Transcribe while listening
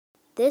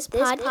This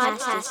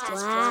podcast is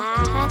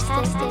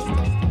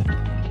Blacktastic.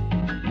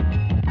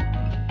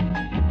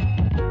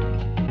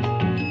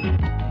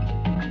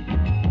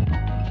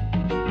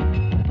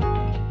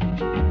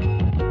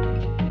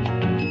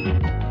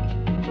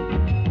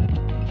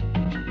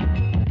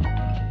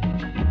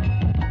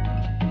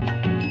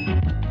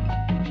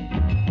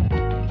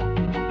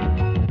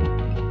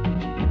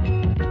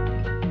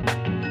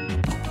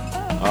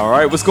 All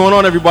right, what's going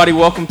on, everybody?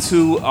 Welcome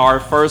to our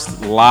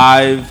first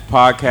live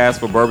podcast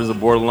for Bourbons and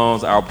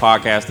Borderlones, our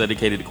podcast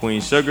dedicated to Queen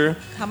Sugar.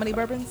 How many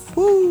bourbons?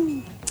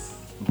 Woo!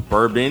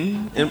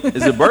 Bourbon?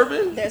 Is it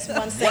bourbon? There's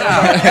one single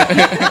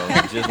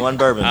bourbon. Just one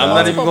bourbon. I'm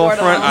not even going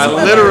front. I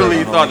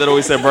literally thought that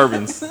always said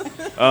bourbons.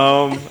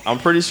 I'm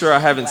pretty sure I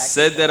haven't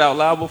said that out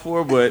loud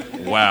before, but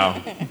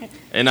wow.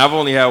 And I've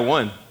only had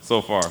one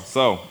so far.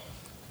 So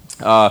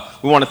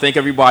we want to thank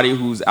everybody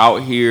who's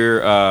out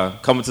here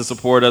coming to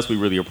support us. We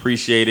really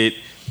appreciate it.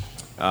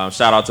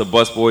 Shout out to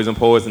Bus Boys and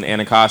Poets in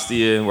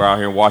Anacostia. We're out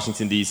here in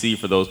Washington, D.C.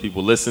 for those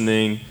people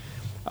listening.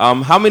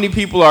 How many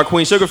people are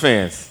Queen Sugar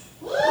fans?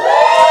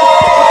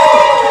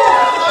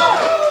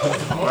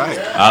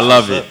 I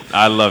love it.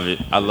 I love it.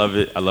 I love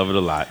it. I love it a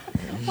lot.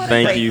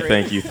 Thank you.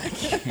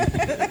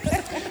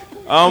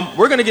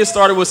 We're going to get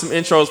started with some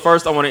intros.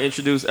 First, I want to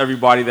introduce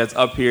everybody that's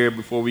up here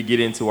before we get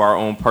into our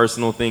own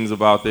personal things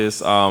about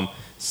this.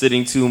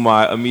 Sitting to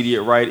my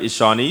immediate right is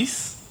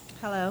Shawnice.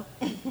 Hello.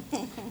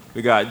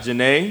 We got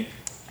Janae.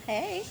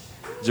 Hey.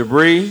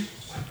 Jabri.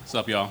 What's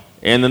up, y'all?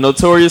 And the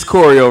notorious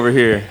Corey over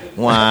here.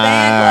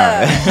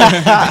 Wow.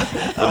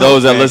 For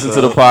those that listen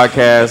to the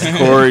podcast,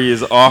 Corey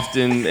is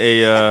often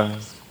a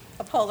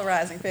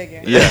polarizing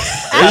figure.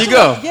 yes. There you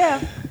go.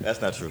 Yeah. That's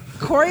not true.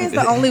 Corey is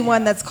the only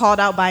one that's called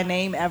out by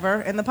name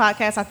ever in the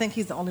podcast. I think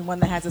he's the only one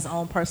that has his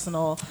own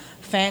personal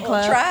fan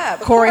club. Tribe.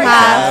 Corey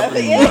Hive.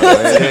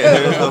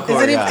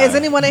 Yeah. Is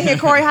anyone in here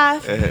Corey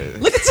Hive?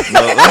 Look at you.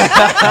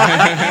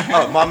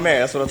 Oh, my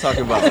man. That's what I'm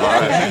talking about. All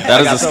right.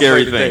 That is a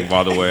scary thing,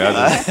 by the way.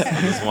 I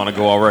just want to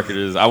go on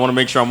record. I want to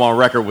make sure I'm on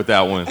record with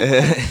that one.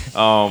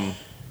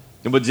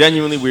 But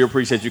genuinely, we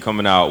appreciate you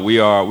coming out. We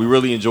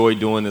really enjoy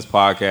doing this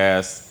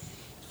podcast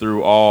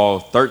through all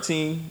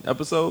 13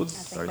 episodes.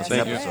 13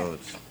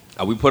 episodes.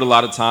 We put a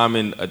lot of time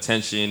and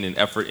attention and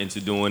effort into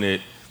doing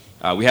it.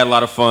 We had a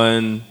lot of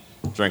fun,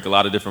 drank a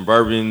lot of different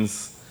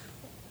bourbons,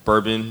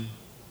 because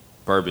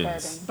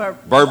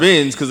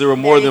there were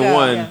more than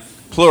one, yes.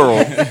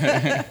 Plural,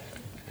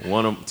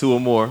 two or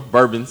more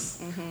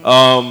bourbons.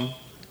 But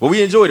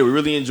we enjoyed it. We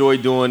really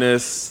enjoyed doing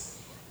this.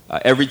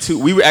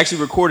 We actually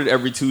recorded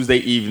every Tuesday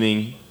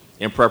evening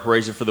in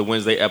preparation for the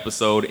Wednesday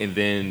episode, and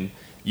then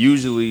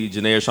usually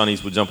Janae or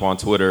Shawnice would jump on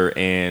Twitter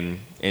and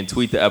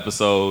tweet the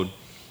episode,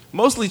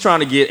 mostly trying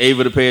to get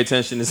Ava to pay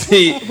attention to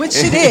see. Which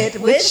she did.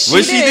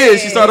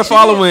 She started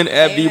following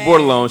at B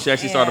Borderlone. She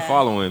actually started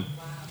following.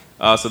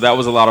 So that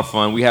was a lot of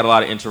fun. We had a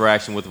lot of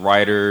interaction with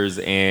writers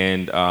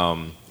and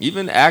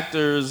even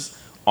actors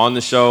on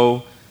the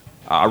show.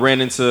 I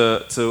ran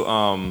into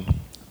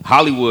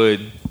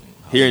Hollywood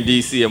here in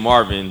D.C. at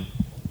Marvin.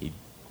 He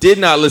did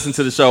not listen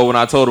to the show when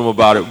I told him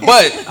about it,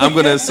 but I'm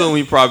going to assume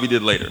he probably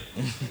did later.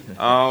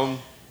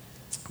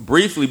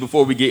 Briefly,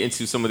 before we get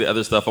into some of the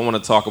other stuff, I want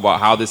to talk about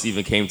how this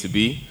even came to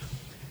be.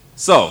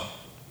 So,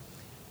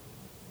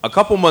 a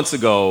couple months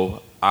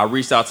ago, I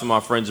reached out to my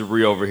friend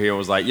Jabri over here and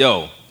was like,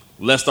 yo,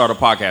 let's start a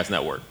podcast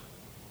network.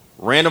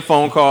 Random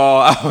phone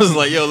call. I was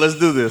like, yo, let's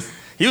do this.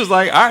 He was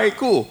like, all right,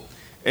 cool.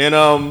 And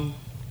a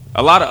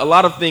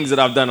lot of things that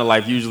I've done in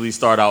life usually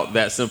start out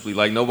that simply.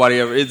 Like nobody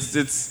ever,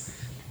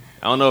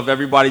 I don't know if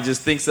everybody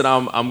just thinks that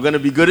I'm going to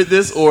be good at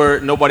this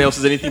or nobody else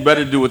has anything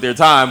better to do with their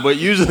time, but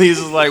usually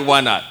it's just like,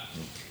 why not?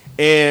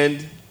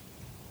 And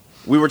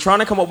we were trying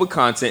to come up with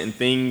content and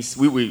things.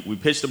 We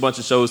pitched a bunch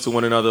of shows to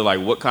one another, like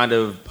what kind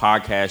of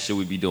podcast should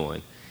we be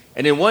doing?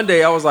 And then one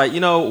day I was like,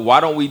 why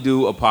don't we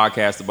do a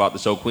podcast about the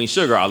show Queen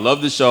Sugar? I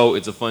love the show.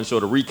 It's a fun show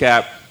to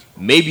recap.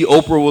 Maybe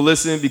Oprah will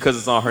listen because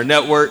it's on her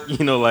network.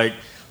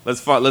 Let's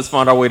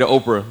find our way to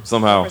Oprah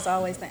somehow. Oprah's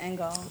always the end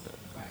goal.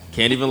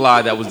 Can't even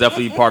lie. That was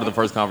definitely part of the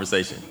first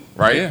conversation,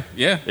 right?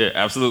 Yeah,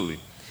 absolutely.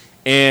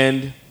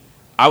 And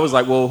I was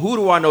like, well, who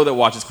do I know that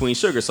watches Queen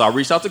Sugar? So I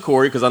reached out to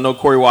Corey because I know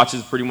Corey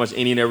watches pretty much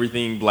any and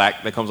everything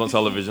black that comes on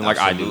television, like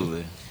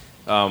Absolutely.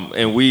 I do.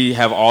 And we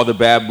have all the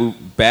bad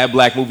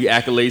black movie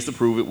accolades to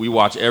prove it. We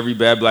watch every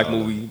bad black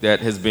movie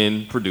that has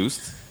been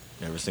produced.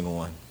 Every single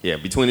one. Yeah,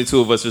 between the two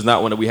of us, there's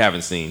not one that we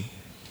haven't seen.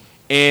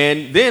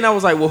 And then I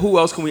was like, well, who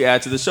else can we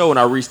add to the show? And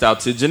I reached out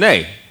to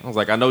Janae. I was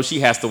like, I know she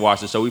has to watch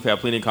the show. We've had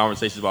plenty of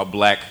conversations about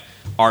black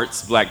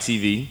arts, black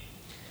TV.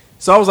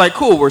 So I was like,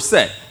 cool, we're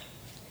set.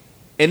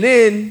 And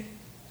then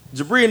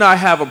Jabri and I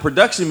have a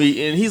production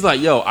meeting, and he's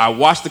like, yo, I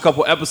watched a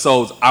couple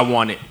episodes. I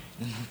want it.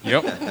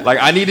 Yep. Like,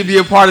 I need to be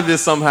a part of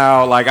this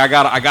somehow. Like, I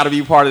gotta be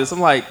a part of this. I'm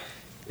like,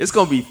 it's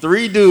going to be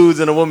 3 dudes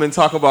and a woman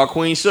talking about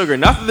Queen Sugar.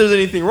 Not that there's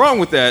anything wrong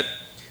with that.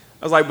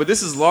 I was like, but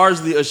this is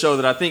largely a show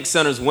that I think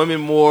centers women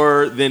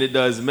more than it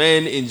does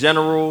men in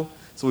general.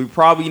 So we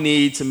probably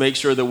need to make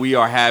sure that we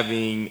are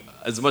having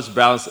as much of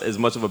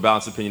a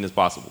balanced opinion as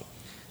possible.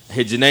 I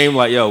hit your name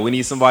like, yo, we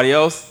need somebody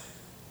else.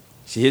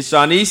 She hits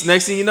Shanice.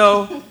 Next thing you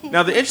know,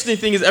 now the interesting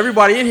thing is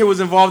everybody in here was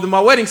involved in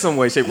my wedding some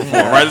way, shape, or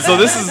form, right? So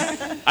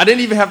I didn't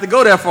even have to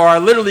go that far. I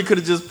literally could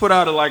have just put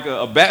out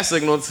a bat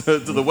signal to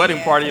the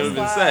wedding party and it would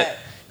have been set,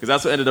 because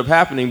that's what ended up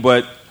happening.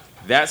 But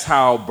that's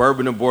how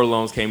Bourbon and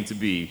Bordelons came to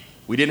be.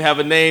 We didn't have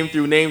a name,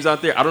 threw names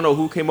out there. I don't know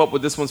who came up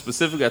with this one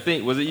specifically. I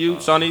think, was it you,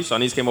 Shanice?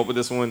 Shanice came up with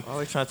this one.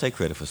 Always trying to take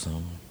credit for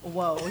something.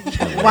 Whoa.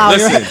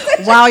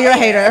 Listen, Wow, you're a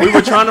hater. we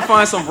were trying to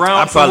find some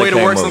way to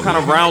work some up kind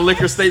of brown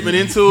liquor statement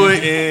into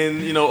it,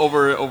 and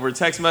over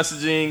text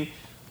messaging,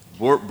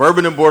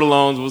 Bourbon and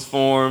Bordelons was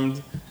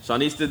formed.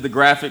 Shanice did the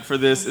graphic for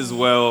this as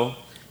well,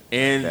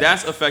 and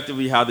that's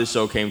effectively how this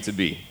show came to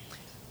be.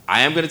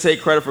 I am going to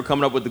take credit for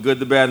coming up with the good,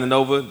 the bad, and the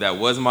Nova. That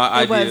was my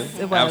idea.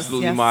 It was,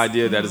 absolutely yes. my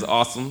idea. That is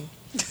awesome.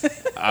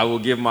 I will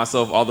give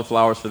myself all the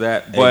flowers for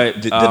that. Hey,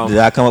 But did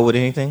I come up with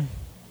anything?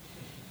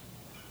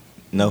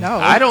 No.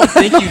 I don't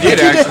think you did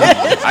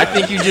actually. I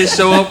think you just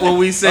show up when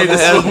we say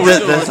this.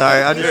 That's all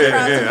right. I just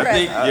I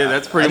think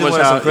that's pretty much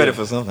wanted how some credit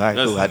for something. All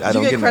right, cool. I Did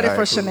don't you get credit all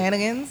for right, cool.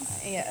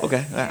 shenanigans? Yeah.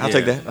 Okay, I'll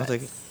take that. I'll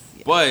take it.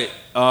 But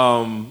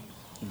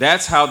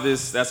that's how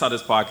this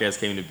podcast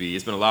came to be.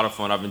 It's been a lot of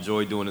fun. I've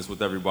enjoyed doing this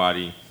with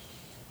everybody.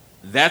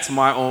 That's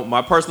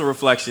my personal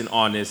reflection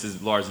on this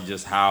is largely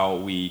just how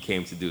we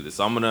came to do this.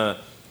 So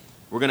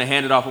we're gonna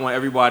hand it off. I want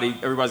everybody's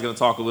gonna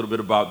talk a little bit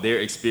about their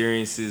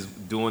experiences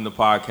doing the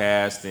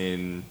podcast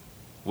and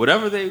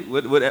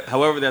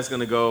however that's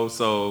gonna go.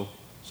 So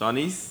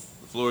Shanice,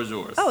 the floor is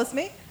yours. Oh, it's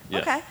me?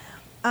 Yeah. Okay.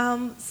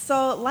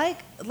 So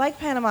like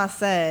Panama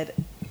said,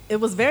 it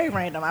was very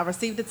random. I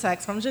received a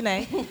text from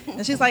Janae,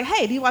 and she's like,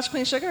 "Hey, do you watch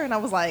Queen Sugar?" And I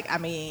was like, "I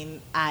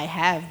mean, I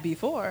have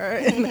before,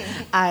 and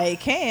I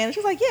can."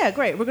 She's like, "Yeah,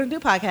 great. We're gonna do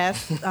a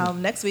podcast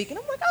next week." And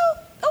I'm like,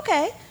 "Oh,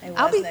 okay." It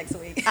was next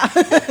week.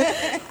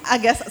 I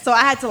guess so.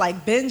 I had to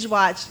like binge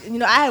watch.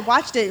 I had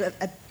watched it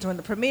during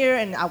the premiere,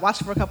 and I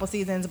watched it for a couple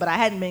seasons, but I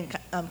hadn't been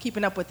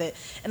keeping up with it.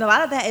 And a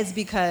lot of that is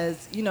because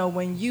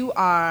when you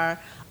are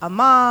a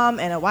mom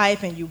and a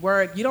wife and you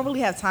work, you don't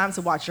really have time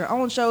to watch your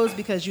own shows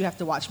because you have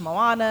to watch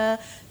Moana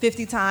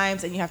 50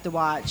 times and you have to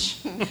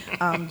watch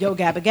Yo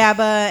Gabba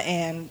Gabba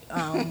and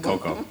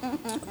Coco.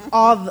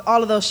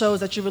 all of those shows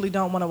that you really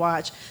don't want to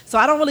watch. So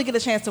I don't really get a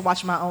chance to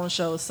watch my own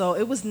shows. So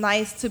it was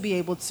nice to be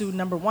able to,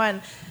 number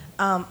one,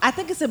 I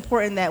think it's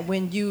important that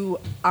when you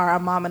are a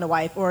mom and a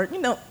wife, or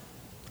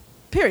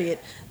period,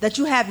 that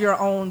you have your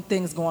own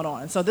things going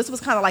on. So this was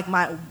kind of like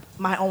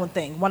my own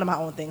thing, one of my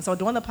own things. So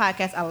doing the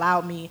podcast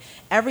allowed me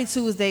every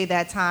Tuesday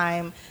that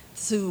time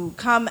to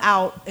come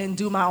out and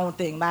do my own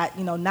thing. Not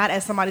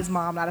as somebody's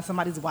mom, not as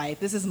somebody's wife.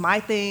 This is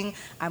my thing.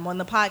 I'm on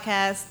the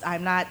podcast.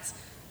 I'm not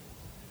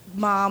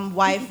mom,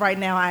 wife right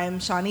now. I am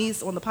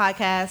Shanice on the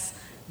podcast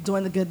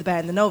doing the good, the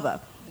bad, and the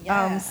Nova.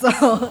 Yeah.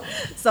 So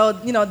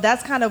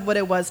that's kind of what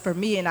it was for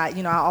me. And I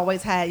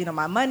always had,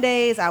 my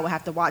Mondays, I would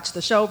have to watch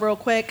the show real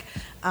quick.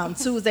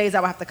 Tuesdays, I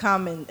would have to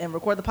come and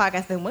record the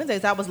podcast. Then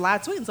Wednesdays, I was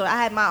live tweeting. So I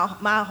had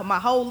my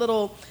whole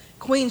little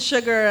Queen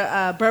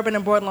Sugar Bourbon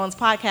and Bordelons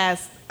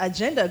podcast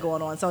agenda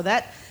going on. So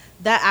that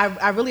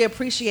I really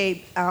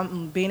appreciate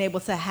being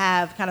able to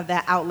have kind of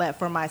that outlet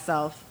for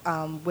myself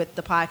with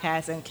the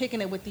podcast and kicking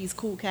it with these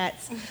cool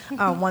cats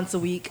once a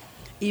week.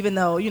 Even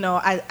though,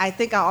 I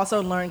think I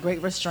also learned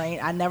great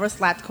restraint. I never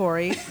slapped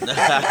Corey.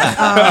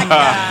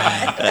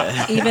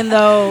 Even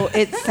though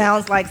it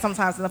sounds like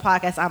sometimes in the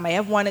podcast I may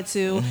have wanted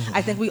to.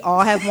 I think we all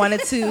have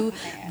wanted to.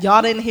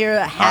 Y'all didn't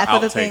hear half Our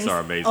of the outtakes things. are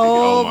amazing.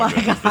 Oh my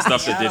goodness. God. The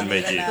stuff that didn't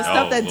make it. The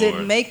stuff that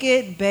didn't make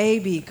it,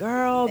 baby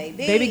girl,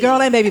 baby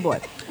girl, and baby boy.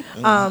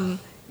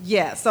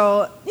 Yeah,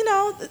 so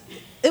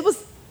it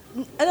was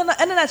in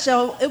a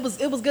nutshell. It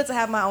was good to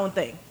have my own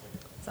thing.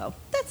 So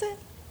that's it.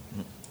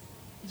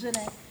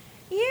 Janae.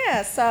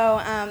 Yeah, so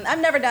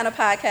I've never done a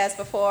podcast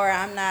before.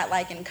 I'm not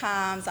like in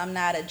comms. I'm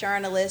not a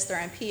journalist or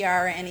in PR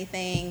or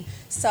anything.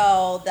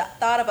 So the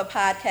thought of a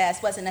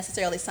podcast wasn't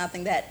necessarily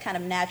something that kind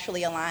of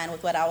naturally aligned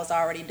with what I was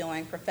already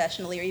doing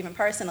professionally or even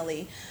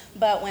personally.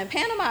 But when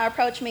Panama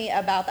approached me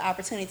about the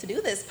opportunity to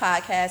do this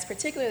podcast,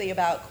 particularly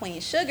about Queen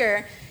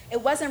Sugar,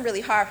 it wasn't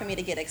really hard for me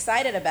to get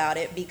excited about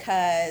it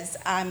because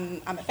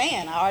I'm a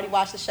fan. I already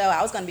watched the show.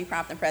 I was going to be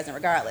prompt and present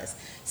regardless.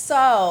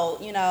 So,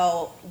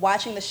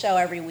 watching the show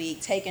every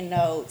week, taking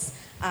notes,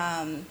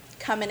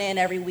 coming in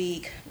every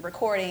week,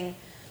 recording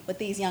with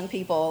these young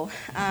people,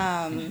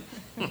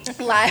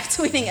 live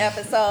tweeting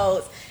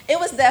episodes, it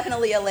was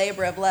definitely a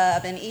labor of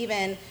love. And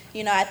even,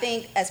 I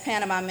think as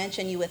Panama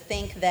mentioned, you would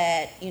think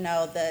that,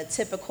 the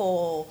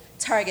typical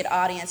target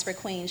audience for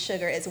Queen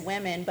Sugar is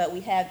women, but we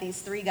have these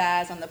three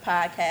guys on the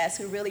podcast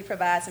who really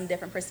provide some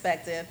different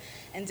perspective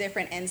and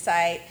different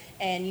insight.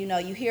 And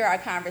you hear our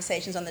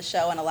conversations on the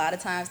show, and a lot of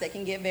times they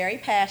can get very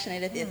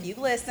passionate if you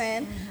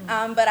listen.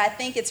 But I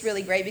think it's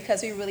really great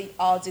because we really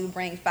all do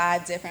bring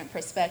 5 different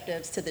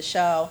perspectives to the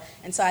show,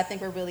 and so I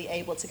think we're really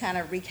able to kind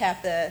of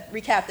recap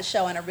the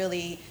show in a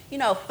really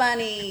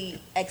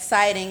funny,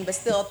 exciting, but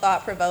still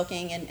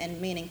thought-provoking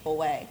and meaningful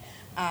way.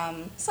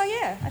 So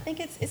yeah, I think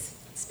it's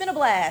been a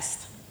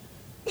blast.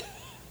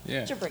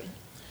 Yeah. Jabri.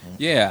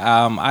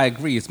 Yeah, I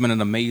agree. It's been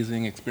an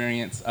amazing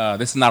experience.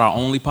 This is not our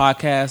only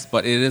podcast,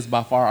 but it is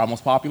by far our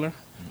most popular.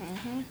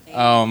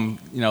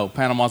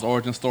 Panama's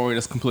origin story,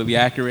 that's completely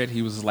accurate.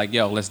 He was like,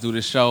 yo, let's do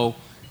this show.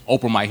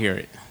 Oprah might hear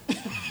it.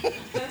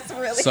 That's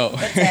really So- the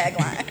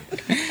tagline.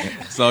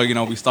 So,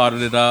 we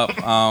started it up.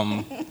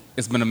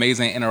 It's been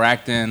amazing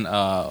interacting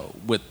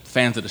with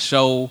fans of the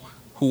show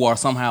who are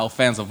somehow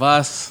fans of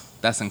us.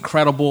 That's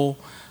incredible.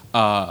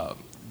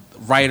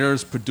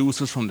 Writers,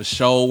 producers from the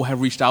show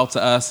have reached out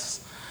to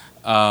us.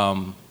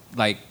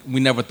 We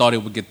never thought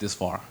it would get this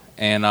far.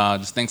 And I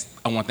want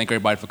to thank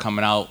everybody for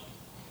coming out.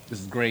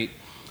 This is great.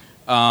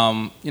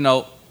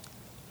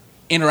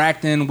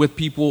 Interacting with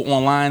people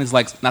online is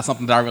not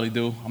something that I really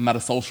do. I'm not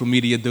a social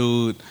media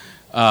dude,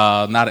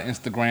 not an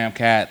Instagram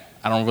cat.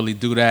 I don't really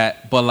do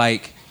that. But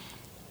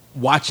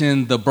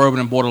watching the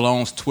Bourbon and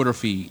Borderlone's Twitter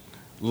feed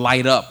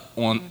light up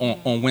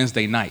on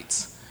Wednesday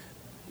nights,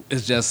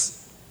 it's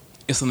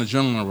an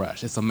adrenaline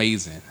rush. It's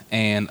amazing.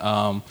 And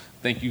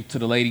thank you to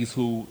the ladies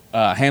who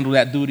handle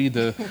that duty,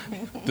 the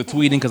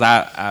tweeting, because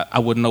I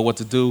wouldn't know what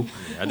to do.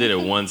 I did it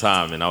one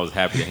time, and I was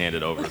happy to hand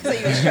it over. So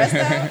you were stressed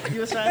out?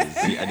 You was stressed?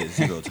 I did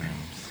 0 times.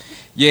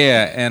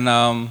 Yeah,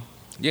 and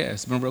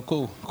it's been real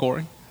cool.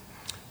 Corey?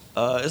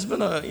 It's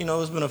been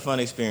a fun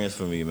experience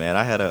for me, man.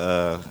 I had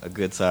a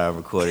good time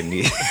recording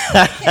the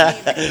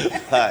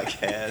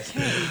podcast.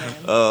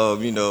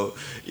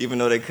 Even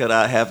though they cut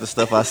out half the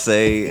stuff I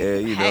say,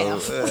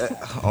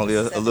 only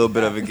a little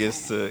bit of it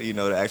gets to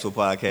the actual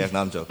podcast.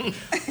 No, I'm joking.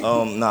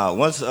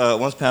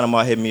 Once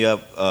Panama hit me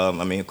up,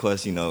 of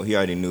course, he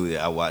already knew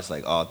that I watched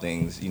all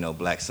things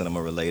black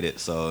cinema related,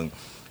 so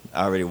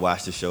I already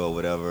watched the show or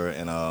whatever,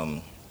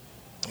 and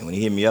when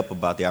he hit me up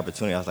about the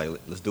opportunity, I was like,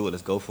 let's do it,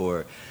 let's go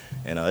for it.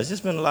 And it's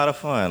just been a lot of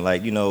fun,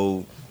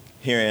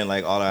 hearing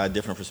all our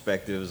different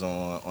perspectives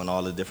on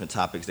all the different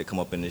topics that come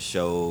up in this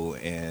show,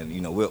 and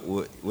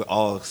we're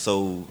all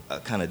so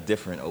kind of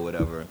different or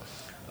whatever.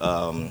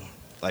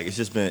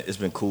 It's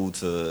been cool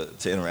to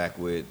interact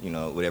with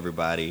with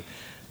everybody,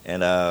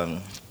 and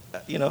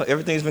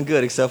everything's been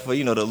good except for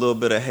the little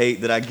bit of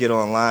hate that I get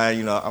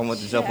online. I want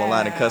to jump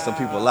online and cut some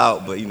people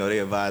out, but they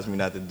advise me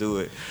not to do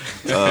it.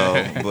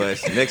 But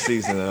next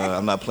season,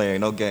 I'm not playing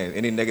no games.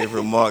 Any negative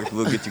remarks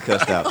will get you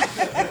cussed out.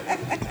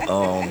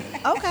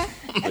 Okay.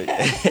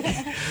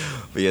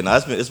 But yeah, no,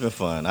 it's been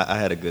fun. I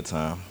had a good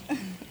time.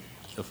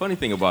 The funny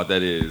thing about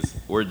that is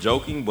we're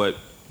joking, but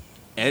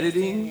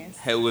editing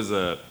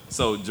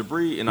so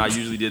Jabri and I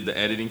usually did the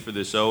editing for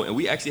this show, and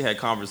we actually had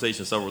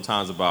conversations several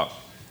times about,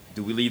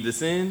 do we leave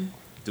this in?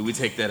 Do we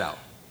take that out?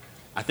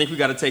 I think we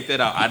got to take that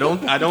out. I don't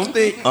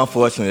think.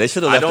 Unfortunately, they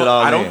should have left it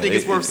all in. I don't think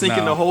it's worth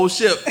sinking the whole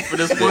ship for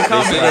this one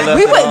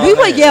comment. We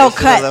would yell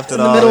cut in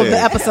the middle of the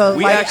episode.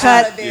 We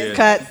cut.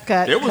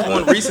 There was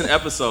one recent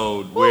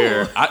episode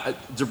where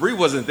Jabri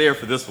wasn't there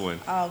for this one,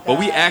 but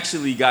we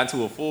actually got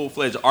into a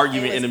full-fledged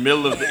argument in the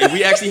middle of and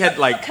we actually had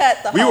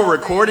we were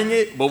recording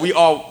it, but we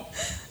all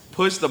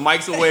pushed the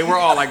mics away. We're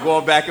all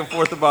going back and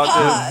forth about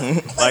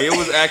this. It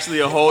was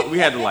actually a whole. We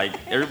had to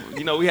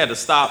we had to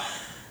stop,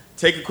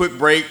 take a quick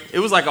break. It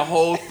was a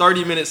whole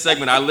 30-minute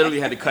segment I literally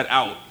had to cut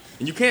out,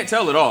 and you can't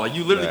tell at all.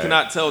 You literally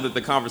cannot tell that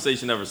the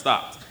conversation never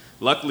stopped.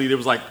 Luckily, there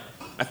was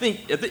I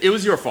think it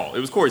was your fault. It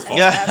was Corey's fault.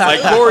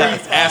 Corey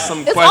asked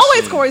some questions. It's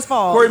always Corey's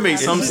fault. Corey made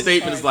some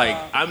statements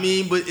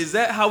but is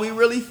that how we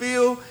really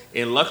feel?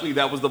 And luckily,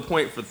 that was the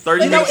point for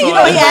 30 minutes. You know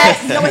what he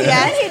asked?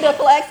 Then he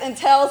deflects and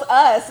tells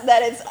us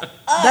that it's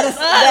us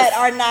that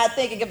are not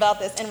thinking about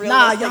this in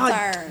realistic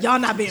terms. Y'all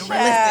not being realistic.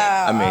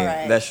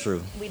 Right. That's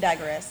true. We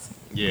digress.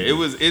 Yeah,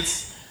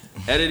 it's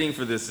editing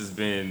for this has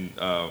been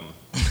a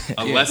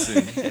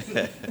lesson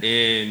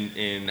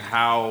in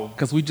how.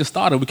 Because we just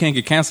started. We can't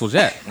get canceled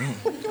yet.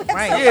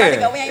 Right.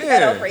 We ain't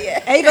cut over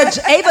yet.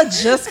 Ava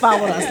just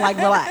followed us.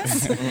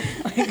 Relax.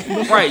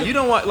 Right. You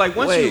don't want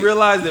once you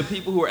realize that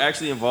people who are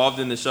actually involved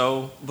in the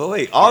show. But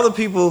wait, all the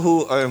people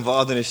who are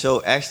involved in the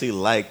show actually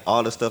like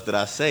all the stuff that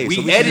I say. We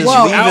so edited should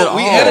you leave out. it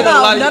We on. edited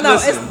a lot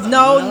of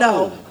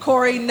No,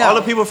 Corey, no. All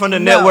the people from the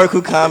network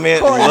who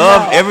comment Corey,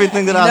 love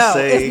everything that I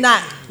say. It's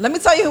not. Let me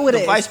tell you who it The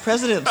is. vice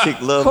president chick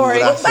loves Corey.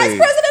 what I say. Vice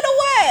president of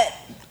what?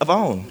 Of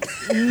OWN.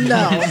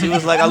 No. She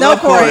was like, I No,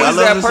 love Corey. Corey. I Who's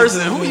love that listening person?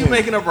 to Who are him. you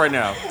making up right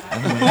now?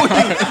 who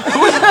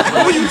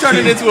are you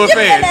turning into a Give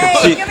me a fan?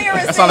 name. Give me a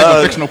That receipt. sounds like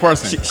a fictional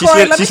person. She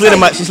Corey, let me slid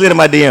tell in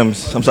my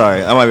DMs. I'm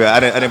sorry. I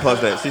didn't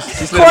post that. She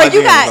slid Corey,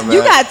 in my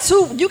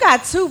DMs. you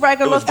got two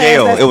regular It was fans.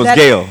 Gail. It was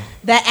Gail.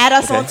 That add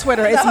us on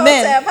Twitter. It's the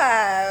men. Hotep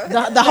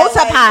Hive. The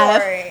Hotep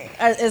Hive Corey.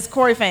 is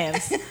Corey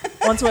fans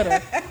on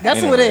Twitter. That's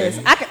who it is.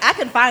 I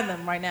can find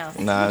them right now.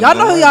 Nah, Y'all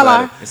know who y'all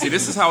are. And see,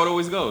 this is how it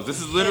always goes.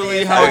 This is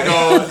literally how it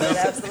goes.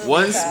 Absolutely.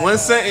 One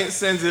sentence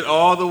sends it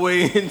all the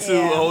way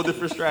into a whole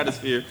different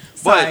stratosphere.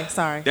 Sorry.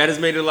 That has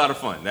made it a lot of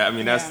fun.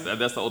 That's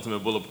the ultimate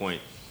bullet point.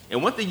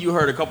 And one thing you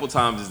heard a couple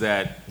times is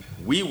that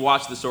we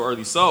watched the show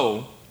early.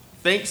 So,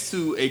 thanks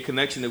to a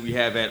connection that we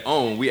have at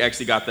OWN, we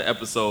actually got the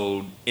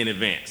episode in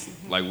advance,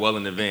 well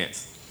in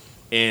advance.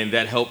 And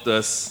that helped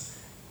us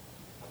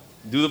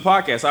do the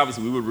podcast.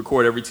 Obviously, we would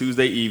record every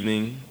Tuesday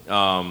evening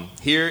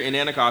here in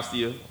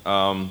Anacostia.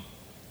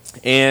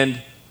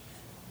 And,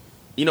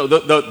 you know,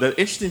 the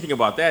interesting thing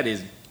about that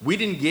is we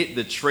didn't get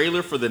the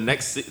trailer for the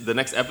next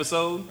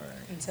episode.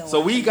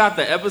 So we got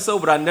the episode,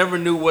 but I never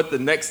knew what the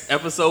next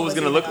episode was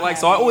going to look like.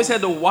 So I always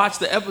had to watch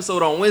the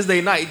episode on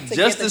Wednesday night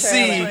just to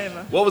see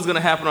what was going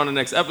to happen on the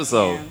next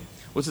episode,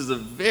 which is a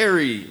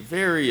very,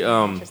 very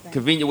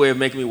convenient way of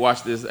making me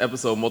watch this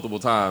episode multiple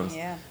times.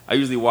 Yeah. I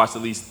usually watch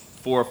at least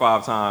 4 or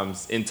 5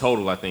 times in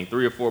total, I think,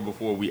 3 or 4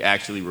 before we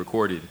actually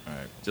recorded,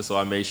 just so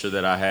I made sure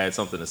that I had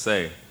something to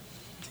say.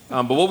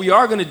 But what we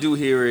are going to do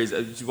here is,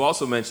 as you've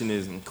also mentioned,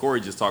 is and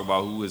Corey just talked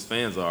about who his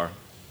fans are.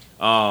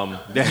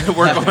 That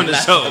work on the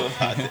show.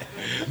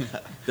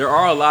 There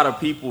are a lot of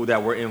people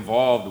that were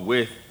involved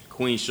with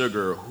Queen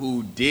Sugar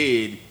who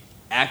did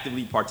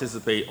actively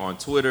participate on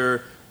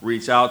Twitter,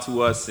 reach out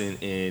to us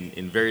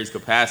in various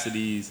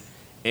capacities,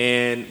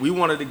 and we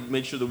wanted to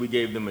make sure that we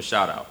gave them a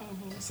shout out.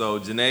 So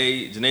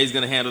Janae's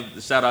gonna handle the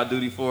shout out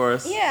duty for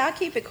us. Yeah, I'll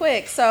keep it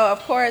quick. So of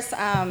course,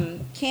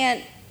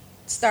 can't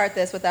start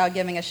this without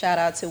giving a shout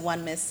out to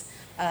one Miss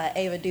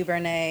Ava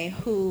DuVernay,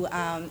 who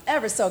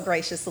ever so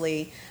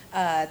graciously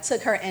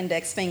took her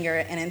index finger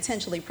and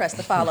intentionally pressed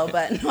the follow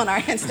button on our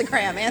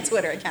Instagram and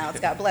Twitter accounts.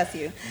 God bless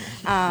you.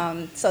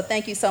 So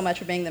thank you so much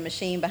for being the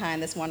machine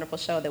behind this wonderful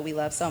show that we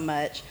love so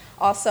much.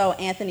 Also,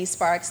 Anthony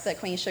Sparks, the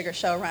Queen Sugar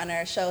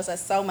showrunner, shows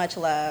us so much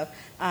love.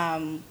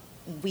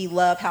 We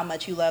love how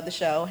much you love the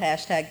show.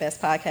 Hashtag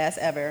best podcast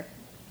ever.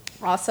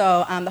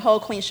 Also, the whole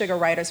Queen Sugar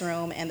writers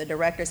room and the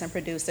directors and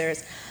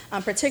producers,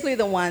 particularly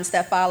the ones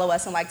that follow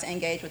us and like to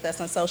engage with us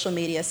on social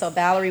media. So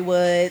Valerie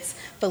Woods,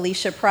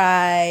 Felicia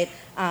Pride,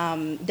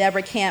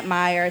 Deborah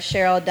Kampmeyer,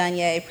 Cheryl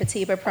Dunye,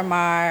 Pratibha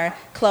Pramar,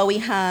 Chloe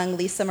Hung,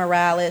 Lisa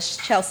Morales,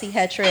 Chelsea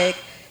Hetrick,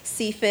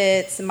 C.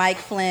 Fitz, Mike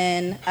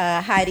Flynn,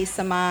 Heidi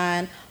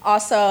Saman.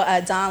 Also,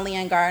 Don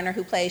Leon Gardner,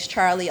 who plays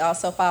Charlie,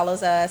 also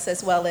follows us,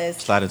 as well as...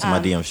 Slide into my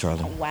DMs,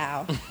 Charlie.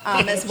 Wow.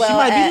 As well She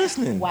might be as,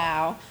 listening.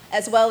 Wow.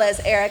 As well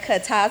as Erica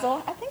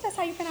Tazel. I think that's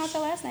how you pronounce her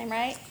last name,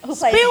 right? Who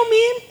plays, Spill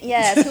me.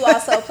 Yes, who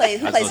also plays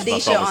That's my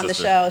Deisha on the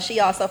sister. show. She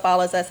also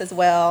follows us as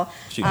well.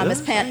 She does?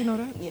 Miss How do you know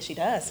that? Yeah, she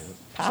does.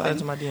 Slide Poppin'.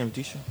 into my DMs,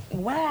 Disha.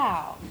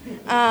 Wow.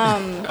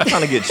 I'm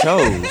trying to get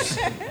chose.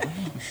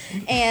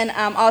 And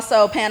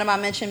also, Panama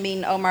mentioned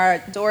meeting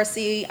Omar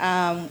Dorsey,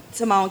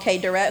 Simone K.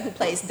 Durrett, who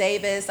plays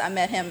Davis. I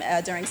met him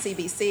during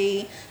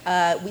CBC.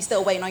 We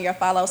still waiting on your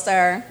follow,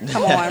 sir.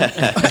 Come on.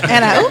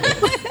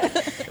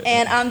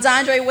 And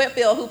Dondre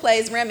Whitfield, who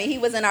plays Remy. He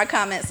was in our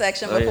comment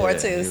section before,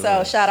 too.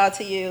 So shout out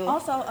to you.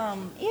 Also,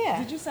 Yeah.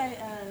 did you say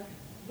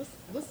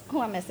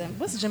Who I'm missing?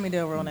 what's Jimmy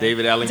Dale real name?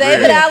 David Allen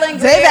David Greer. Allen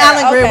Greer. David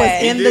Allen Greer was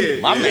Okay. in He the.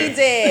 did. He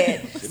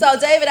did. So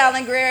David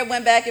Allen Greer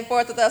went back and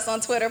forth with us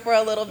on Twitter for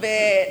a little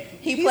bit.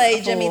 He He's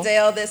played a Jimmy fool.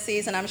 Dale this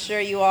season. I'm sure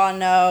you all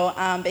know.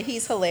 But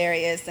he's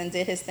hilarious and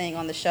did his thing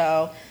on the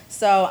show.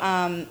 So,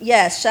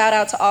 yes, shout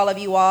out to all of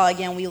you all.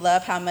 Again, we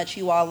love how much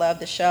you all love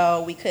the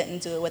show. We couldn't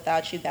do it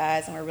without you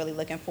guys, and we're really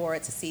looking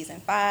forward to season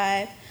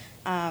 5.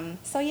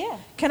 So, yeah.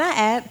 Can I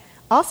add?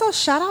 Also,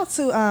 shout out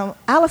to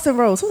Allison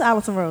Rose. Who's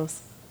Allison Rose?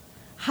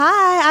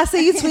 Hi, I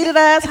see you tweeted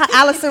us. Hi,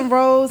 Allison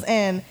Rose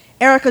and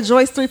Erica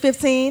Joyce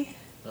 315.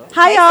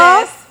 Hi, Hey,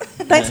 y'all.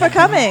 sis. Thanks for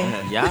coming.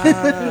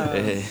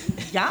 Yeah.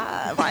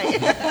 Yeah,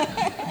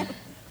 right.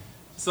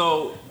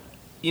 So,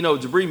 you know,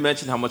 Jabri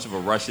mentioned how much of a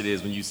rush it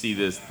is when you see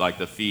this, like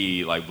the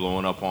feed, like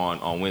blowing up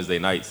on Wednesday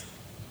nights.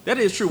 That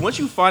is true. Once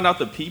you find out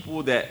the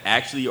people that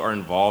actually are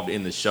involved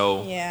in the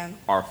show Yeah.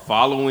 are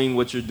following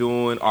what you're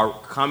doing, are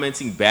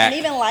commenting back, And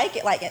even like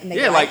it. are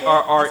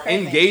That's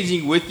crazy.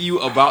 engaging with you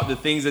about the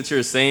things that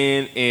you're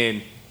saying.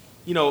 And,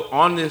 you know,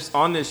 on this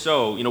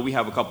show, you know, we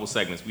have a couple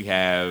segments. We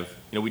have,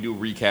 you know, we do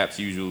recaps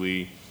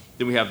usually.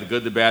 Then we have the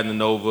good, the bad, and the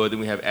Nova. Then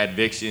we have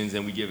advictions,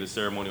 and we give a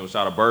ceremonial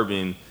shot of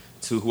bourbon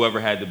to whoever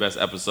had the best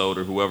episode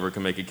or whoever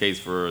can make a case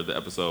for the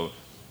episode.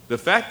 The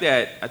fact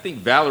that I think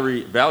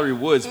Valerie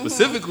Woods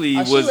specifically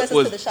Oh, she was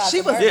listened to the shots She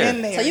of was bourbon.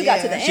 in there. So you got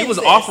to the yeah. end. she was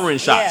sis. offering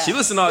shots. Yeah. She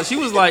listened. She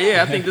was like,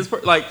 "Yeah, I think this."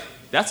 Like,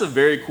 that's a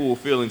very cool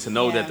feeling to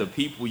know Yeah. that the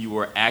people you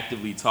are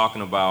actively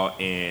talking about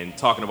and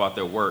talking about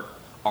their work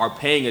are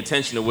paying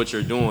attention to what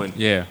you're doing.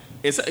 Yeah.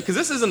 Because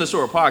this isn't a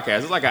short podcast.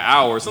 It's like an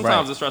hour.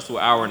 Sometimes Right. it stretches to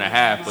an hour and a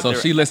half. But So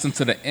they're- she listened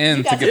to the end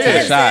You to got get to to the the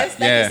end, shot. sis.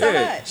 Thank you so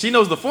Yeah. much. she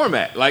knows the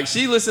format. Like,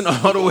 she listened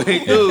all the way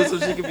through so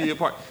she could be a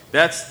part.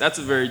 That's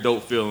a very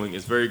dope feeling.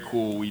 It's very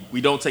cool. We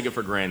don't take it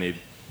for granted.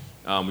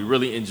 We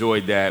really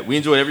enjoyed that. We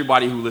enjoyed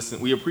everybody who listened.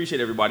 We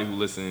appreciate everybody who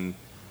listened,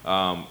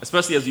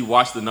 especially as we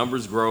watch the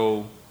numbers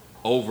grow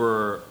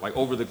over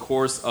the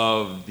course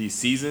of the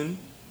season.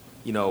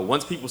 You know,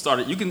 once people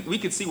started, we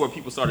could see where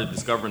people started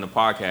discovering the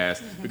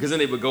podcast because then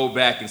they would go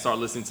back and start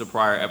listening to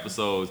prior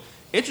episodes.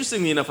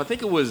 Interestingly enough, I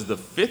think it was the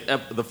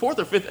 4th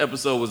or 5th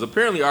episode was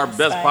apparently our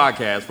best right.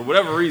 podcast for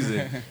whatever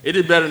reason. It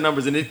did better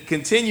numbers, and it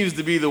continues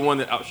to be the one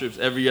that outstrips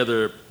every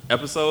other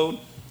episode.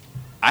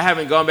 I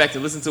haven't gone back to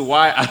listen to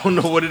why. I don't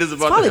know what it is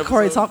about Probably the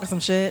Corey episode. talking some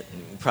shit.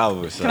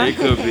 Probably so. It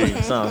could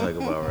be. Sounds like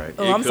about right.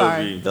 Oh, It I'm could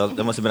sorry. be.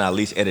 There must have been at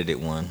least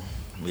edited one.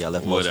 Yeah, I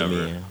left most of me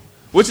Whatever. in.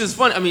 Which is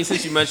funny. I mean,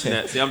 since you mentioned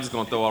that, see, I'm just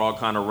gonna throw out all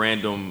kind of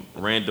random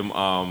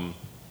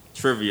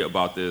trivia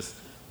about this.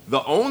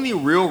 The only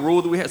real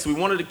rule that we had, so we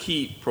wanted to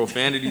keep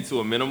profanity to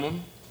a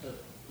minimum,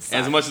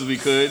 as much as we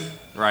could.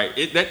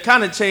 Right. That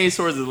kind of changed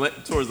towards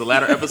the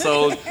latter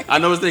episodes. I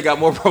noticed they got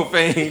more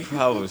profane,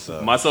 Probably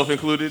so. myself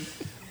included.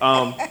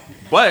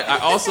 But I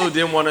also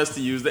didn't want us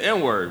to use the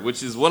N-word,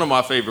 which is one of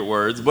my favorite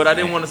words. But I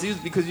didn't want us to use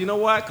it because you know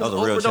why? Because That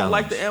was a real Oprah don't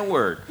like challenge. the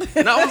N-word.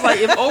 And I was like,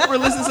 if Oprah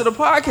listens to the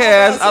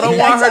podcast, I don't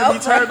want her to be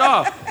turned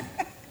off.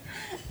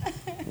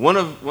 One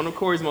of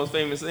Corey's most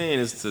famous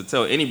sayings is to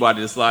tell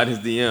anybody to slide his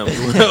DMs.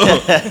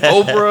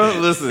 Oprah,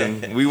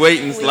 listen, we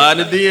waiting, slide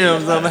the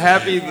DMs. I'm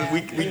happy that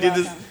we did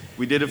this.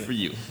 We did it for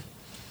you.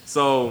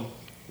 So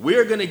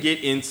we're gonna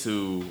get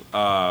into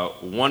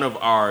one of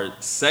our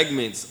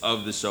segments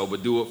of the show,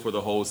 but do it for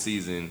the whole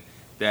season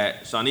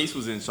that Shanice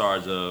was in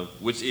charge of,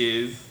 which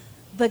is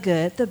The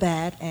Good, the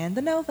Bad, and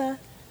the Nova.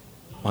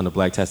 on the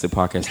Blacktastic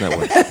Podcast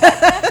Network,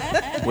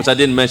 which I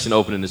didn't mention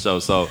opening the show.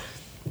 So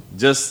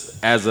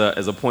just as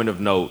a point of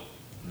note,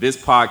 this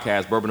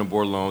podcast, Bourbon and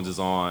Bordelons, is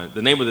on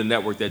the name of the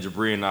network that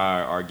Jabri and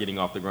I are getting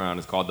off the ground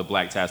is called the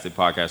Blacktastic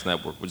Podcast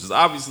Network, which is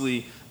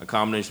obviously a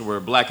combination where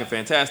black and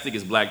fantastic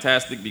is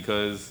Blacktastic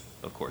because,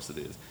 of course, it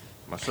is.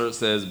 My shirt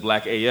says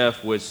Black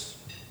AF, which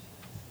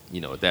you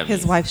know what that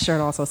means. His wife's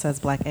shirt also says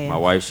Black AM. My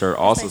wife's shirt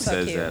also That's so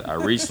says cute. that. I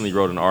recently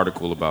wrote an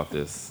article about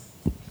this.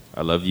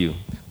 I love you.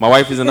 My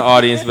wife is in the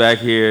audience back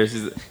here.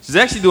 She's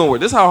actually doing work.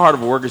 This is how hard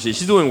of a worker she is.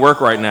 She's doing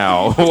work right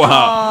now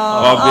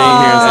while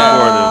being here and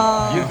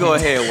supportive. You go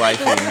ahead,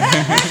 wifey.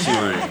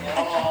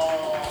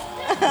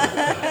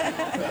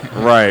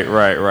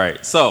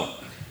 Right. So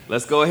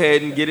let's go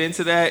ahead and get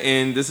into that.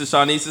 And this is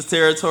Shanice's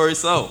territory.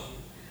 So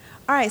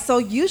All right, so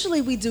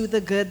usually we do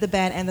the good, the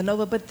bad, and the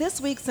Nova, but this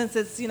week, since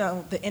it's,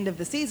 the end of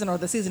the season or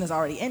the season has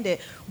already ended,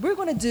 we're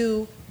going to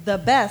do the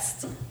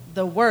best,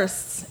 the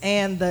worst,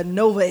 and the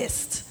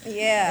Novaist.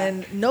 Yeah.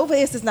 And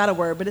Novaist is not a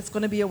word, but it's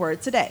going to be a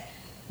word today.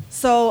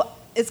 So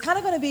it's kind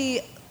of going to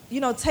be,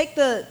 take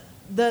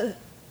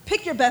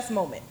pick your best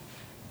moment,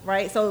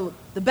 right? So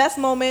the best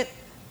moment,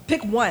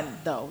 pick one,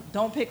 though.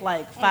 Don't pick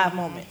like 5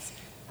 moments.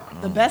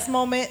 The best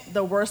moment,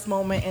 the worst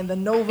moment, and the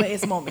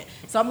Novaist moment.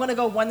 So I'm going to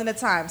go one at a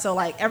time. So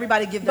like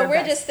everybody give their But we're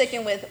best. just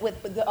sticking with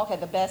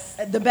the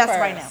best. The best first.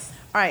 right now.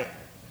 All right.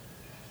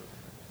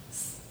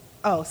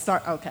 Oh,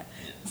 start. Okay.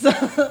 So,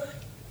 well,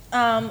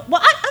 I mean,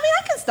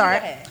 I can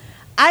start. Go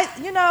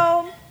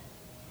ahead.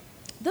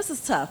 This is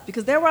tough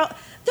because there were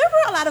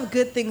a lot of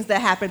good things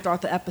that happened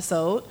throughout the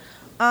episode.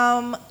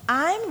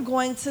 I'm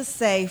going to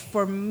say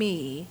for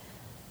me,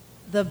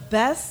 the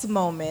best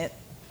moment.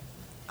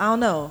 I don't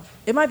know.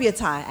 It might be a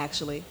tie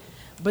actually,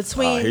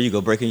 between. Here you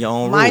go, breaking your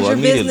own rule Mind your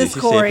immediately. business, She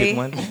Corey.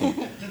 said pick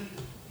one.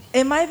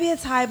 It might be a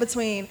tie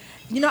between,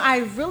 I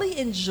really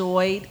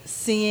enjoyed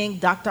seeing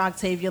Dr.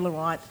 Octavia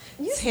Laurent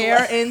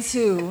tear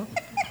into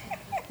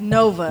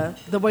Nova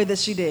the way that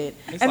she did.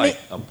 it's I mean, like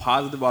a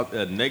positive,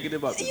 a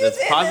negative, You that's did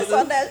this positive.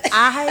 on that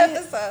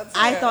episode, too.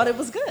 I thought it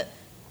was good.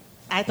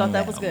 I thought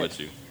that was I'm good. with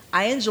you.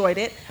 I enjoyed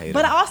it. Hater.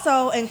 But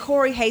also, and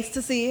Corey hates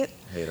to see it,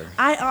 Hater.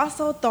 I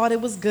also thought it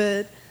was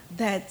good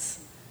that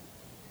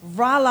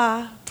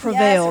Rala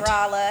prevailed. Yes,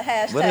 Rala.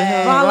 Hashtag. What the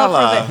hell? Rala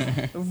Rala.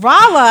 prevailed.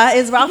 Rala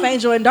is Ralph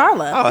Angel and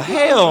Darla. Oh,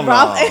 hell no.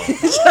 Ralph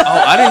Angel. Oh,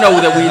 I didn't know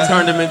that we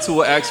turned him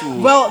into an actual.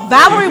 Well,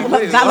 Valerie,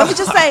 let me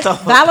just say,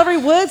 Valerie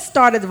Woods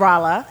started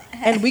Rala,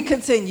 and we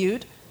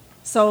continued.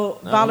 So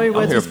Valerie I'm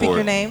Woods here will speak for your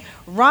it. name.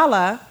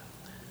 Rala,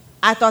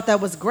 I thought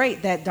that was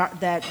great that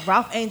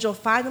Ralph Angel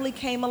finally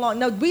came along.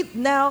 No, we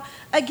love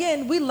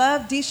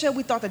Deisha.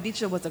 We thought that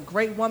Deisha was a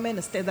great woman.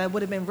 That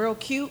would have been real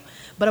cute.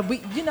 But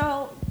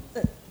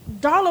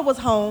Darla was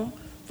home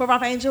for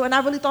Ralph Angel, and I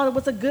really thought it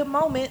was a good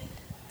moment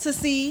to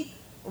see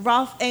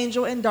Ralph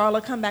Angel and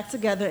Darla come back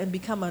together and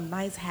become a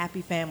nice,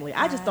 happy family.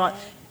 I just thought,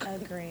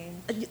 Agree.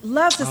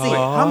 love to see it.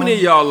 How many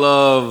of y'all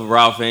love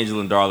Ralph Angel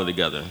and Darla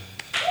together?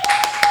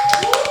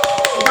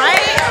 Right?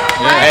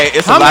 Hey,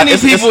 it's How a lot, many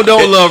people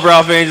don't love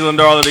Ralph Angel and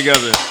Darla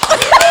together?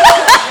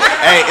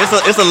 Hey,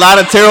 it's a lot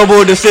of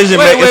terrible decision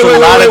makers. It's a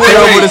lot of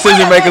terrible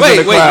decision makers in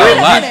the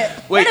crowd. Wait,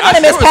 Wait a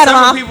minute, Miss there were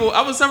Panama.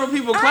 I was several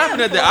people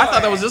clapping at that. I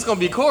thought that was just gonna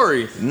be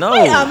Corey. No.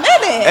 Wait a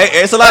minute. Hey,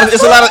 it's a lot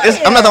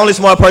of. I'm not the only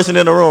smart person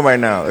in the room right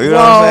now. You know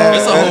what I'm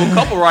There's saying? a whole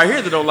couple right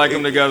here that don't like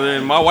them together,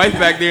 and my wife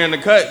back there in the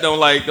cut don't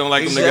like them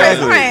Exactly.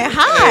 together. Right,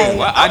 hi. Hey,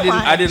 well,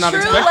 I did not True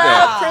expect love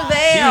that.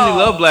 prevails. She usually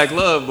love black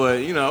love, but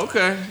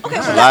okay.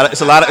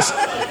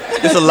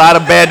 It's a lot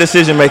of bad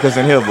decision makers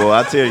in here, boy.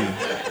 I tell you.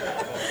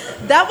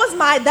 That was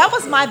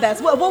my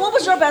best. What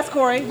was your best,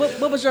 Corey? What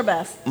was your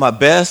best? My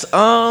best.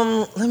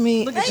 Let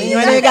me. Look at you. You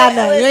ain't even got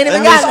nothing. You ain't Let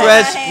even me got nothing.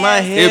 scratch my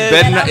It head.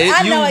 better not.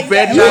 I You know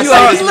better exactly. not You say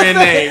already- this man's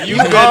name. You You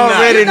better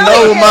already not.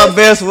 know he who my is.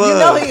 best was. You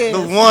know he is.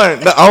 The one,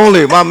 the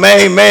only, my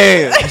main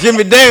man,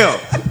 Jimmy Dale.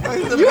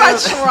 You are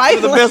He's the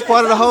trifling. best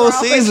part of the whole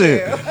Wrong with season. you.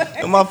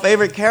 And my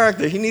favorite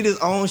character. He need his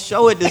own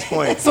show at this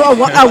point. So a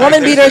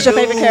woman beater is your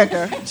favorite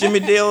character. Jimmy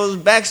Dale's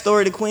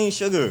backstory to Queen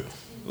Sugar.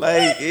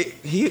 Like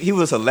he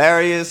was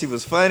hilarious. He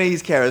was funny.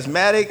 He's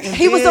charismatic. And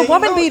He was then, a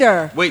woman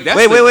beater. Wait, that's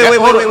Wait,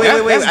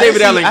 That's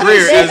David Allen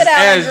Greer David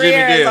Allen as Greer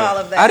Jimmy is Dale. all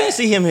of that. I didn't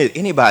see him hit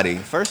anybody.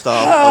 First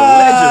off,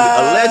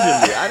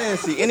 allegedly, I didn't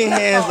see any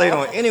hands laid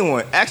on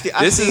anyone. Actually,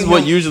 This is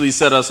what usually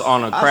set us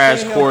on a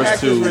crash course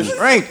to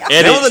restraint. Edit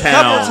There was a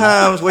couple Town.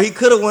 times where he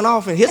could have went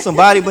off and hit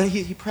somebody, but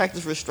he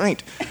practiced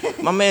restraint.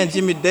 My man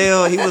Jimmy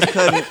Dale, he was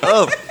cutting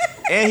up.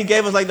 And he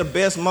gave us like the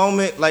best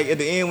moment, like at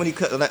the end when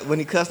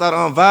he cussed out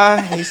on Vi,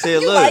 and he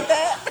said, You "Look, like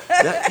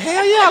that?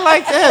 hell yeah, I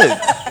like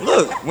that.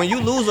 Look, when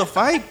you lose a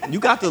fight, you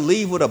got to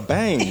leave with a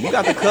bang. You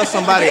got to cuss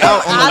somebody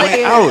out on the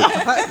way out.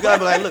 You gotta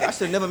be like, look, I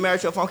should have never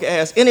married your funky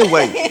ass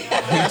anyway.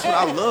 That's what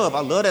I love. I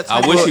love that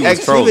type I wish of he was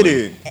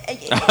activity.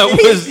 I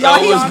was Y'all,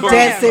 he was on correct.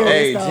 dead serious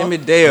Hey, though. Jimmy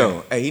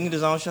Dale. Hey, he need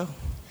his own show.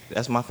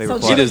 That's my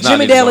favorite So part. does not Jimmy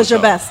need his Dale own is your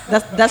show. best.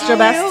 That's your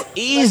best.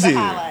 Easy.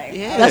 highlight.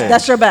 Yeah.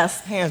 That's your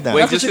best. Hands down.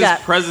 Wait, That's just what you his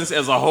got. presence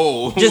as a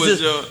whole.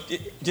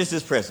 Just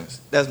his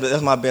presence.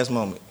 That's my best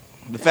moment.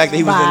 The fact that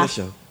he was in Bye. the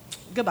show.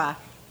 Goodbye.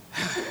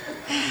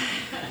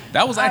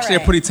 That was actually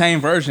right. a pretty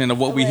tame version of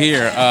what we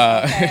hear.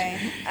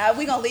 Okay.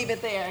 We're going to leave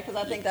it there because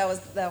I think that was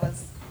the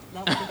best.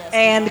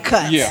 And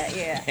cut. Yeah.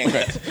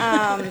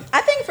 Yeah.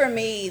 I think for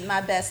me, my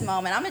best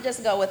moment, I'm going to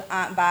just go with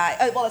Aunt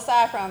Vi. Well,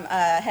 aside from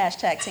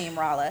hashtag Team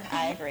Rolla,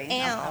 I agree.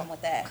 I'm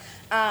with that.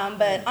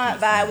 But Aunt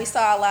Vi, we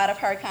saw a lot of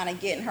her kind of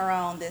getting her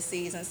own this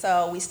season.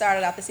 So we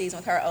started off the season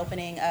with her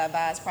opening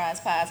Vi's Prize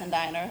Pies and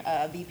Diner,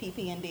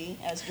 VPP&D,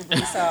 as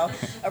Jabri so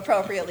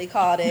appropriately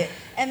called it.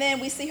 And then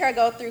we see her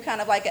go through kind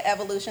of like an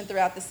evolution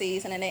throughout the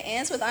season. And it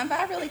ends with Aunt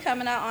Vi really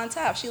coming out on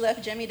top. She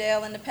left Jimmy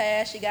Dale in the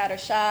past. She got her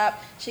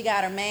shop. She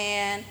got her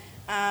man.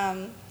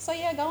 So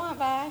yeah, go on,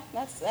 Vi.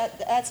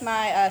 That's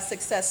my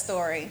success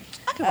story.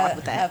 I can rock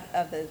with that.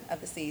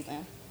 of the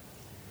season.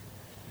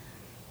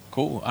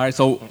 Cool. All right.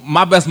 So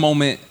my best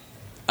moment,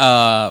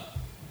 my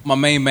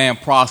main man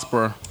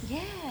Prosper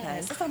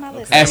Yes, it's on my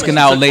list. asking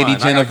out Lady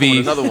Fine, I gotta come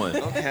with Genevieve. Another one.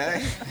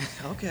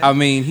 Okay. I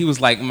mean, he was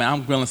like, man,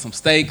 I'm grilling some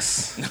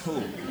steaks.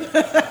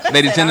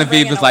 Lady I'm Genevieve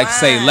bringing was the like, wine.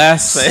 say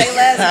less. Say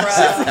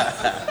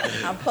less,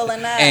 bro. I'm pulling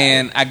up.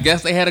 And I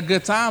guess they had a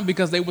good time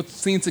because they were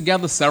seen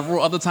together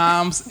several other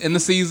times in the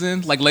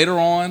season. Like later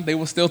on, they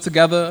were still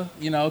together,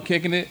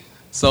 kicking it.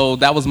 So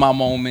that was my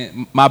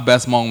moment. My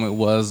best moment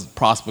was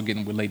Prosper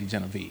getting with Lady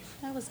Genevieve.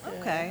 That was good.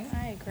 Okay.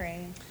 I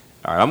agree.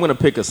 All right, I'm going to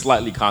pick a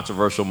slightly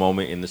controversial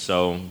moment in the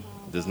show.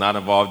 Does not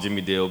involve Jimmy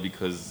Dale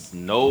because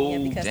no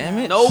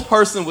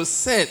person with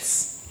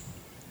sense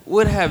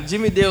would have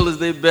Jimmy Dale as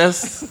their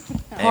best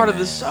part of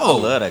the I show.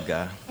 love that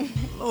guy.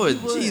 Lord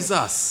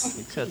Jesus.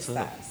 He cuts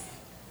up.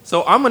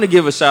 So I'm going to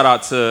give a shout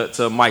out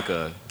to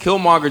Micah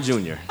Killmonger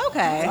Jr.,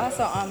 Okay.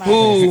 Also on my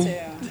Who- list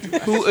too.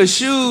 who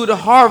eschewed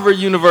Harvard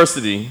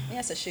University,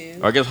 Yes, a shoe.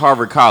 or I guess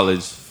Harvard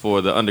College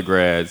for the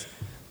undergrads,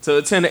 to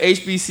attend the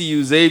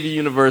HBCU Xavier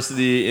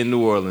University in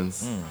New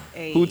Orleans,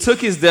 who took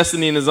his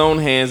destiny in his own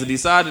hands and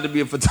decided to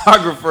be a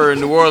photographer in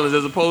New Orleans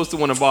as opposed to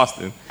one in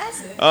Boston.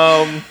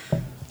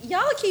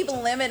 Y'all keep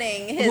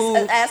limiting his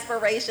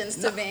aspirations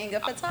to being a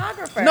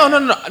photographer. No.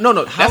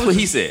 That's what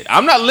he said.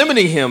 I'm not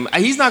limiting him.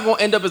 He's not going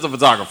to end up as a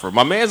photographer.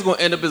 My man's going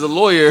to end up as a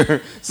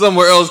lawyer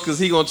somewhere else because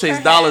he's going to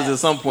chase dollars at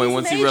some point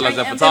once he realizes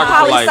that majoring in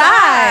photographer life.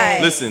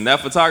 Poli-sci. Listen, that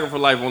photographer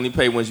life only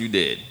paid once you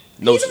dead.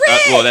 No, He's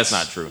rich. well, that's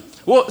not true.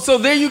 Well, so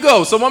there you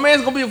go. So my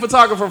man's gonna be a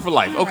photographer for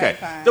life. All Okay. right,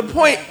 fine. The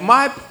point.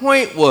 My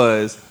point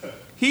was,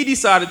 he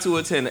decided to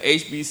attend the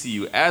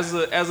HBCU as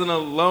an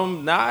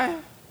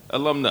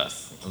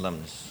alumnus.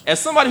 As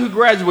somebody who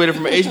graduated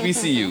from a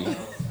HBCU,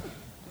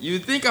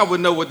 you'd think I would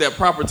know what that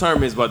proper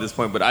term is by this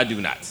point, but I do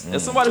not.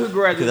 As somebody who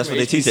graduated That's from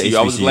what they teach at HBCU,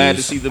 I was glad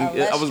to HBCUs. see them. I was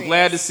Illustrious.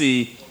 glad to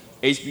see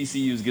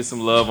HBCUs get some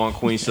love on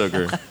Queen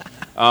Sugar.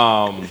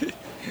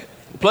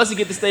 Plus, you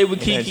get to stay with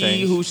Yeah, Kiki,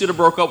 thanks. who should have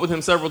broke up with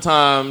him several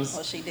times.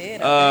 Well, she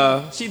did.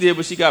 She did,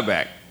 but she got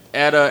back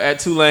at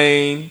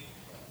Tulane.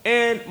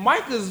 And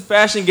Micah's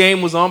fashion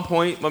game was on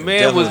point. My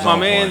man was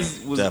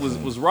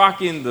Definitely.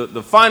 rocking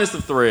the finest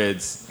of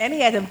threads. And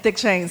he had them thick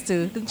chains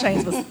too. Them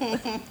chains was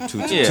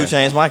Yeah. 2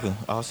 Chainz Michael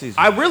all season.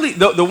 I really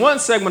the one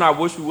segment I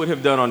wish we would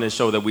have done on this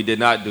show that we did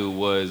not do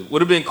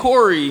would have been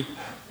Corey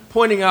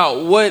pointing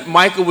out what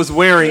Micah was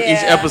wearing each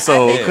Yeah,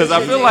 episode, I because I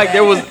think feel we like did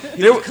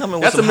there was coming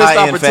with that's a some missed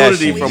high-end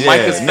opportunity fashion. for Yeah.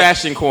 Micah's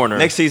fashion corner.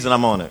 Next season,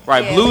 I'm on it.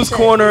 Right, Yeah, Blues we should.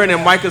 Corner and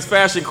then Micah's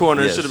fashion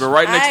corner Yes. should have been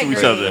right next I to each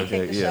agree. other.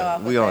 Kick the Yeah, show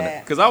off we with on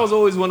that. Because I was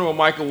always wondering what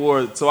Michael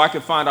wore, so I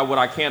could find out what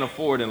I can't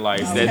afford in life.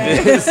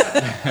 That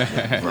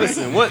this,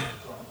 listen, what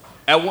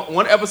at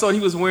one episode he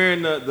was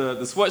wearing the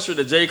sweatshirt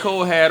that J.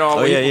 Cole had on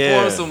Oh, when he yeah,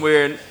 performed yeah.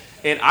 somewhere,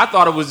 and I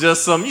thought it was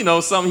just something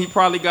he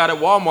probably got at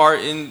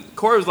Walmart. And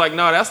Corey was like,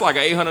 "No, that's like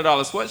an $800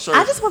 sweatshirt."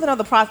 I just want to know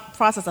the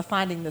process of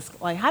finding this.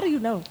 Like, how do you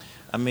know?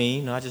 I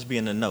mean, I just be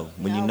in the know.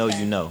 When you know, Okay.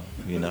 you know.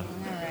 All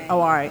right. Oh,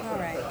 all right. All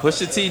right.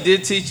 Pusha T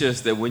did teach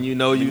us that when you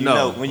know, you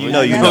know. When you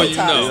know, you know. know. you You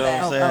know know. what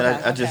I'm saying?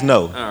 Okay, I just okay.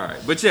 know. All right,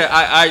 but yeah,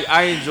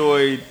 I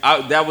enjoyed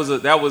that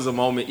was a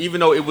moment,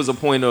 even though it was a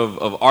point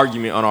of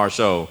argument on our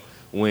show,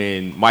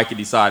 when Micah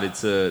decided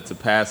to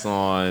pass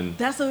on.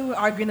 That's what we were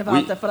arguing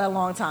about that for that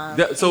long time.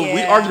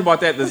 We argued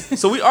about that.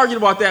 We argued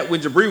about that when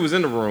Jabri was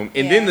in the room,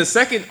 and then the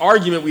second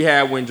argument we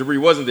had when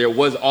Jabri wasn't there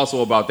was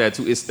also about that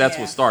too. That's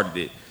what started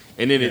it,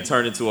 and then it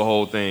turned into a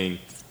whole thing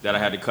that I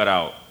had to cut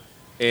out.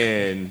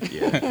 And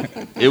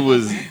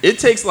it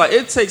takes like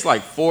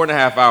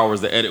 4.5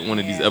 hours to edit one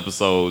of these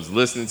episodes,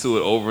 listening to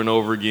it over and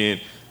over again,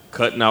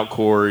 cutting out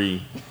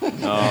Corey.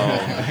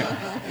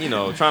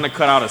 Trying to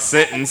cut out a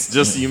sentence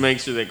just so you make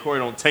sure that Corey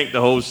don't tank the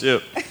whole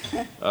ship.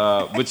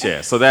 But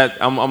yeah, so that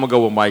I'm gonna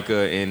go with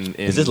Micah and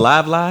is this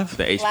live?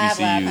 The HBCU. Live,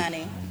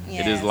 honey.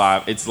 Yes. It is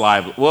live. It's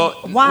live. Well,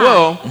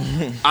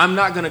 I'm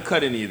not gonna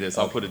cut any of this.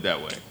 I'll put it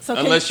that way.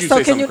 Unless you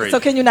say something crazy.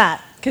 So can you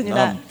not? Can you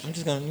not? I'm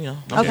just gonna,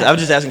 I was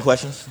just asking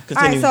questions.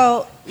 Continue.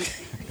 All right, so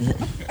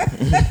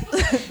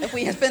If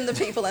we offend the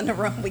people in the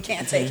room, we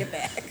can't take it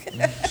back.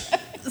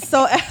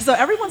 So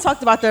everyone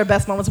talked about their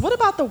best moments. What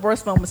about the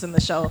worst moments in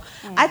the show?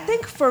 I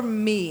think for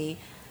me,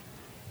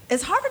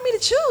 it's hard for me to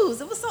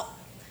choose. It was so.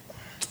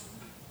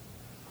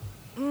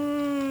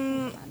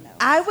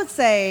 I would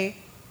say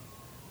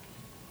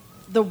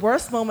the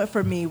worst moment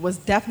for me was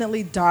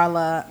definitely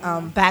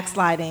Darla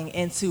backsliding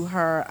into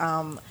her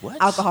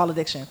alcohol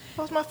addiction.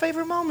 That was my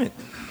favorite moment.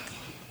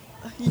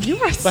 You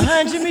were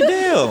behind Jimmy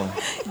Dale.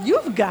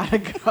 You've got to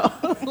go.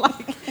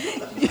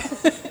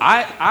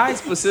 I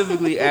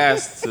specifically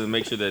asked to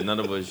make sure that none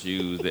of us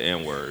use the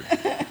N-word.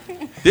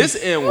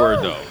 This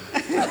N-word, though,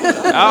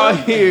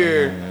 out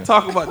here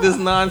talk about this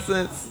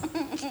nonsense.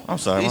 I'm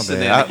sorry, my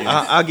bad.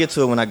 I'll get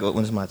to it when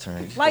it's my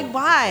turn. Like,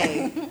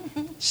 why?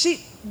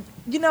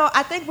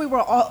 I think we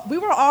were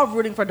all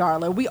rooting for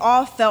Darla. We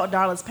all felt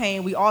Darla's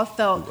pain. We all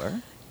felt,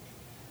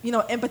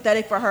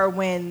 empathetic for her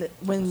when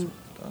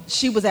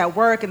she was at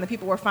work and the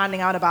people were finding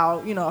out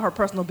about, her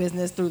personal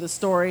business through the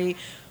story.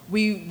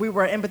 We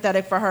were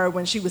empathetic for her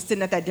when she was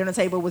sitting at that dinner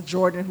table with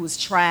Jordan, who was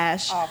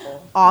trash.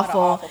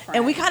 Awful.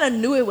 And we kind of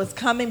knew it was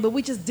coming, but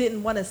we just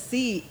didn't want to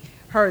see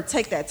her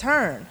take that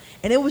turn.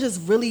 And it was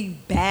just really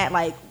bad.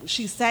 Like,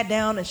 she sat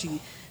down and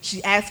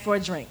she asked for a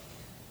drink.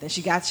 Then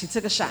she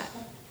took a shot.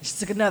 She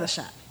took another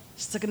shot.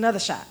 She took another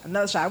shot.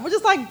 We're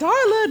just like,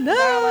 Darla,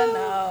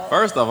 no.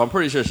 First off, I'm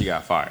pretty sure she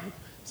got fired.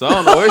 So I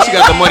don't know where she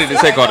got the money to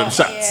take all them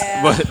shots.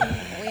 Yeah. But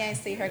we ain't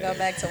see her go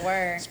back to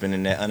work.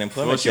 Spending that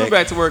unemployment well, she went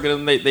back to work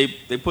and they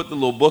put the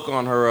little book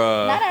on her.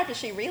 Not after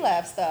she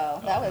relapsed, though.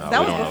 That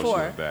was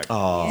before.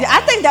 Oh. Yeah,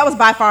 I think that was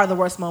by far the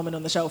worst moment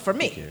on the show for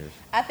me.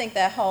 I think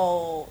the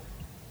whole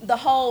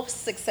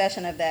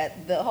succession of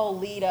that, the whole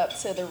lead up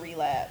to the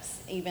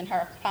relapse, even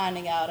her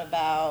finding out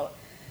about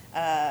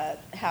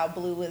how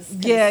Blue was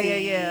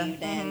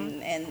conceived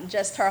and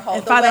just her whole...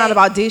 And finding out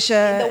about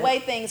Deisha. The way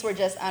things were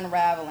just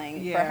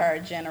unraveling for her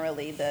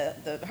generally,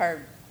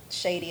 her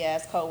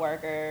shady-ass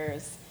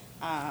co-workers.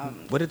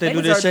 What did they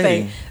do this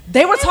shady?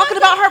 They were talking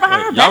about her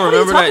behind her back. Y'all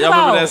remember that? Y'all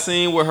remember that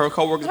scene where her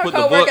co-workers put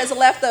the book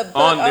left the book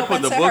on? They open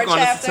put the to book her on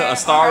chapter, A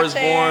Star Is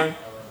chair. Born.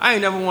 I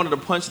ain't never wanted to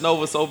punch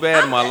Nova so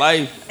bad in my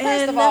life.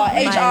 First of all,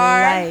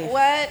 HR,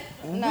 what?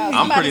 No,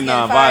 I'm pretty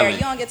nonviolent. nonviolent. You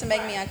don't get to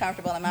make me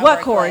uncomfortable in my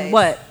What, workplace. Corey?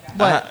 What?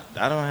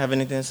 I don't have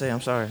anything to say.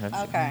 I'm sorry.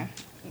 Okay.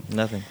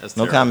 Nothing. That's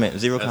No terrible. comment.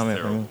 Zero That's comment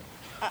terrible.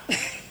 from me.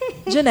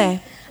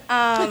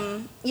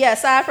 Janae.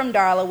 Aside from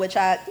Darla, which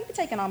you've been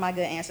taking all my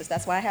good answers.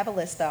 That's why I have a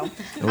list, though.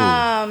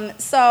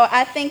 So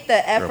I think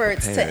the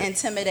efforts to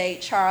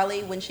intimidate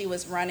Charlie when she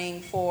was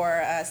running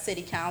for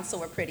city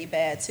council were pretty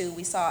bad, too.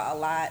 We saw a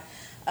lot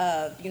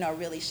of,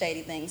 really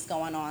shady things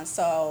going on.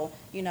 So,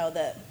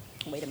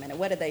 wait a minute,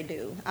 what did they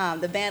do?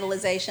 The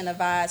vandalization of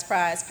Vi's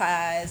Prize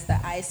Pies, the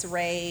ICE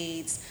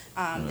raids,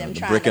 them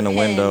trying brick to in the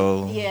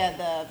window.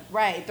 Yeah,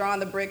 throwing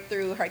the brick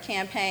through her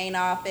campaign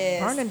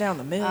office. Burning down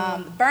the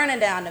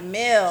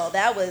mill.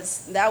 That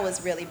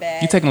was really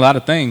bad. You're taking a lot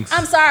of things.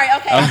 I'm sorry.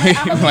 Okay,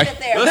 I'm gonna leave it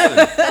there.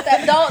 Listen.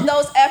 But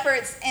those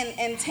efforts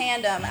in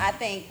tandem, I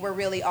think, were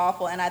really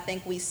awful, and I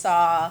think we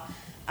saw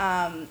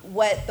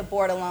what the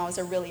Board of Loans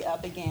are really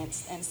up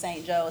against in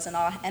St. Joe's and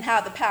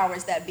how the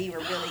powers that be were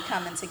really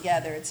coming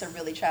together to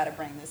really try to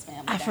bring this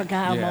family I down.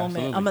 forgot a Yeah,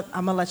 moment. absolutely.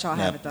 I'm gonna let y'all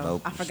have Yep, it though.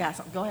 nope. I forgot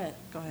something. Go ahead.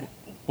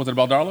 Was it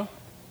about Darla?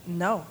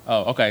 No.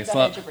 Oh, okay. Go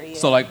ahead, Jabri,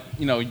 So like,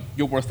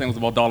 your worst thing was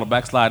about Darla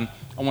backsliding.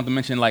 I want to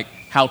mention like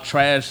how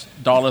trash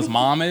Darla's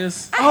mom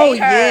is. Oh hate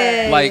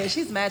her. yeah. Like,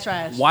 she's mad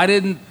trash. Why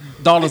didn't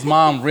Darla's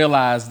mom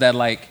realize that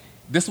like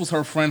this was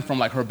her friend from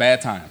like her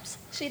bad times?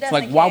 She It's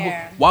doesn't like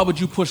care. why would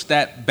you push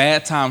that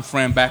bad time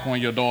friend back on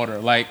your daughter?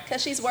 Like,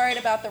 Because she's worried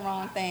about the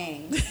wrong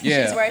things.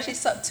 Yeah.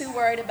 She's too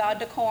worried about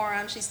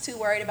decorum. She's too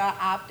worried about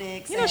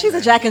optics. And, she's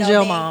a Jack and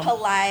Jill being mom.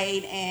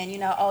 polite and,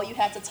 you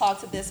have to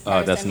talk to this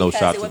person. That's no because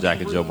shot it to would Jack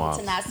be and Jill rude moms.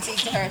 to not speak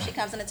to her if she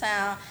comes into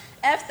town.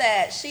 F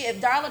that.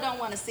 If Darla don't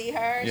want to see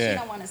her, she Yeah.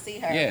 don't want to see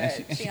her. yeah,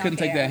 but and she don't couldn't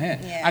take care. that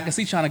hint. Yeah. I can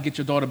see trying to get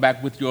your daughter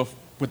back with your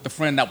with the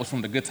friend that was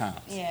from the good times.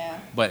 Yeah.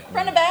 But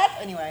From the bad.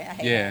 Anyway, I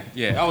hate yeah, that.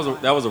 yeah,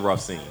 That was a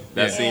rough scene.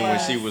 That Yeah. scene when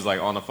she Yes. was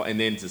like on the phone, and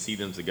then to see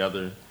them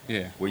together,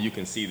 yeah. where you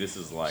can see this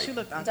is like She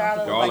looked Darla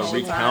uncomfortable. Darla like she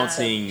was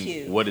recounting so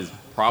cute. what is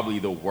probably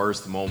the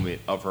worst moment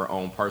of her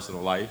own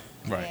personal life.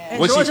 Right. Yeah.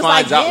 When she George was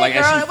finds like, out, "Yeah, like,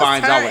 girl, as it she was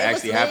finds turn. out what It was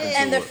actually lit." happened to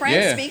And the her. friend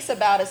Yeah. speaks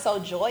about it so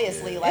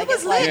joyously. Like was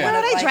it's like, lit,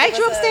 girl. They like, dragged it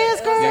you was upstairs,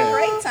 it was girl. a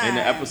great time. In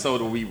the episode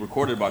that we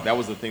recorded about, that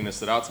was the thing that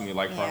stood out to me.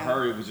 Like for Yeah.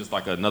 her, it was just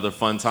like another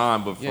fun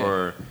time, but Yeah.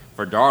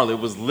 for Darla, it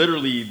was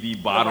literally the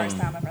The bottom. worst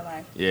time of her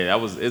life. Yeah, that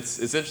was. It's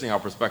interesting how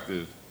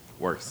perspective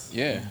works.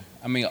 Yeah.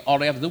 I mean, all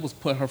they have to do was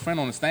put her friend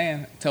on the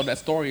stand, tell that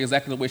story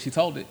exactly the way she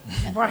told it.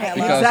 Right,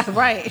 Because- exactly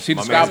right. She My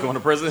man's described going to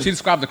prison. She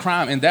described the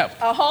crime in depth.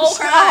 A whole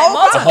crime, whole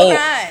multiple crime. A whole-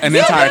 crimes, an so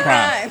entire many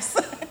crime. crimes.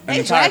 An They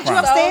entire dragged you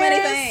crime. So many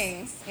Upstairs?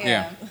 things.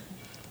 Yeah. All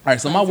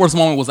right, so my worst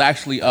moment was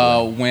actually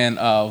when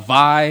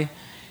Vi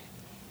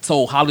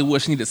told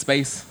Hollywood she needed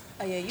space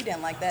Oh yeah, you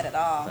didn't like that at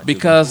all.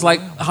 because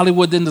like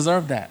Hollywood didn't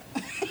deserve that.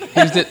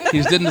 He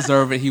just didn't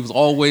deserve it. He was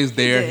always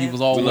there. He was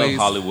We love always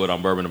Hollywood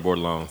on Bourbon and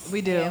Borderlands.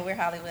 We do. Yeah, we're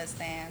Hollywood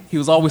stands. he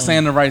was always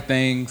saying the right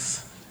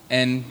things,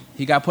 and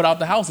he got put out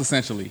the house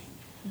essentially.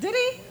 Did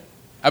he?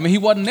 I mean, he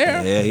wasn't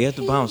there. Yeah, he had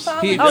to bounce. He,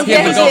 Oh, he yeah,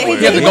 had to he go. did.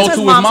 He had to He go went to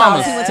his mom's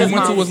mama's. house. He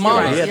went to his You're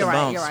mama's. right. He had You're to right.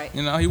 bounce. You're right.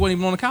 You know, he wasn't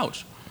even on the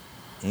couch.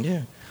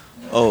 Yeah.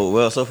 Oh,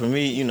 well, so for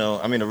me, you know,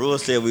 I mean, the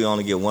rules said we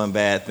only get one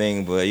bad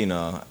thing, but, you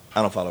know,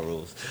 I don't follow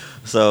rules.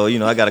 So, you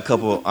know, I got a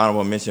couple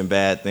honorable mention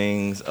bad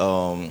things.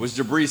 Which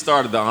Jabri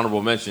started the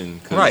honorable mention.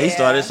 'cause- Right, he Yeah.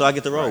 started, so I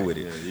get to roll with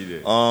it. Yeah, you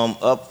did.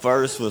 Up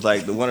first was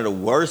like one of the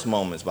worst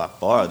moments by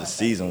far of the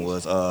season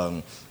was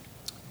on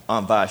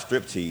Vi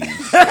striptease.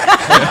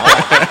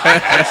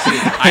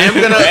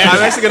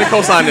 I'm actually gonna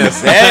co-sign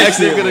this. I'm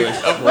actually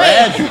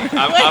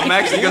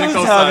gonna You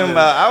co-sign talking this.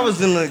 about? I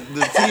was in the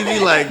TV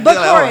like, But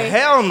oh Corey,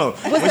 hell no!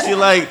 When she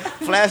like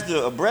flashed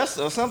a breast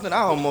or something, I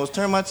almost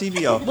turned my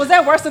TV off. Was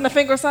that worse than the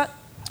finger suck?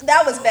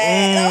 That was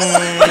bad.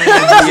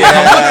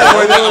 I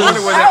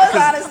wonder where That was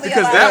that honestly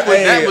because a that lot.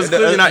 that was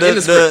clearly not in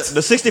the script.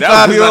 The 65-year-old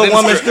That was not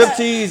woman in the script.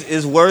 striptease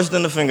is worse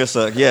than the finger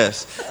suck.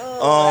 Yes.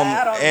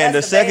 I don't- And the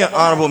that's second debatable.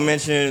 honorable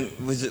mention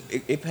was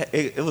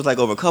it was like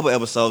over a couple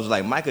episodes,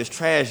 like Micah's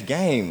trash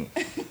game.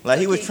 Like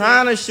he was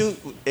trying to shoot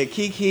at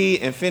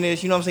Kiki and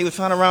finish, you know what I'm saying? He was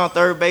trying to round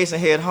third base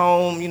and head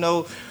home, you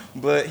know,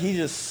 but he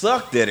just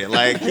sucked at it.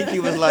 Like Kiki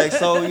was like,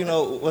 so, you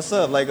know, what's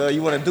up? Like,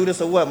 you want to do this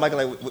or what?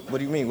 Michael, like, what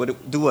do you mean?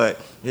 Do what?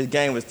 His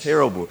game was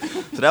terrible.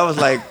 So that was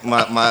like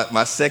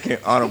my second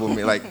honorable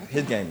mention. Like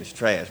his game is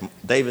trash.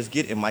 Davis,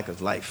 get in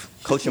Micah's life.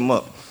 Coach him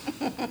up.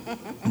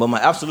 But my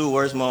absolute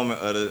worst moment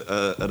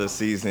of the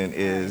season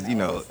is, you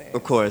know,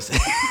 of course,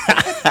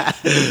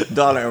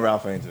 Darla and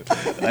Ralph Angel.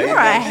 Like, You're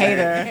a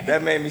hater.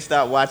 That made me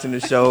stop watching the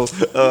show.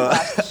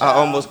 I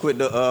almost quit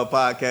the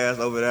podcast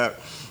over that.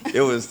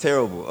 It was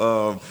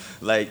terrible.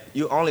 Like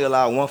you only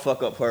allow one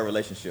fuck up per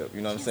relationship.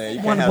 You know what I'm saying?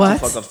 You can't One have what?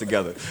 two fuck ups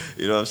together.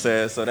 You know what I'm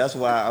saying? So that's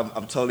why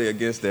I'm totally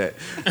against that.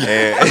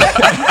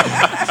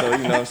 And so you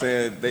know what I'm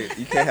saying?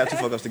 You can't have two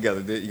fuck ups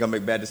together. You're gonna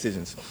make bad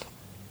decisions.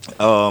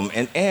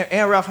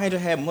 And Ralph Angel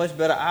had much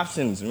better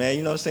options, man.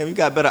 You know what I'm saying? You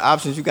got better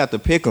options, you got to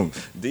pick them.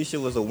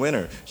 Disha was a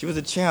winner. She was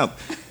a champ.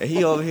 And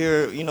he over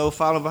here, you know,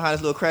 following behind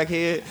his little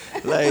crackhead.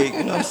 Like,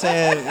 you know what I'm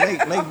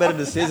saying? Make better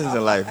decisions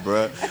in life,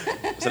 bro.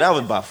 So that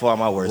was by far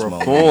my worst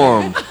moment.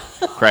 Reformed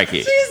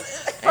crackhead.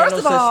 First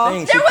of all,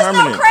 She There was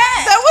permanent. no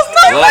crack. there was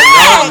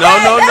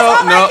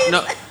no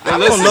No. I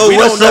Listen, don't know we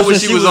what don't know what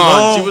substance she was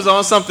on. She was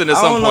on something at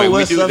I some don't know point. We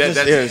what do substance.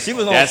 that. Yeah, she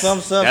was on some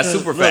substance. That's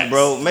super Look, facts.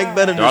 bro. Make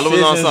better Darla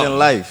was on decisions something. in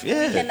life.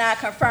 Yeah. Cannot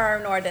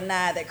confirm nor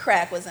deny that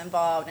crack was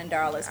involved in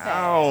Darla's I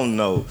past. don't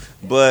know.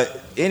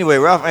 But anyway,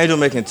 Ralph Angel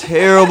making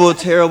terrible,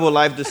 terrible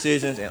life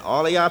decisions. And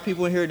all of y'all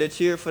people in here that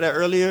cheered for that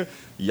earlier,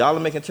 y'all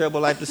are making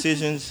terrible life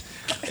decisions.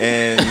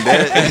 And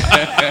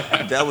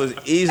that was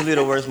easily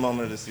the worst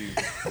moment of the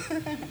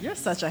season. You're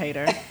such a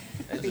hater.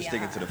 Just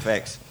sticking to the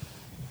facts.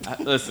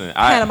 Listen,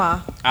 Panama.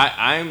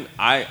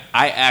 I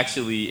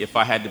actually, if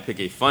I had to pick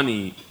a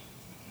funny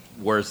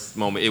worst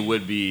moment, it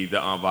would be the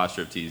Envoy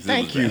striptease.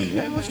 Thank you.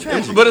 It was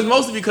tragic. But it's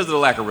mostly because of the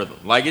lack of rhythm.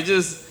 Like it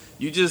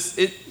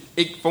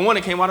for one,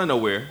 it came out of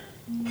nowhere.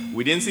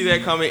 We didn't see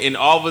that coming, and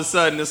all of a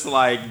sudden it's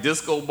like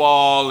disco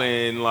ball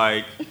and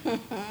like.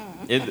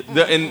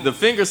 And the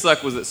finger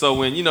suck was so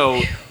when you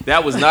know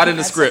that was not in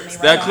the That script.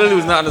 took me right That clearly on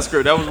was not in the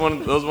script. That was one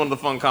of the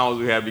fun combos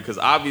we had because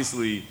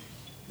obviously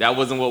that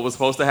wasn't what was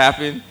supposed to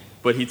happen.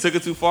 But he took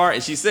it too far,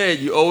 and she said,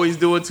 "You always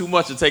doing too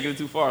much or taking it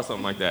too far, or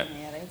something like that."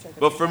 Yeah, they took it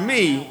But too for far.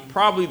 me,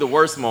 probably the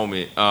worst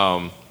moment.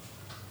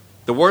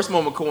 The worst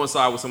moment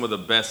coincided with some of the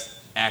best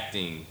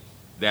acting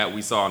that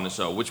we saw on the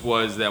show, which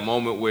was that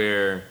moment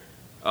where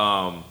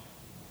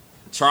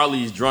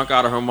Charlie's drunk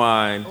out of her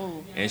mind,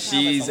 and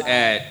she's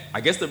at,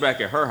 I guess they're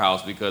back at her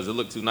house because it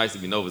looked too nice to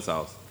be Nova's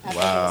house. I think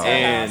it was her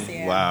And- house,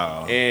 yeah.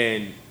 Wow.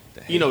 And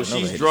you know Nova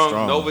she's hit it drunk.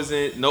 strong.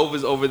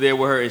 Nova's over there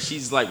with her, and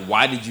she's like,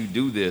 "Why did you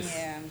do this?"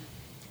 Yeah.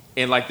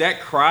 And like that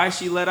cry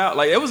she let out,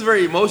 like it was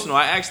very emotional.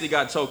 I actually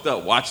got choked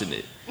up watching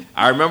it.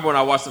 I remember when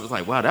I watched it, it was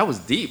like, wow, that was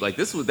deep. Like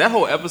that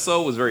whole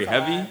episode was very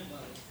heavy.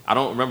 I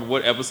don't remember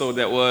what episode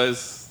that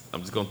was.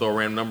 I'm just gonna throw a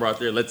random number out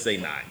there. Let's say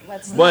 9.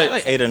 But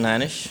Like 8 or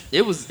 9ish.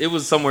 it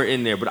was somewhere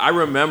in there. But I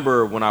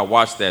remember when I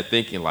watched that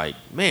thinking like,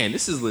 man,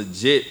 this is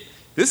legit.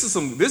 This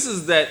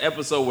is that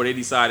episode where they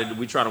decided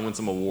we try to win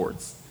some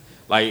awards.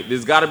 Like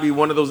there's got to be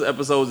one of those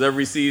episodes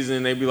every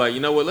season. They'd be like, you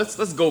know what,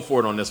 let's go for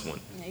it on this one.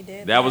 they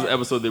did. That was the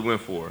episode they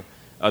went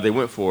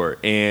for.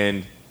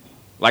 And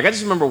like I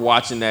just remember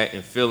watching that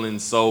and feeling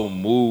so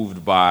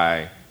moved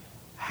by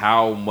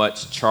how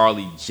much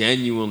Charlie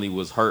genuinely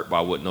was hurt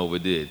by what Nova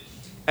did.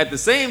 At the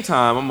same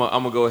time, I'm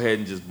gonna go ahead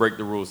and just break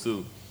the rules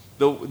too.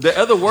 The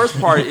other worst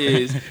part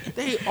is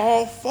they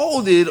all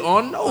folded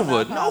on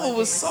Nova. Nova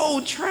was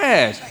so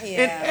trash,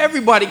 Yeah. and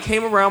everybody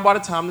came around by the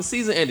time the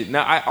season ended.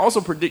 Now I also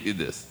predicted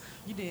this.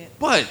 You did.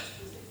 But,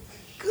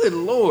 good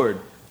Lord,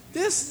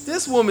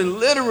 this woman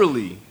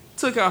literally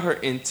took out her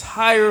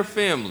entire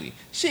family.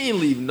 She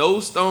didn't leave no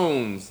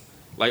stones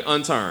like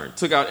unturned.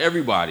 Took out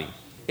everybody,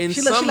 and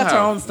She somehow left her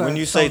own stuff. When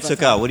you say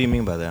took out, what do you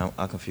mean by that?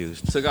 I'm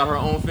confused. took out her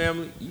own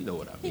family. You know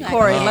what I mean.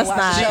 Corey, let's watch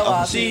not. the show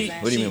all She- season.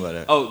 What do you mean by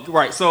that? Oh,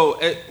 right. So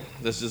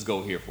let's just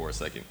go here for a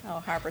second. Oh,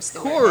 Harper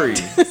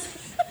Stewart.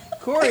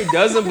 Corey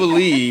doesn't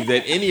believe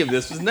that any of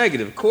this was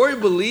negative. Corey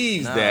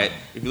believes that,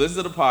 if you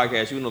listen to the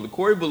podcast, you know that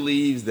Corey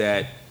believes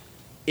that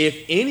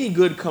if any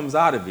good comes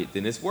out of it,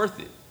 then it's worth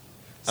it.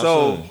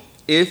 So Absolutely.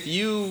 if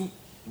you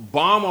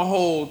bomb a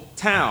whole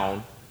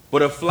town,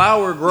 but a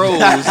flower grows,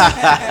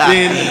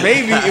 then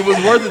maybe it was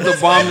worth it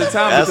to bomb the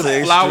town That's because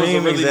an flowers are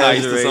extreme really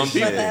nice to some exaggeration.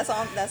 people.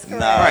 But that's correct.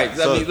 Nah. Right.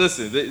 So- I mean,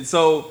 listen.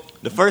 So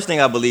The first thing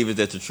I believe is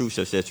that the truth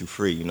shall set you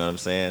free. You know what I'm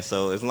saying?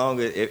 So as long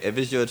as if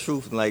it's your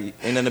truth, like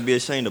ain't nothing to be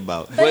ashamed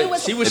about. But it but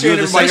was- she was If you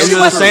sharing was everybody ashamed, if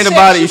you else's was ashamed truth.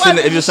 about it, She you shouldn't.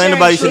 If wasn't you're ashamed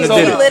about it, you shouldn't have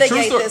So, did it. Litigate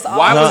true story, this all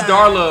why the was time.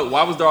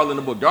 Darla in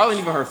the book? Darla ain't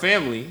even her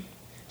family.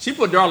 She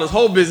put Darla's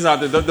whole business out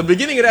there. The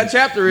beginning of that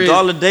chapter is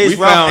Darla dates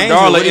we Ralph found Angel.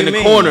 Darla What do in you the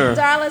mean? corner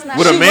Darla's not.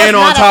 with she a man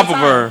was on not top at of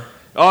the her.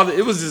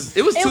 It was It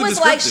too was descriptive.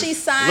 like she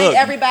signed Look.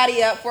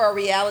 everybody up for a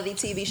reality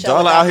TV show. Darla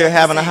without out here them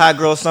having a saying- hot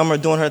girl summer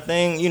doing her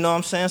thing. You know what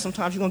I'm saying?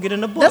 Sometimes you're going to get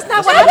in the book. That's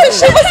not what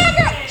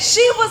happened.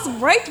 She was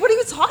raped. What are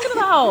you talking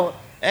about?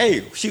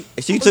 Hey, she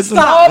took some.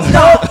 Stop.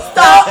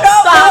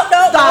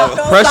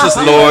 Precious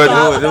Lord,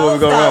 Then what we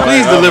go wrong?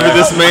 please deliver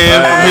this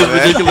man from his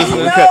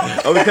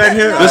ridiculousness. Oh, we cutting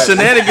here? The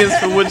shenanigans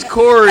for which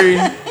Corey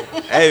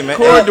Hey, man.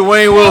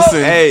 Dwayne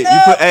Wilson, Hey, you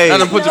put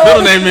gotta put your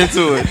middle name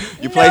into it.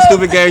 you play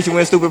stupid games, you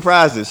win stupid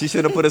prizes. She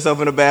should have put herself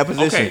in a bad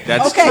position. Okay,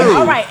 that's Okay, true.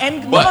 all right.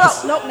 And But-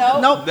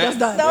 nope, that's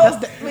done. No, That's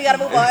done. we gotta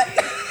move on.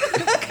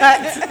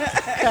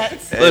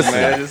 Hey, Listen.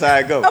 man, that's how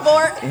it go.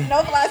 Abort.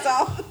 No fly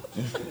zone.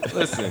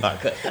 Listen.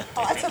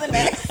 On to the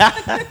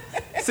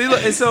next. See,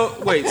 look, and so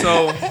wait,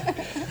 so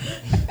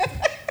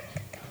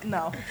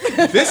No.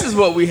 this is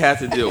what we had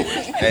to deal with.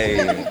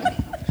 Hey,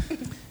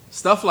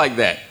 Stuff like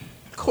that.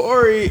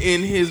 Corey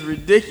in his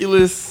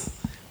ridiculousness.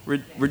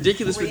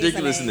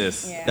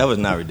 Yeah. that was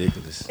not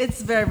ridiculous.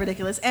 It's very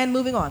ridiculous. And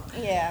moving on.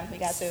 Yeah, we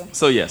got to.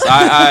 So yes,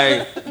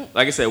 I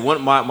like I said,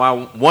 one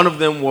of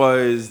them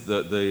was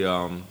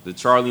the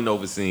Charlie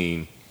Nova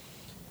scene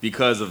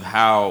because of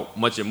how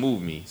much it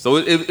moved me.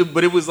 So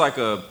but it was like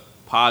a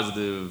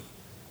positive,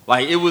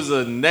 like it was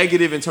a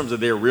negative in terms of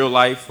their real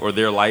life or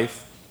their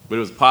life, but it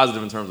was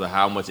positive in terms of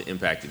how much it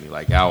impacted me,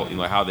 like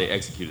how they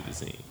executed the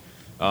scene.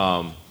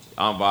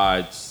 Aunt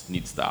Vi just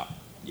need to stop.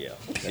 Yeah,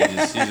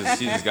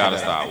 she just gotta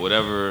stop.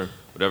 Whatever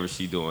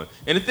she doing.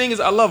 And the thing is,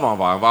 I love Aunt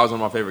Vi. Aunt Vi was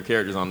one of my favorite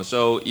characters on the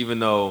show, even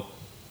though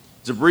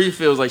Jabri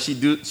feels like she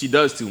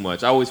does too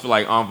much. I always feel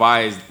like Aunt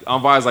Vi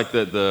is like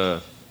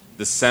the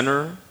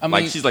center. I mean,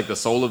 like she's like the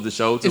soul of the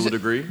show to Is a it-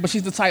 degree. But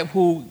she's the type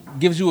who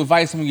gives you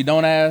advice when you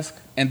don't ask,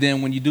 and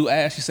then when you do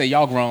ask, she say,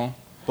 "Y'all grown."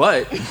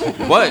 But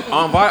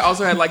Aunt Vi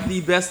also had like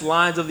the best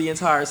lines of the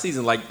entire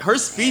season. Like her She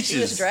was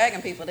speeches.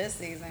 dragging people this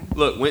season.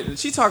 Look, when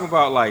she talking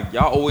about like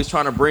y'all always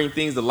trying to bring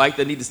things to light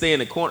that need to stay in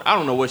the corner. I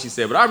don't know what she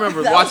said, but I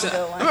remember That was a watching.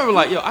 good one. I remember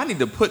like, yo, I need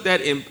to put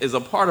that in as a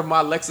part of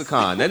my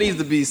lexicon. That needs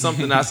to be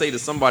something I say to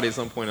somebody at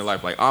some point in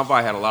life. Like Aunt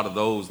Vi had a lot of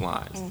those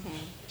lines. Mm-hmm.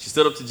 She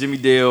stood up to Jimmy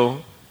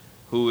Dale,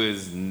 who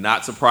is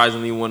not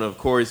surprisingly one of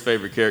Corey's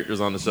favorite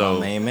characters on the show. My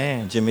main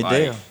man, Jimmy Like,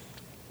 Dale.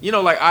 You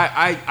know, like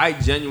I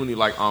genuinely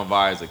like Aunt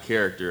Vi as a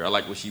character. I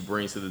like what she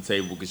brings to the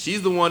table because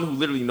she's the one who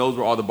literally knows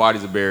where all the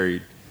bodies are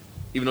buried.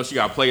 Even though she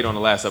got played on the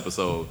last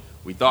episode,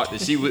 we thought that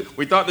she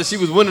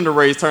was winning the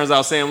race. Turns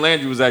out Sam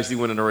Landry was actually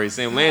winning the race.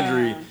 Sam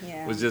Landry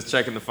yeah. was just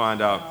checking to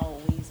find out. Oh,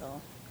 Weasel.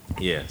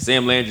 Yeah,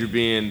 Sam Landry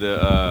being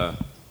the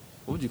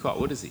what would you call?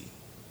 What is he?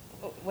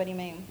 What do you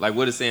mean? Like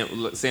what is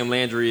Sam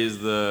Landry is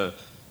the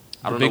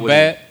I don't The know big what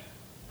bad,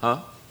 huh?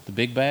 the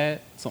big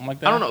bad, something like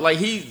that. I don't know. Like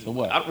he's So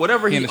what?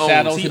 whatever He he in the owns.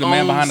 shadows? He He the man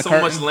owns behind the so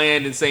curtain? much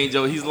land in St.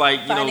 Joe. He's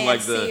like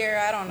like the Financier,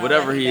 I don't know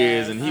whatever what he he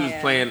is, does. and he was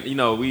Yeah. playing.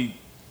 We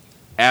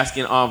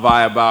asking Aunt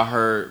Vi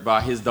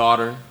about his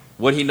daughter,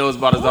 what he knows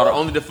about his daughter,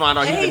 only to find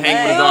out he's been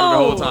hanging with his daughter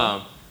the whole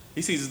time.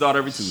 He sees his daughter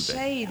every Tuesday.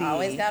 Shady.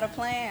 Always got a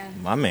plan.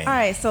 My man. All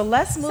right, so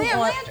let's move Sam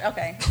on. Landry.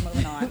 Okay,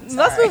 moving on.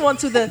 Let's Sorry. move on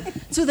to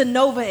the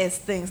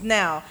Nova-esque things.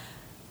 Now,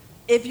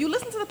 if you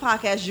listen to the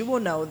podcast, you will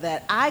know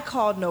that I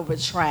called Nova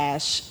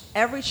trash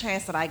every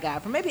chance that I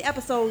got, from maybe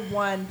episode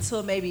 1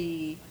 till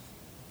maybe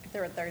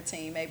There were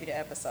 13, maybe the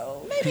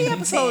episode. Maybe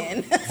episode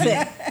 10.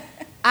 10.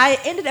 I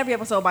ended every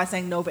episode by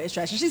saying Nova is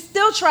trash. And she's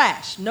still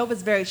trash.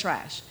 Nova's very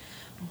trash.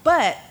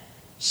 But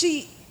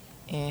she's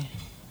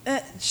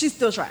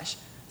still trash.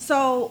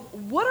 So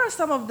what are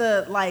some of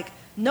the, like,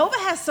 Nova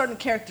has certain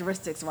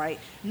characteristics, right?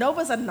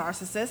 Nova's a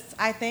narcissist,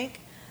 I think.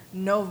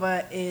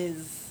 Nova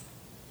is,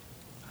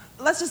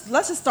 let's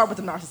just start with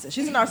the narcissist.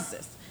 She's a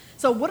narcissist.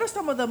 So what are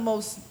some of the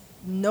most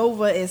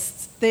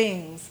Nova-ist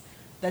things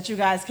that you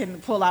guys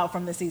can pull out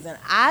from this season?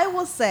 I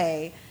will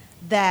say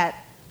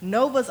that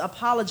Nova's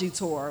apology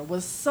tour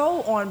was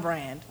so on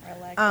brand.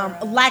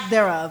 Lack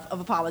thereof of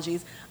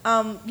apologies.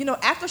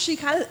 After she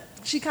kind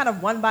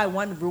of one by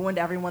one ruined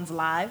everyone's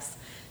lives,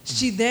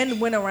 she then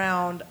went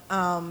around,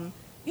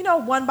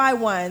 one by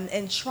one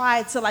and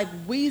tried to like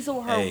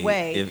weasel her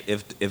way.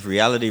 If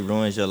reality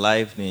ruins your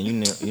life, then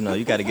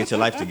you got to get your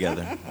life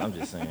together. I'm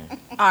just saying.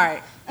 All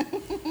right.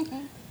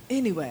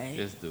 Anyway.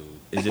 This dude.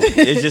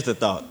 It's just a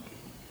thought.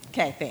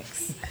 Okay,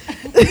 thanks.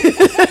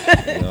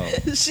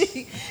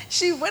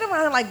 She went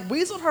around and like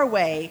weaseled her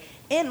way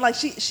in. Like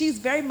she's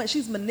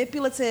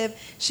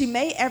manipulative. She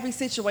made every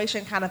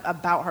situation kind of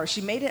about her.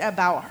 She made it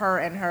about her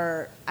and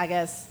her, I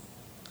guess,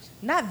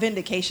 not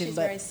vindication, She's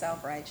but very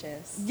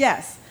self-righteous.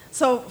 Yes.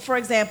 So, for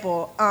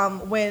example,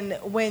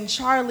 when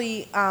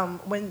Charlie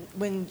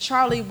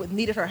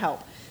needed her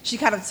help, she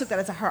kind of took that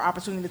as her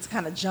opportunity to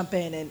kind of jump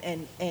in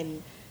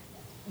and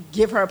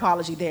give her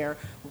apology there.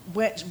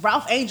 When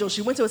Ralph Angel,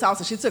 she went to his house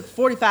and she took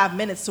 45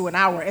 minutes to an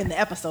hour in the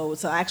episode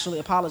to actually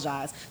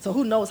apologize. So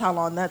who knows how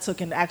long that took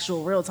in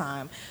actual real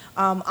time.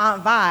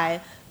 Aunt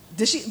Vi,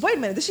 did she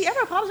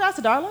ever apologize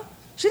to Darla?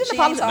 She didn't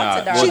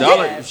apologize. To Darla.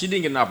 Darla, she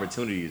didn't get an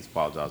opportunity to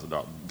apologize to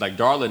Darla. Like,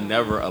 Darla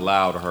never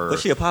allowed her.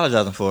 What's she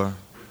apologizing for?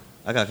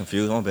 I got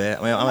confused. My bad.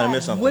 I mean, I'm gonna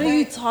miss something. What are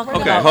you talking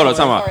about? Okay, hold on,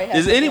 time out. Corey has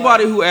Is the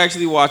anybody who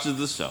actually watches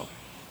the show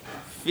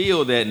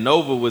feel that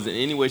Nova was in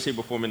any way, shape,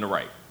 or form in the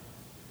right?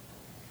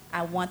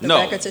 I want the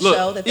record to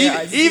show that there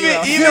are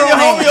even zero your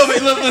homie over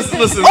here.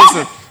 Listen.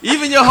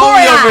 Even your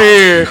homie over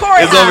here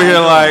is over here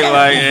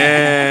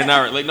like, not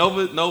right. Like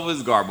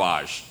Nova's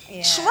garbage.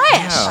 Yeah.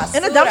 Trash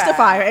in a dumpster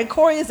fire, and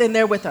Corey is in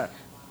there with her.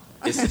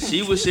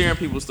 She was sharing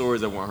people's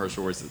stories that weren't her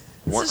stories.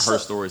 Her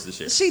stories to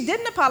share. She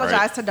didn't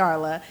apologize to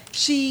Darla.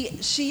 She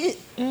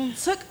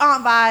took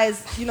Aunt Vi's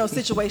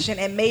situation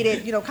and made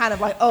it kind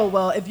of like, oh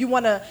well, if you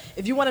wanna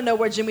know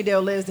where Jimmy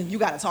Dale lives, then you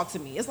gotta talk to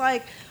me. It's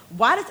like,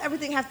 why does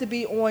everything have to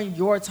be on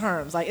your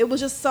terms? Like, it was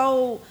just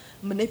so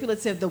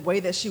manipulative the way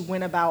that she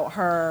went about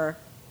her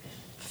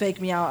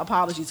fake me out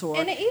apology tour.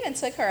 And it even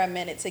took her a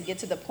minute to get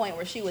to the point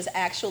where she was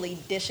actually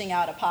dishing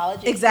out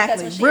apologies.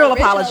 Exactly, because when she real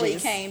originally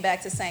apologies. came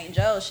back to St.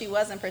 Joe's, she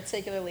wasn't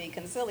particularly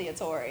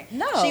conciliatory.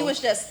 No. She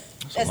was just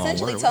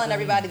essentially telling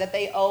everybody that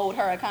they owed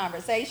her a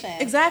conversation.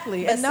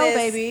 Exactly. But And no, sis,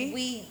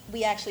 baby.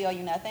 we actually owe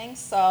you nothing,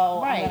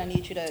 so Right. I'm going to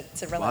need you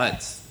to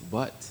relax.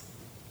 But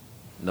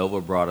Nova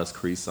brought us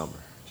Cree Summer.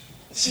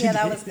 Yeah,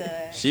 that was good.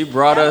 She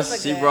brought That us. was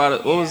a She good- brought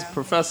it. What was yeah.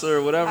 Professor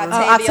or whatever?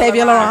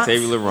 Octavia Laurent.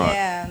 Octavia Laurent.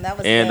 Yeah, that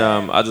was And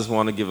good. I just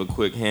want to give a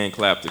quick hand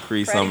clap to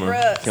Cree Freddie Summer.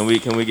 Brooks. Can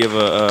we give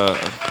a?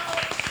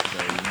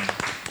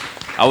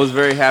 I was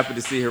very happy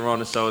to see her on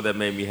the show. That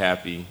made me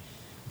happy.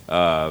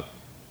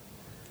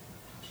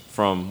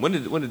 From when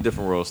did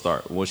Different World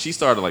start? When she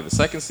started, like the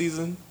second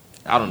season.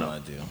 I don't know.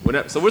 No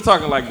idea. So we're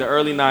talking like the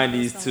early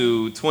 '90s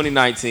to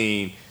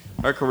 2019.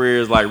 Her career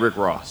is like Rick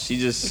Ross. Not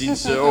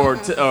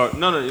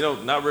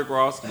Rick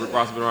Ross. Rick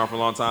Ross has been around for a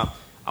long time.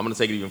 I'm gonna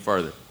take it even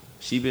further.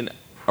 She's been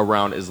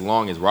around as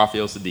long as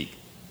Raphael Sadiq,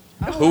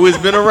 who has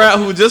been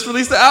around, who just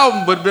released the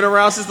album, but been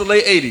around since the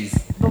late '80s.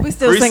 But we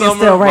still Cree singing Summer,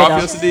 still right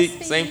Raphael now.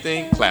 Sadiq, same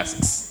thing,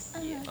 classics.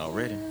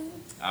 Already.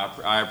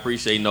 I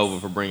appreciate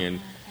Nova for bringing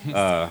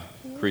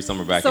Cree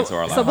Summer back into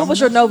our lives. So what was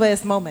your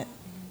Novaist moment?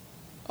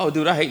 Oh,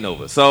 dude, I hate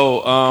Nova.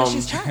 So,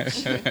 She's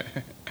trash.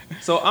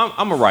 so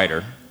I'm a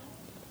writer.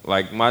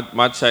 Like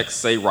my checks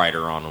say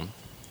writer on them,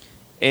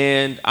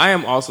 and I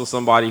am also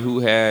somebody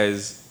who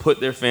has put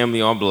their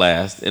family on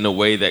blast in a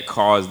way that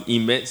caused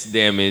immense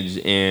damage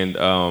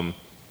and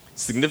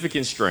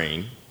significant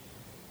strain,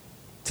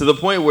 to the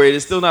point where it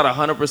is still not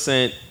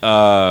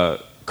 100%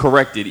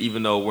 corrected,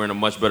 even though we're in a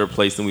much better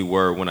place than we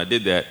were when I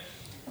did that.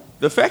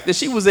 The fact that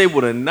she was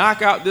able to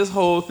knock out this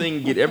whole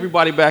thing, get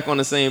everybody back on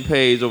the same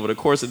page over the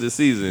course of this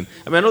season.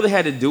 I mean, I know they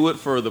had to do it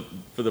for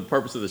the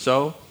purpose of the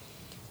show,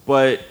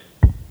 but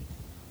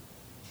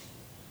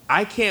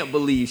I can't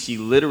believe she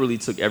literally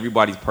took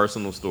everybody's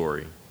personal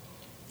story,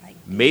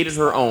 made it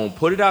her own,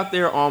 put it out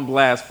there on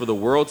blast for the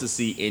world to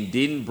see, and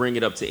didn't bring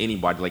it up to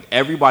anybody. Like,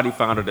 everybody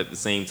found out at the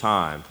same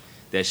time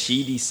that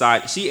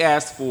she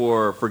asked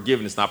for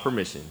forgiveness, not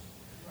permission,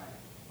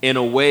 in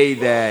a way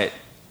that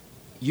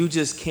you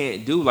just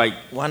can't do. Like,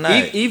 why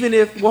not? Even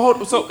if,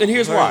 and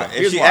here's why.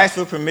 If she asks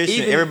for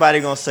permission, everybody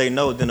gonna say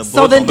no. Then the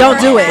So then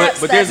don't do it.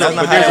 But there's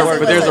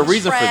a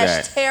reason for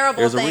that. Terrible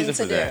There's a thing reason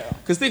to for do. that.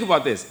 Because think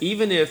about this.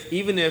 Even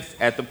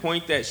if at the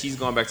point that she's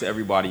gone back to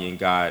everybody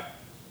and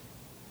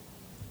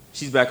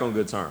she's back on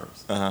good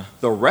terms. Uh-huh.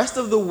 The rest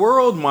of the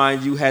world,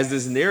 mind you, has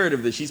this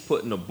narrative that she's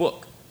put in a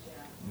book.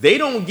 they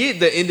don't get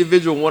the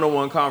individual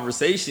one-on-one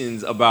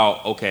conversations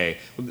about, okay,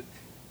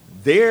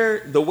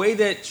 the way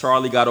that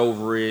Charlie got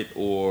over it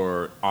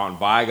or Aunt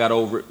Vi got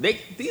over it,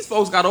 these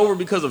folks got over it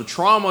because of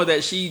trauma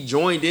that she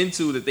joined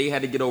into that they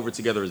had to get over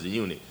together as a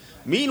unit.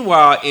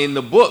 Meanwhile, in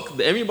the book,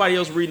 everybody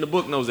else reading the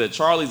book knows that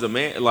Charlie's a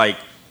man, like,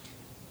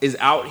 is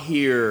out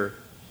here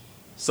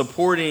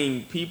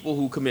supporting people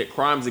who commit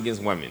crimes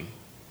against women.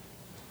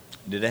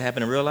 Did that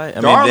happen in real life?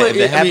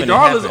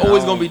 Darla's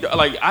always going to be,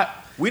 like,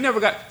 we never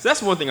got. So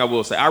that's one thing I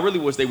will say. I really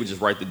wish they would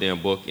just write the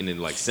damn book and then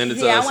like send it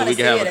to us so we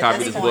can have a copy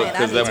of this book,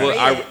 because that book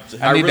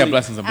I need that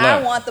Blessings of Blood.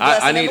 I want the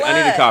Blessings of Blood.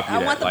 I need a copy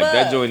of I want that. the Like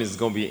that book. joint is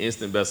going to be an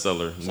instant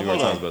bestseller, New York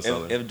Times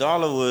bestseller. If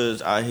Darla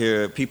was out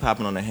here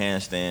pee-popping on the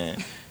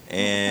handstand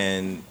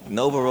and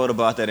Nova wrote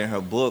about that in her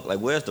book, like,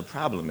 where's the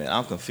problem, man?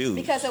 I'm confused.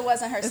 Because it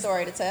wasn't her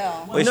story to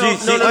tell. Wait, No,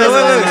 she's no, a no, no, no,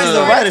 writer. no, She's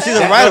no, a writer. She's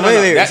a writer.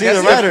 Wait, That's she's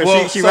a writer.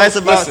 well, She so writes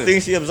about listen,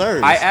 things she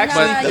observes. I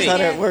actually Nah, That's think how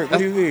that works. What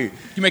do you mean?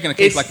 You're making a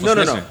case like no.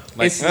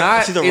 Like, It's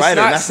not. she's a It's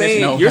writer, not not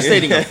saying snitching. you're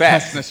stating a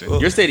fact.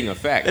 Snitching. You're stating a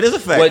fact. It is a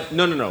fact. But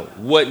no.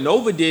 What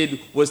Nova did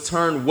was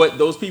turn what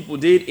those people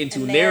did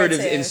into A narratives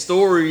narrative. and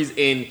stories,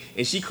 and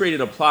she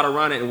created a plot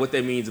around it and what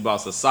that means about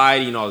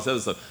society and all this other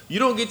stuff. You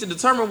don't get to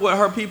determine what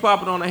her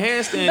pee-popping on the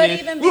handstand But is.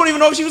 even We don't even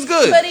know if she was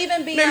good. But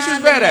even Maybe she was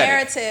beyond the bad at it.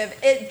 narrative,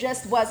 it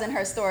just wasn't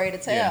her story to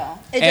tell. Yeah.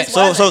 It And just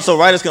wasn't. So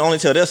writers can only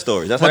tell their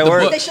stories. That's how But it the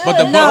works. book, They should. but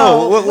the book,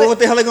 No. What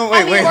the hell are they gonna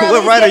I mean, or at what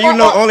least writer get-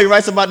 only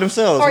writes about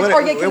themselves? or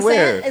Where- get consent.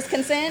 Where? Is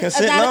consent,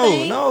 Consent? not a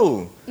thing?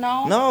 No.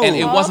 No. And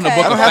it wasn't a Okay.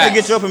 book I don't of have to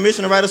facts. get your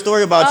permission to write a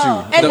story about Oh.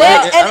 you. And The- then,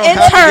 I don't and in have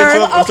to get turn,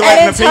 your, to okay, write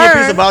an in opinion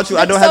piece turn, about you.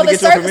 I don't So have to the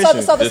get your circle,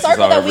 permission. so the This is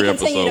circle how that we every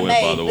continue episode to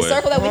went, by make, the the way.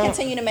 circle that we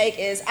continue to make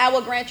is, I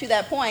will grant you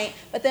that point,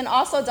 but then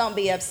also don't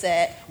be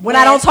upset When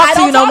I don't talk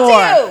to you no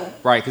more.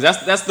 Right, because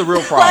that's the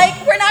real problem.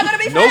 Like, we're not going to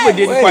be friends. Nova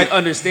didn't quite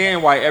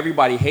understand why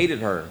everybody hated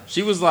her.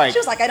 She was like, She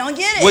was like, I don't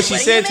get it. what she do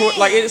you said to her, mean?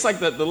 like, it's like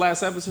the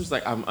last episode, she's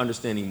like, I'm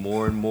understanding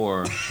more and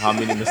more how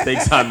many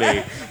mistakes I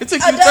made. It took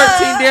you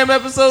 13 damn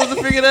episodes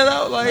to figure that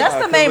out. Like, That's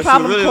the main But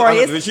problem, really, Corey.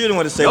 What you didn't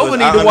want to say Nova was,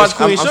 need to watch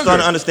Queen I'm Sugar.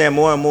 starting to understand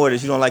more and more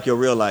that you don't like your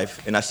real life,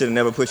 and I should have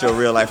never put your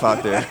real life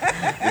out there.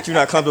 That you're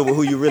not comfortable with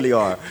who you really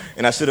are,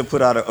 and I should have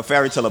put out a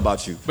fairy tale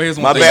about you. But here's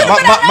one My thing. bad. You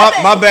should've put out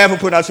nothing. My bad for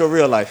putting out your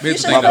real life.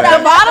 Here's the My thing, though. bad.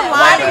 The bottom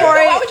line,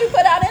 Corey. Why would you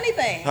put out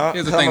anything? Huh?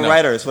 Here's the I'm thing, a though.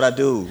 writer. It's what I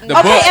do. The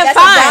Okay, book, and That's a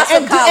fine, gossip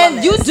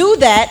and you columnist. do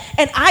that,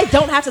 and I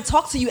don't have to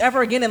talk to you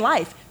ever again in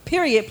life.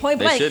 Period. Point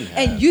They blank. shouldn't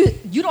And have.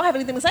 you don't have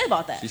anything to say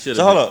about that. she should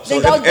So have. hold up. So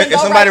Then if go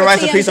somebody write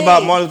writes for a piece TMZ.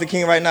 about Martin Luther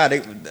King right now, they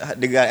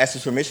got to ask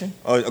his permission,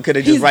 or could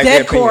they just He's write dead,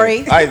 their opinion? Corey.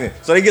 All right, then.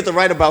 So they get to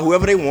write about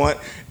whoever they want,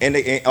 and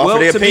they offer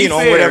their to be opinion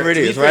on fair- whatever it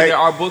to be is, fair, right? There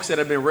are books that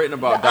have been written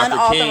about The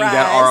Dr. King that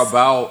are unauthorized.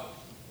 about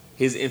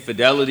his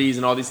infidelities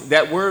and all these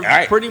that were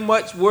right. pretty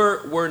much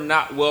were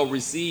not well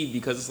received,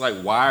 because it's like,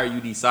 why are you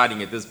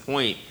deciding at this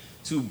point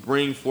to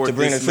bring forth To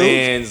bring this the truth?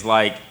 man's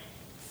like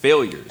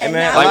failures? And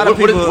man, now- a lot of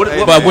people.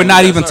 but we're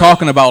not even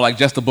talking about like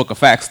just the book of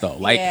facts though.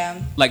 Like, Yeah.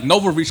 like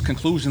Nova reached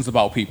conclusions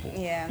about people.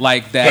 Yeah.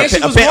 Like that. And she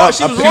was Opi- wrong.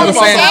 She was opinion. wrong was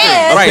about saying-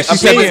 something. Right, she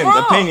said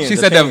that- opinions. She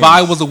said that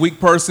Vi was a weak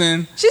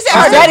person. She said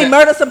her said daddy that-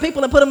 murdered some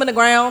people and put them in the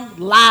ground.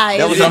 Lies.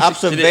 That was She an didn't-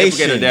 she didn't implicate her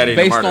observation. daddy in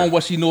the Based murder. on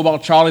what she knew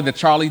about Charlie, that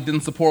Charlie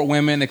didn't support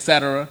women,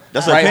 etc.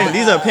 That's right? opinion.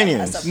 These are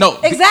opinions. No,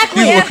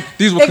 Exactly, These were, yeah.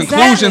 these were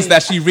conclusions Exactly.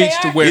 that she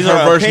reached to where These her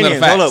are version of the opinions.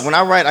 facts. Hold up. When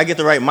I write, I get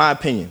to write my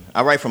opinion.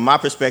 I write from my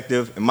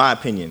perspective and my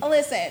opinion.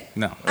 Listen.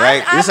 No.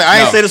 Right? I- Listen, I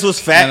ain't No. say this was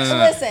facts. No,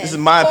 no, no. Listen. This is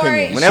my Corey,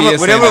 opinion. She Whenever, is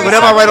whatever, saying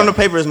whatever that. I write on the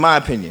paper is my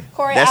opinion.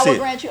 Corey, That's I will it.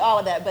 grant you all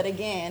of that, but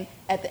again,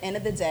 at the end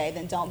of the day,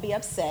 then don't be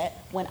upset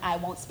when I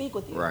won't speak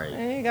with you. Right. You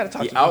ain't gotta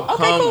talk The to me. outcome,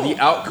 cool. the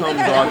outcomes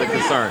are the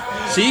concern.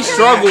 She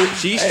struggled.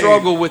 She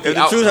struggled with If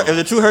the the, truth, outcome. if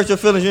the truth hurts your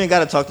feelings, you ain't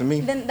gotta talk to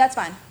me. Then that's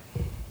fine.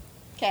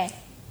 Okay.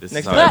 This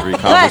Next is how every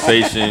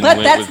conversation but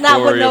went that's with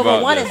not what Corey Nova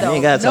about wanted, this. You though.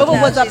 ain't gotta talk Nova to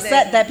me. was No, she upset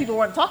didn't. that people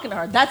weren't talking to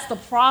her. That's the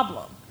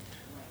problem.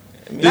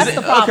 Does That's it-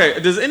 the problem. Okay.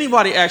 Does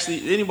anybody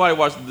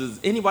watch? Does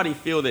anybody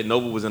feel that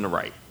Nova was in the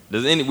right?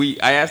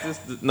 I asked this.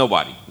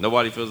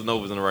 Nobody feels that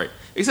Nova was in the right,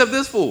 except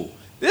this fool.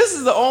 This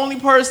is the only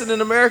person in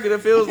America that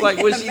feels like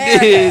what she America.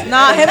 did.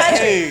 Nah, his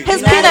United peanut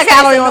States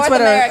gallery and on North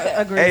Twitter America.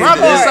 agrees. Hey,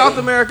 Probably in Hey. South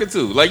America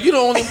too. Like, you the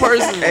only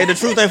person. Hey, the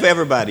truth ain't for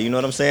everybody. You know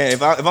what I'm saying?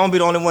 If I'm gonna be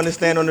the only one to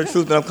stand on the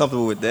truth, then I'm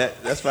comfortable with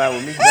that. That's fine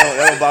with me.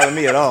 That don't bother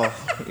me at all.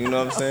 You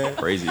know what I'm saying?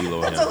 Crazy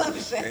Elo.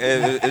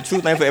 The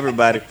truth ain't for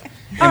everybody.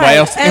 Anybody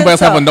else? Anybody else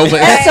have a Nova?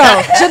 And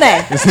so,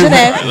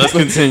 Janae, Let's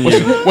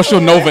continue. What's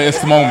your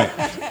Nova-ist moment?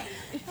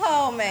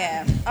 Oh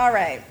man. All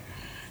right.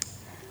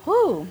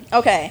 Whew.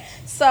 Okay.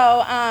 So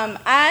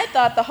I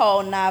thought the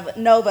whole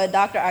Nova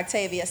Dr.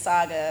 Octavia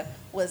saga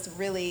was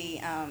really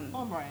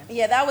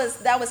yeah, that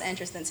was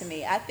interesting to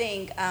me. I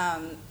think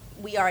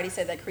we already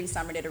said that Cree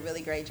Summer did a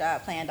really great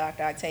job playing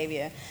Dr.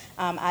 Octavia.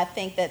 I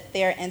think that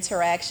their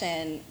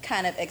interaction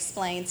kind of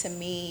explained to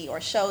me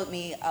or showed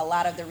me a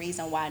lot of the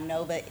reason why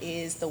Nova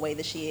is the way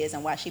that she is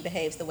and why she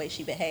behaves the way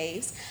she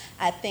behaves.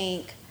 I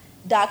think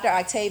Dr.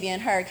 Octavia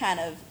and her kind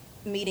of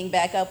meeting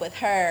back up with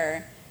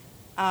her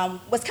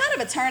was kind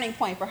of a turning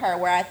point for her,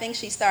 where I think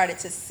she started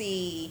to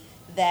see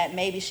that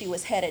maybe she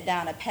was headed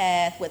down a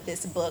path with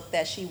this book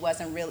that she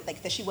wasn't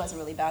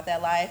really about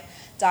that life.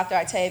 Dr.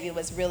 Octavia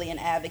was really an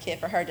advocate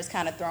for her, just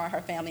kind of throwing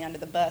her family under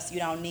the bus. You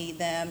don't need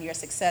them. Your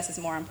success is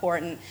more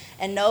important.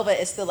 And Nova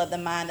is still of the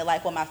mind that,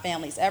 like, well, my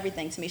family's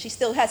everything to me. She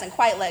still hasn't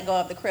quite let go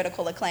of the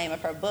critical acclaim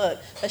of her book,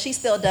 but she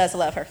still does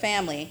love her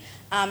family.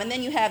 And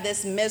then you have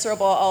this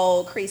miserable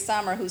old Cree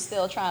Summer who's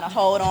still trying to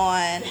hold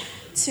on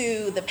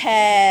to the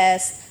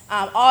past.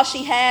 All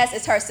she has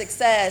is her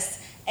success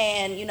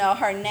and, you know,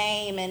 her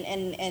name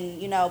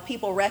and you know,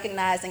 people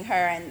recognizing her,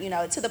 and, you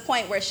know, to the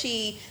point where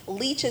she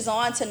leeches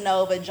on to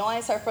Nova,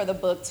 joins her for the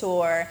book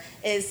tour,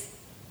 is,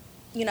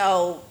 you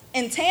know,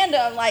 in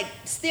tandem, like,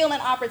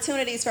 stealing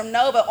opportunities from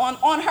Nova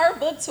on her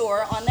book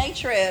tour, on their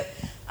trip.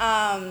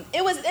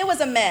 It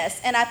was a mess,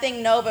 and I think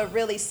Nova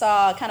really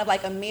saw kind of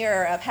like a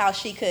mirror of how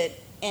she could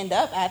end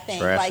up. I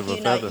think, like, you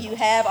know, you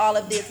have all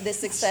of this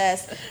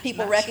success,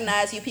 people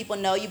recognize you, people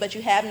know you, but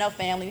you have no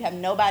family, you have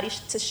nobody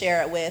to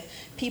share it with.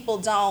 People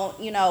don't,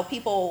 you know,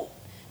 people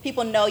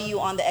know you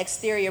on the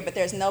exterior, but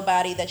there's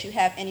nobody that you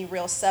have any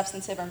real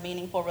substantive or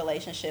meaningful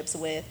relationships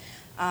with.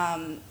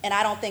 And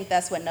I don't think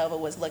that's what Nova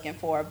was looking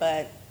for,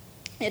 but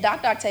yeah,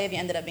 Dr. Octavia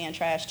ended up being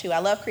trash too. I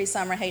love Cree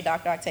Summer, hey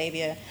Dr.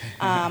 Octavia,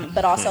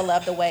 but also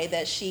love the way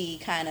that she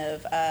kind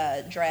of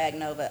dragged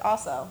Nova.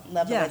 Also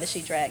love the way that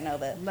she dragged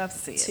Nova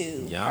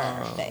to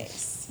her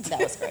face. That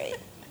was great.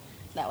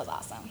 That was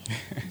awesome.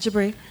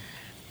 Jabri?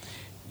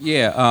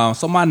 Yeah,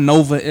 so my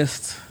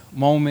Novaist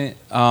moment,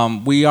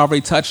 we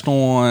already touched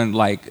on,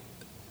 like,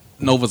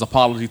 Nova's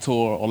apology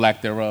tour or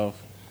lack thereof.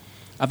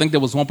 I think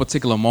there was one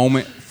particular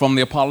moment from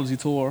the apology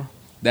tour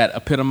that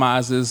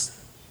epitomizes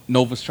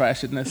Nova's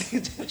trashedness.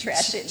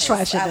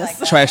 Trashedness. I like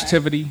that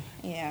Trashtivity.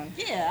 Yeah.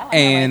 Yeah.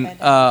 And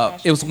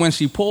it was when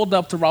she pulled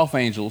up to Ralph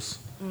Angels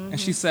and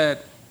she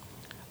said,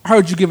 I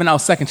heard you giving out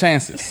second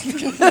chances.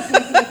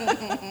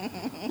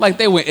 Like,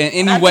 they were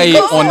in any way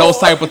on those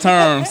type of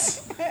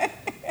terms.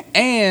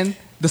 And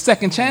the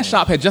second chance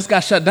shop had just got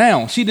shut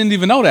down. She didn't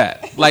even know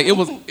that. Like, it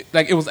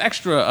was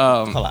extra.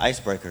 It's called an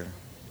icebreaker.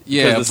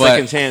 Yeah, the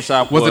second chance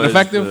shop was it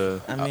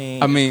effective? I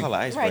mean, it's called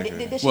an icebreaker.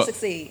 Right, did she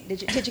succeed?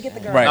 Did you get the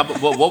girl? Right.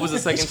 But what was the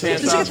second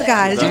chance Did you shop? get the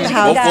guy? Did you get the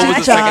What house? was the Did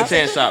you second job?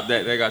 chance shop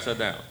that got shut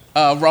down?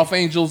 Ralph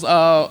Angels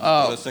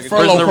second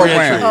furlough prisoner program.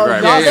 reentry,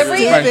 right. Yeah, y'all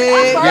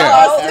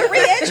yeah, stupid. right. The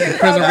re-entry Prison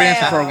program.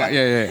 reentry program.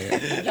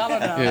 Yeah. Y'all don't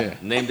know. Yeah.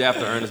 Named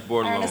after Ernest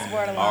Bordelon. Ernest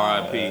Bordelon.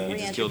 R.I.P. He Re-entry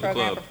just killed the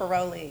program club. for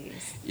parolees.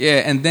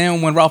 Yeah, and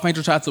then when Ralph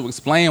Angel tried to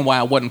explain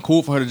why it wasn't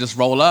cool for her to just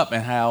roll up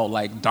and how,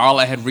 like,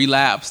 Darla had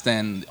relapsed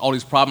and all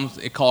these problems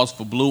it caused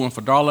for Blue and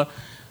for Darla,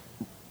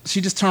 she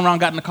just turned around,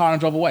 got in the car, and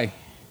drove away.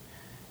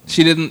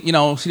 She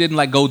didn't,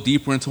 like, go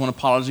deeper into an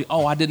apology.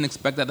 Oh, I didn't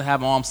expect that to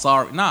happen. Oh, I'm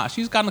sorry. Nah,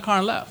 she just got in the car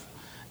and left.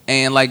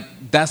 And,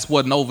 like, that's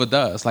what Nova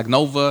does. Like,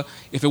 Nova,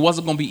 if it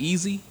wasn't going to be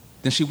easy,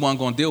 then she wasn't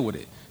going to deal with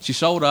it. She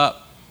showed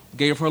up,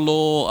 gave her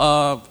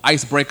little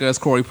icebreaker, as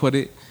Corey put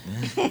it.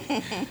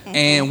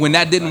 And when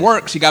that didn't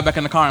work, she got back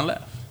in the car and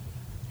left.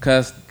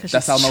 Because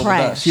that's how Nova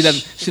does. She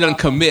doesn't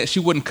commit. She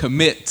wouldn't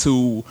commit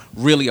to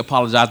really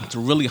apologizing, to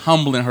really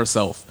humbling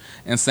herself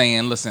and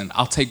saying, listen,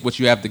 I'll take what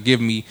you have to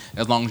give me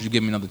as long as you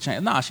give me another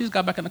chance. Nah, she just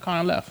got back in the car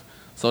and left.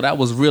 So that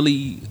was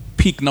really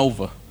peak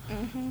Nova.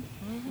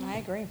 I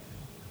agree.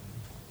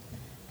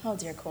 Oh,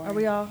 dear Corey. Are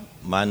we all?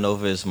 My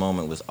Novaist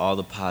moment was all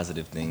the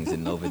positive things that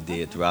Nova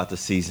did throughout the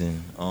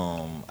season.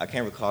 I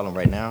can't recall them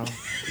right now,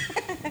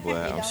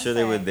 but I'm sure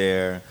they were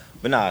there.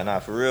 But nah,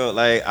 for real,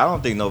 like, I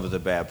don't think Nova's a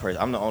bad person.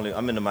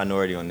 I'm in the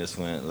minority on this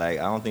one. Like,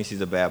 I don't think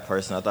she's a bad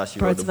person. I thought she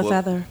wrote Birds the of a book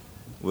feather.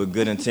 with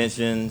good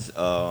intentions.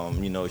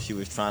 You know, she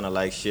was trying to,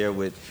 like, share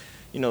with,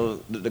 you know,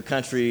 the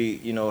country,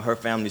 you know, her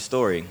family's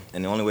story.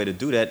 And the only way to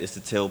do that is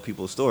to tell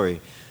people's story.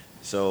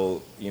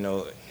 So, you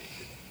know,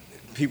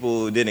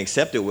 people didn't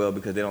accept it well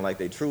because they don't like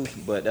their truth,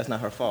 but that's not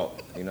her fault.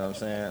 You know what I'm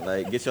saying?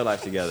 Like, get your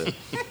life together,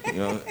 you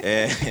know,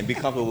 and be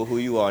comfortable with who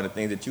you are and the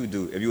things that you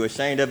do. If you're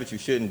ashamed of it, you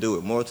shouldn't do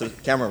it. More to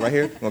the camera right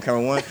here, on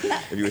camera one.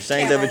 If you're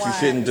ashamed of it, you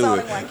shouldn't do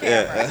it.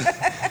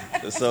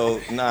 Yeah. So,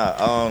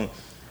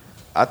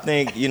 I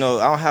think, you know,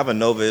 I don't have a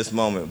Novaist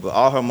moment, but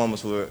all her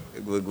moments were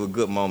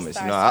good moments.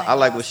 You know, I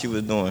like what she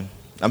was doing.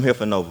 I'm here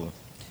for Nova.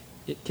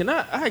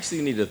 I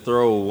actually need to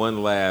throw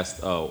one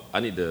last, I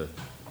need to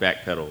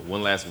backpedal.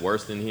 One last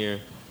worst in here.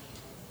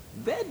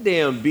 That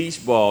damn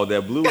beach ball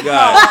that Blue got.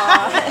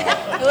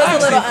 I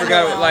actually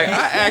forgot. Like,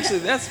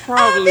 that's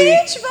probably.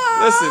 Beach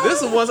ball. Listen,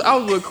 this is once I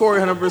was with Corey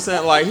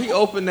 100%. Like, he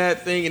opened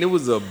that thing and it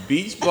was a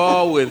beach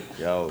ball with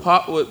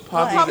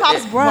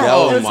Poppy's breath.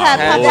 Oh It was my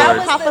had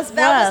lord. Papa's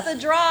That breath. was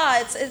the draw.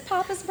 It's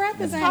Papa's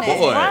breath is in Papa's it.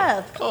 Boy.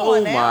 breath. Come Oh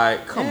on now. my,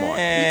 come on. You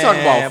Man,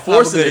 talking about Papa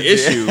forcing could've the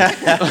issue.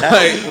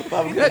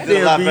 Like, that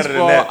did a lot damn beach better than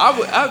ball.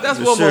 that. That's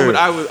For one sure. moment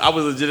I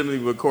was legitimately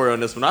with Corey on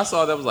this one. I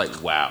saw that, I was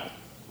like, wow.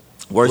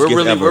 Worst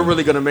gift ever. We're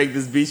really gonna make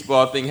this beach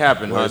ball thing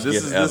happen, huh? Worst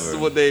This gift is ever.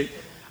 what they.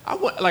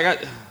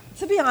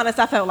 To be honest,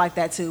 I felt like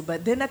that too.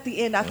 But then at the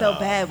end, I felt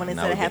bad when they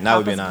now said it we- had now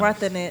we Papa's being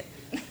breath in it.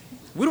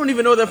 We don't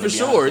even know that for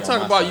sure. You're honest,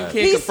 talking on about my you side.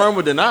 can't confirm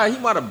or deny. He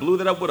might have blew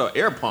that up with an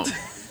air pump.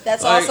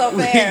 That's Like, also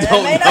we fair. That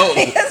don't may know. not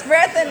be his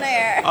breath in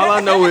there. All I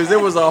know is there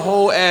was a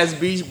whole ass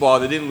beach ball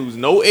that didn't lose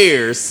no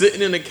air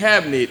sitting in a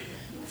cabinet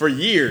for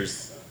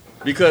years.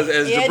 Because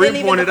as Yeah, it Jabri didn't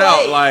even pointed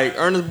deflate. out, like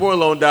Ernest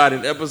Borlone died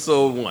in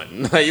episode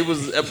 1. Like it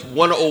was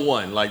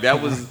 101. Like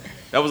that was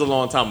a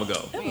long time ago.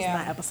 It was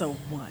not episode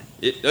 1.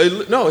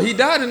 No, he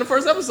died in the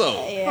first episode.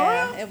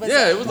 Yeah, it was.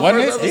 Yeah, it was the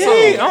Wasn't first it?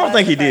 episode. I don't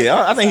think he did.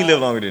 I think he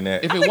lived longer than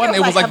that. If it think wasn't, it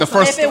it was was like like the episode-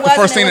 first, If it the wasn't,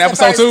 first scene it in was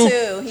the episode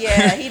first 2.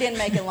 Yeah, he didn't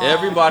make it long.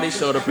 Everybody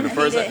showed up in the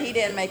first. He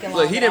didn't make it long.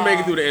 Look, he didn't at make it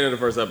all. through the end of the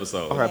first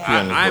episode. R.I.P.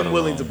 on this I'm brother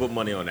willing alone. to put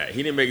money on that.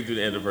 He didn't make it through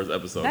the end of the first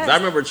episode. 'Cause That's- I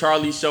remember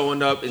Charlie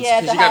showing up and Yeah,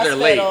 she the got there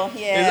late. hospital. And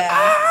it's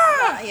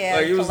Yeah, yeah.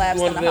 like it was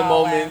collapsed one in of the them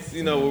hallway. moments,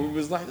 you know, where we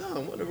was like,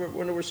 oh,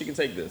 wonder where she can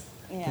take this.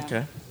 Yeah.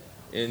 Okay.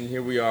 And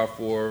here we are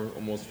for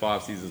almost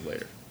 5 seasons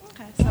later.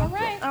 Okay, so, All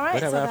right. All right,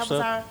 That so that wraps was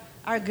up.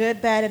 our good,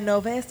 bad, and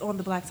Novest on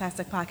the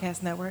Blacktastic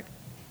Podcast Network.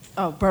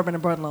 Oh, Bourbon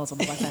and Broadloads on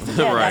the Blacktastic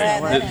Yeah,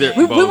 right. that- They're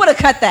We both- would have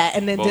cut that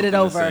and then both did in it the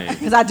over same.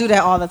 because I do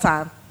that all the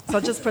time. So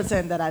just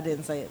pretend that I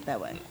didn't say it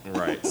that way.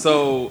 Right.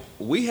 So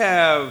we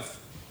have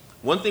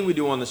one thing we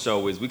do on the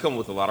show is we come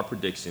with a lot of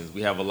predictions.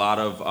 We have a lot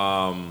of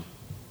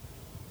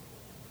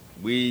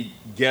we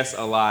guess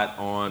a lot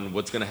on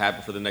what's going to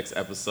happen for the next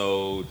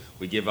episode.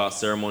 We give out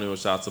ceremonial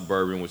shots of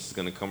bourbon, which is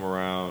going to come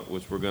around,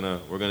 which we're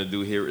gonna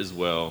do here as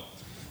well.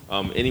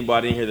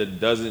 Anybody in here that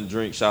doesn't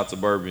drink shots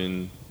of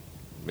bourbon,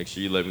 make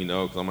sure you let me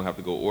know because I'm gonna have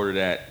to go order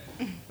that.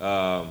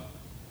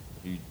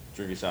 If you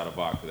drink a shot of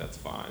vodka, that's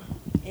fine.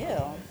 Ew.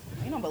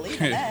 We don't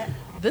believe in that.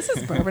 This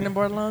is Bourbon and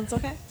Broadloads,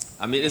 okay?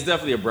 I mean, it's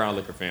definitely a brown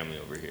liquor family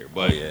over here,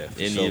 but yeah, for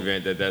in sure. the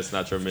event that that's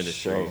not your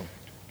ministry, sure.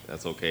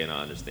 that's okay, and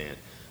I understand.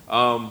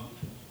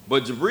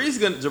 But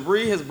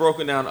Jabri has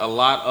broken down a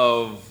lot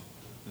of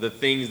the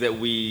things that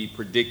we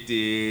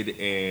predicted,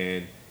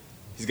 and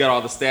he's got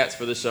all the stats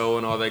for the show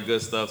and all that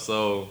good stuff.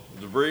 So,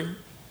 Jabri,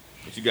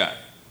 what you got?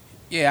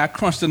 Yeah, I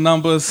crunched the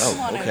numbers, Oh,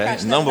 wanna okay.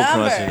 crunch the Number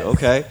crunching. numbers.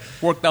 Okay.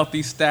 worked out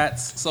these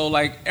stats. So,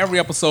 like, every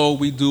episode,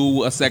 we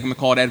do a segment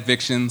called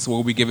Advictions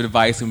where we give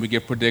advice and we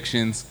give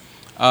predictions.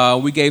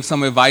 We gave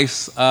some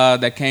advice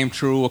that came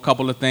true, a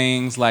couple of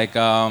things, like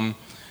Aunt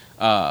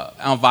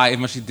Vi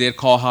eventually did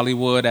call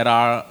Hollywood at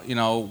our,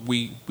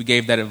 we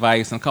gave that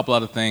advice and a couple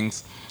other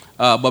things.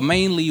 But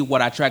mainly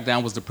what I tracked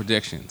down was the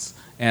predictions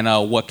and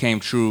what came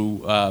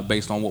true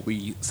based on what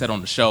we said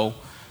on the show.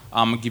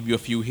 I'm going to give you a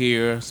few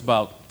here. It's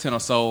about 10 or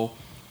so.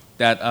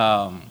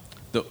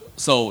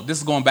 So this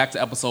is going back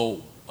to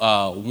episode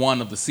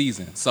 1 of the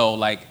season. So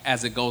like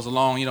as it goes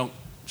along,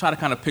 try to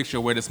kind of picture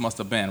where this must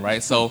have been,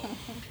 right? So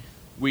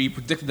we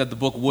predicted that the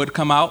book would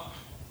come out,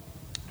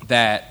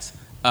 that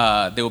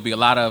there would be a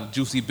lot of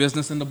juicy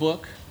business in the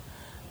book,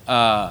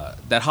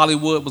 that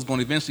Hollywood was going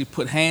to eventually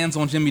put hands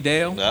on Jimmy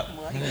Dale. Yep.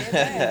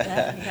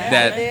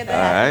 That All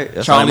right.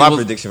 That's Charlie my was-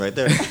 prediction right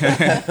there.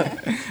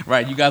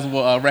 right, you guys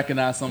will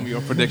recognize some of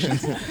your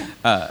predictions.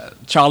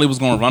 Charlie was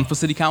going to run for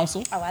city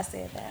council. Oh, I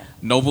said that.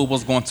 Nova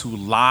was going to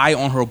lie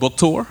on her book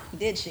tour.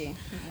 Did she?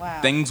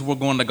 Wow. Things were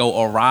going to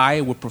go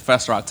awry with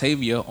Professor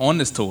Octavia on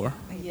this tour.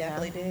 Yeah,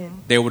 definitely did.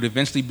 There would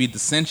eventually be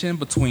dissension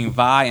between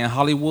Vi and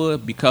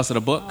Hollywood because of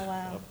the book. Oh,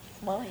 wow.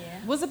 Well,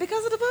 yeah. Was it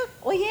because of the book?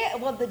 Well, yeah.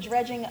 Well, the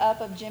dredging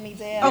up of Jimmy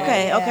Dale.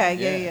 Okay, yeah.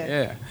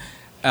 okay,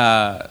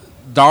 yeah.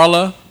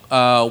 Darla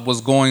was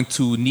going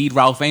to need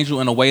Ralph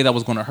Angel in a way that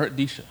was going to hurt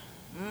Deisha.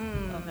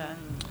 Okay.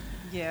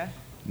 Yeah.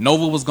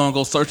 Nova was going to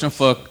go searching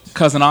for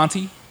cousin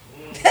Auntie.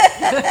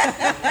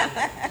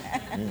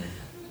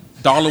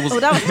 Darla was Oh,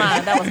 that was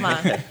mine. That was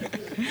mine.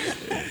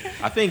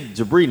 I think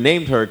Jabri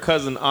named her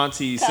cousin,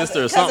 auntie,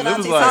 sister, or something. It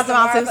was Cousin like Cousin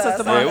Auntie, Martha, Sister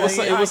something. yeah, it was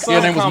Martha, some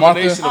Your name was Martha?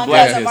 combination of On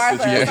blackness Cousin that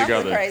Martha, you put something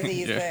together. crazy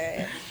you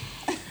Yeah.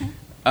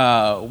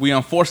 said. we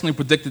unfortunately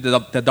predicted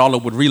that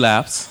Darla would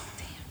relapse.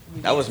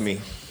 That was me.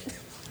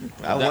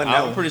 I won that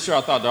I'm one. pretty sure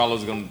I thought Darla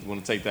was going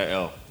to take that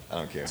L I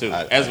don't care. too,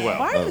 I- as well.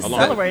 Why are you Along-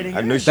 celebrating?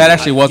 I knew she That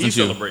actually You wasn't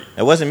you. celebrate.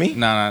 It wasn't me.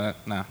 No.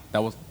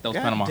 That was God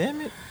Panama.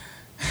 damn it.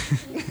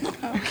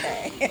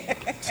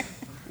 Okay.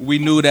 We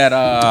knew that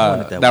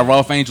wanted that that one.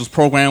 Ralph Angel's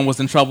program was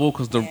in trouble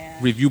because the Yeah.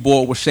 review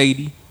board was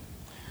shady.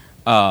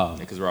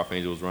 Because Ralph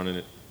Angel was running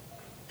it.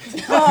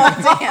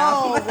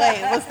 Oh,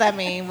 wait. What's that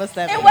mean? What's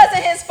that mean? It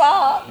wasn't his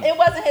fault. It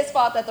wasn't his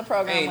fault that the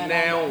program Ain't went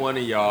now under. one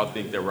of y'all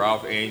think that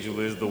Ralph Angel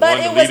is the But one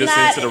it to was lead us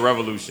not- into the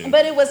revolution.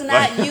 But it was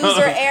not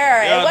user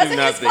error. Y'all It do wasn't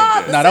not his think fault.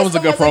 that. The No, that was a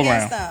system good program.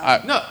 against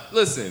them. No,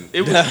 listen.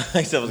 It was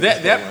Except for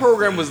that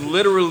program was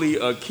literally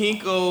a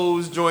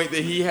Kinko's joint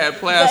that he had But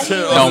plastered.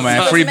 he on No, the man,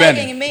 top. free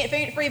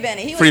Benny. Free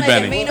Benny. He was Free making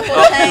Benny. meaningful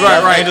Oh, change.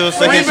 right. Angel, Free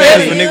second chance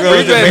Benny. for Free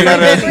Negroes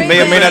that Benny. may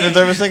or may not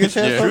deserve a second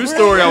chance. Yeah. for True real?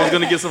 story. I was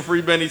gonna get some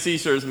Free Benny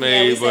T-shirts Yeah,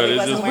 made, we but said he it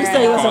wasn't just wearing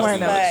said he wasn't cost wearing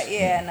too those. much. But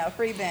yeah, no,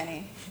 Free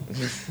Benny.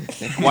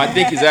 Well, I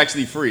think he's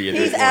actually free at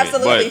He's this point.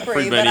 absolutely but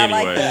free, but Benny I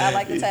like anyway.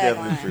 the He's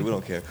definitely free. tagline. We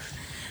don't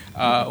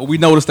care. We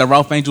noticed that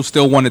Ralph Angel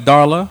still wanted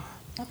Darla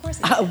Of course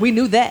he We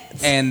knew that.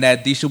 and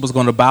that Deisha was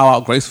going to bow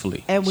out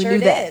gracefully. And we sure knew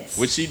did. that.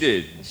 Which she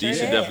did. Sure She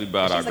did. definitely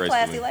bowed out She's a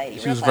classy gracefully. lady.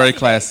 She real was very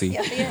classy.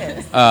 classy. Yes, she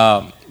is.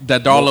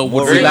 That Darla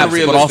would Very relapse, but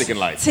unrealistic also in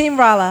life. Team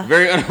Rala.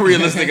 Very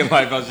unrealistic in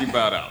life how she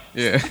bowed out.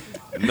 yeah.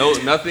 No,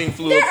 nothing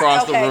flew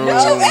across okay, the room. no,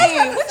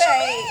 what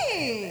you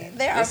mean?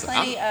 there are Listen,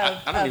 plenty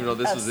I don't even know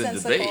this was in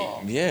debate.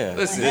 Yeah.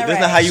 Listen, This is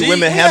not how you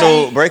women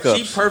handle breakups.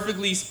 She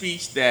perfectly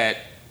speeched that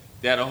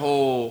a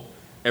whole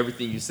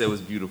everything you said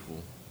was beautiful.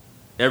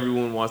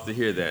 Everyone wants to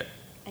hear that.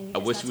 And you I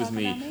just wish not it was talking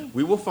me. about me.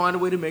 We will find a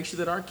way to make sure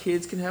that our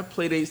kids can have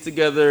play dates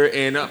together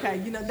and Okay,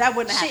 that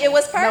wouldn't happen. It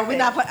was No, we're perfect.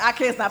 not. Our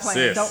kids not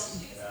playing. Sis.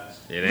 Don't.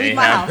 it Leave ain't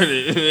my house.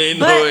 happening. Ain't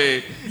no But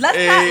way. let's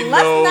Ain't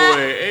not- no let's not-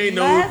 way. Ain't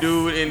no let's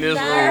dude in this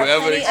not- room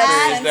ever Plenty of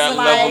experienced that sense,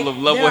 level like,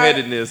 of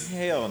level-headedness.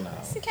 Hell no.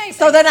 You can't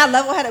So say they're not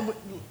level-headed.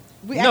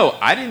 No,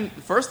 I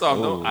didn't. First off,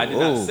 no, I did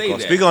not Ooh, say go-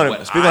 that. speak on it-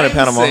 What speak on it, I'm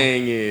Panama.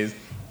 saying is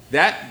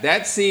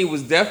that scene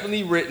was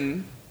definitely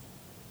written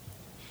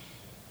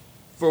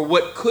for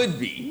what could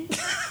be,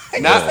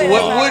 not say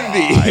what that. would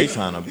Ah, be. he's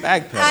trying to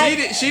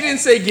backpedal. She didn't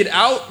say get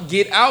out,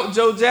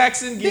 Joe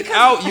Jackson, get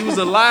out. You was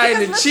a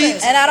lion in because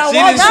cheeks. And I don't She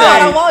want didn't you. I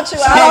say- don't want you.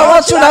 I don't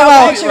want you no I more.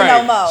 don't want you no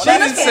Right. more. She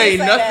Let us didn't can't say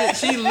nothing. that.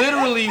 She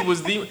literally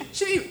was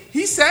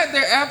he sat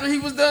there after he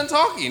was done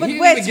talking. But He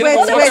didn't wait, even get wait,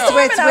 up and wait, walk out.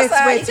 wait,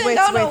 Outside. wait, You didn't wait,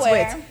 go wait,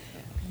 nowhere.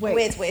 Wait.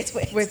 Wait. So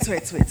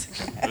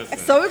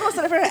we're gonna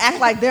sit up here and act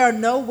like there are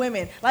no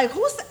women. Like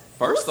who said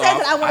First that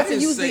off, I wanted to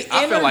didn't use say, the I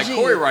energy? feel like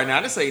Corey right now. I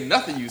didn't say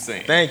nothing you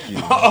saying. Thank you.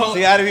 See how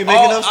they be making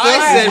All up stuff?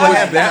 I said What was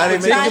happened? How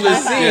that they make particular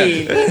up stuff?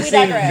 scene We seemed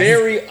digress.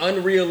 very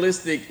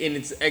unrealistic in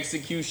its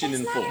execution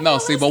in full. No,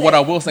 see, but what I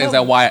will say is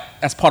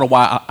that's part of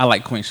why I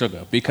like Queen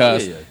Sugar,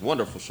 because Yeah,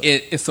 wonderful show.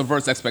 it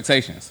subverts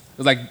expectations.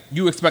 It's like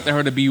you expected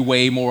her to be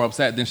way more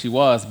upset than she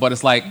was, but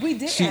it's like We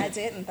did. I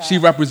didn't, though. she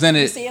You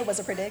represented. see, it was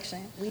a prediction.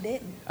 We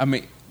didn't. I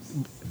mean,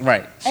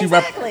 right?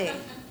 Exactly.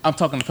 I'm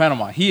talking to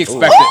Panama. He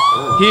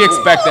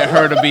expected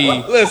her to be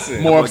Listen,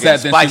 more upset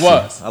than she Spicy.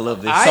 was. I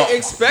love this. I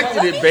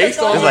expected it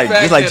based on It's the like-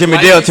 fact it's like that Jimmy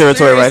life Dale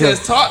territory right experience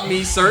here. has taught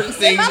me certain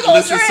things, my little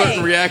elicit certain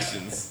drink.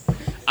 reactions.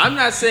 I'm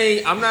not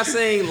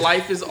saying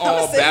life is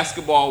all sip.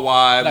 basketball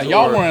wives. Now,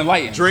 y'all or weren't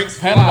enlightened. Drinks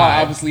Panama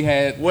fly. obviously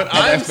had What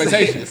had I'm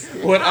expectations.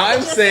 saying, what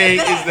I'm saying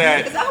is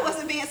that Because I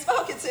wasn't being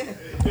spoken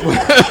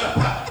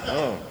to.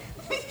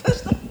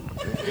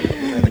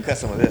 to cut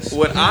some of this.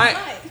 what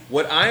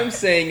I'm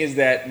saying is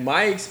that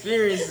my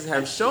experiences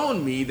have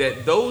shown me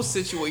that those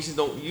situations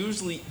don't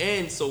usually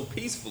end so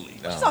peacefully.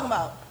 What you talking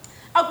about?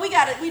 Oh, we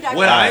got it. We digress.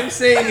 What I'm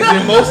saying is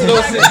that most of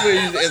those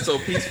situations end so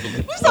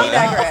peacefully. We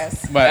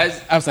digress.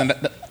 But I'm saying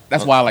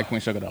that's why I like Queen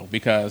Sugar though,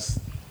 because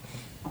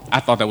I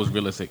thought that was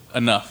realistic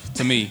enough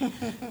to me,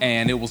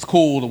 and it was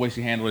cool the way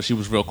she handled it. She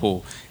was real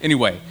cool.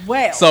 Anyway,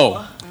 Well.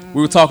 so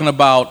we were talking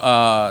about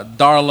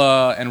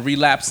Darla and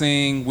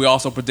relapsing. We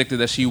also predicted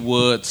that she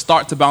would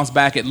start to bounce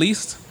back at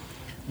least.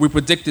 We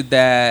predicted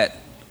that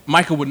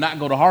Michael would not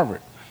go to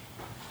Harvard.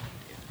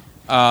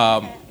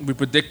 We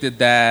predicted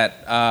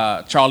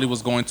that Charlie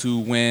was going to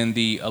win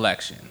the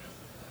election. None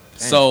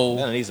So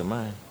of these are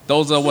mine.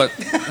 those are what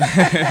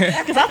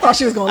Because I thought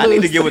she was gonna I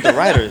lose. need to get with the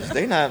writers.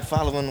 They not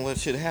following what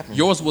should happen.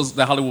 yours was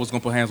that Hollywood was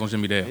going to put hands on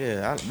Jimmy Dale.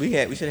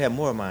 Yeah, we should have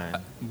more of mine.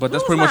 But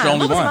that's What pretty was much the mine?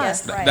 only What was one. mine?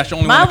 Yes, right. That's the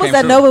only Mine one was that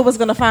that came Nova was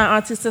gonna find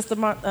Auntie Sister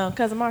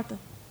Cousin Martha.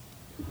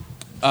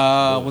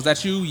 true. Was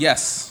that you?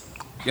 Yes.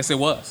 Yes, it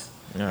was.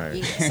 All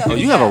right. Oh,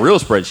 you have a real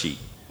spreadsheet.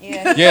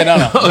 Yeah. Yeah, no.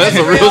 That's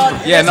a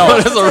real. Yeah, no.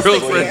 That's a real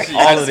spreadsheet.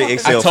 All of the I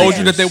Excel told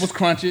you that there features. was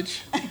crunchage.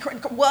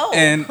 Whoa.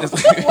 And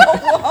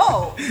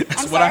whoa.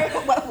 I'm what I-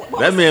 sorry. What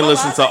That man was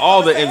listens I to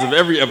all the saying? ends of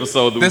every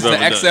episode that this we've is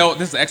the ever Excel.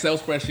 This is the Excel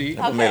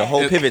spreadsheet. We made a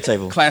whole pivot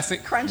table.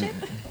 Classic. Crunch it.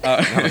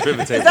 done.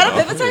 Pivot table. Is that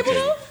a pivot table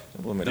though?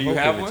 We made a Do whole you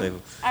have pivot one?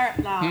 table. All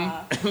right.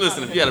 Nah.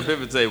 Listen, if you had a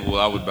pivot table,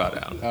 I would bow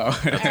down. All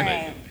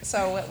right.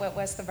 So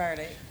what's the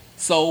verdict?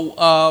 So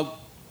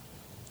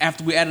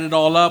after we added it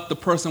all up, the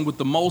person with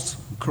the most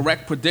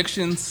correct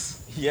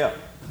predictions Yeah.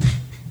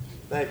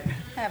 Thank you.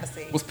 Have a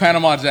seat. was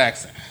Panama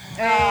Jackson.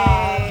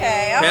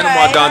 Okay. all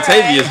Panama right,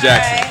 Dontavious all right,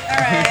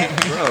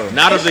 Jackson. All right.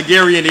 Not of the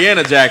Gary,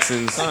 Indiana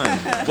Jacksons,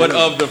 but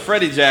of the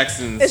Freddie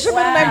Jacksons. Is your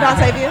middle name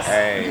Dontavious?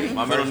 Hey,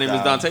 My middle name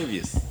is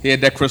Dontavious. He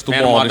had that crystal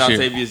Panama ball this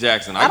year. Dontavious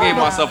Jackson. I I don't gave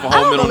know. myself a I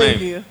whole don't middle believe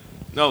name. you.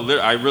 No,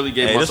 I really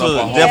gave Hey, this myself was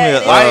a whole.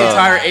 definitely My a.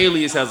 entire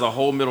alias has a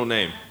whole middle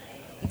name.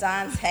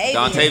 Dontavious.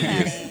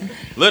 Dontavious. honey.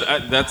 Look,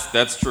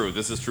 that's true.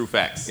 This is true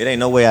facts. It ain't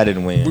no way I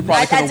didn't win. We probably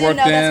I could have do worked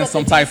know that's in what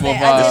some the type G of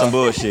said. I That's do. some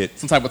bullshit.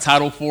 some type of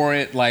title for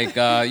it, like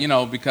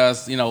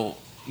because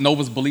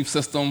Nova's belief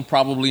system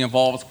probably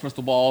involves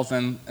crystal balls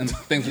and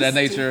things of that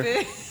nature.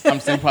 I'm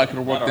saying probably could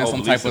have Not worked our in whole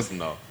some belief type of system,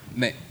 though.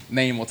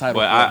 name or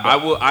title. But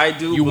for it, I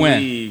do You win.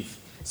 believe.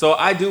 So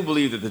I do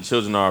believe that the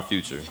children are our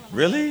future,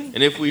 Really?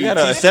 and if we You got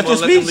a teach them,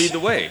 acceptance let them speech? lead the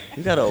way.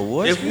 You got an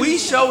award? If we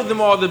show them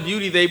all the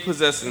beauty they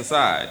possess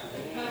inside,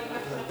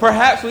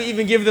 perhaps we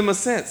even give them a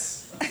sense.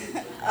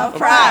 Of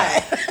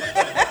pride.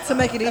 To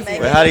make it easy.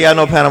 Well, how do y'all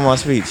know Panama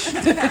speech? So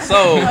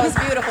That was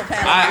beautiful,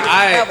 Panama.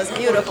 That was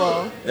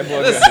beautiful.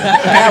 listen,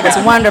 That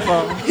was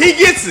wonderful. he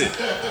gets it.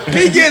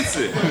 He gets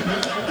it.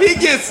 He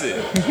gets it.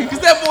 Because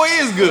that boy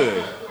is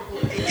good.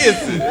 He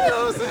gets it. You know what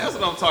I'm saying? That's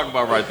what I'm talking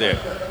about right there.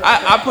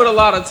 I put a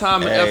lot of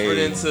time and effort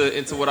Hey.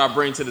 into what I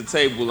bring to the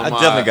table. I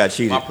definitely got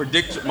cheated.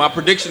 My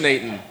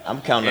predictionating.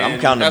 I'm counting And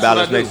the that's ballots what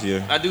I do. next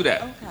year. I do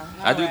that.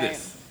 I do All right.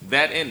 this.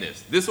 That and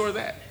this. This or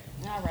that.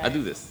 All right. I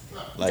do this.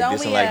 Like Don't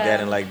this and we, like that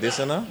uh, and like this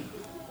and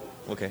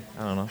Okay,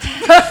 I don't know. All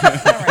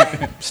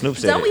right. Snoop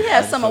said Don't it. we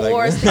have I some just feel like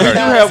awards it. to give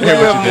out? as We have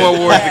well? more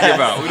awards to give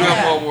out. We do have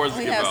Yeah. more awards to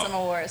We give have out. some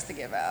awards to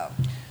give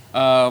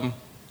out.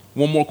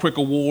 One more quick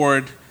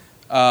award.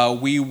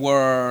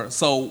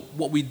 So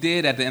what we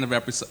did at the end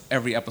of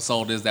every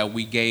episode is that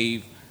we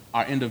gave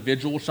our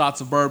individual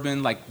shots of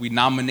bourbon. Like we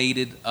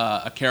nominated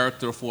a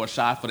character for a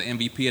shot for the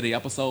MVP of the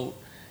episode.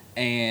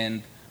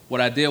 And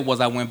what I did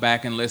was I went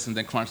back and listened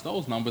and crunched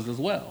those numbers as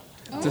well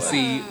to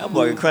see That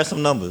boy can crush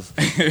some numbers.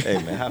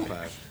 Hey man, high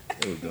five.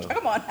 There we go.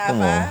 Come on, high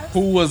Come on. five.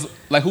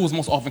 who was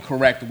most often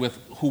correct with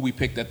who we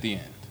picked at the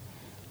end.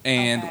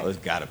 And Oh, it's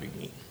gotta be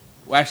me.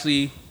 well,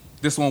 actually,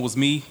 this one was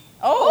me.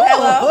 Oh,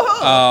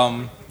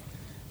 hello.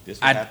 This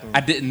what I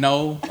happened? didn't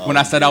know when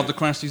I set out to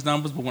crunch these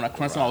numbers, but when I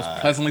crunched them, I was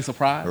pleasantly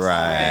surprised.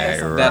 Right,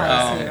 Some That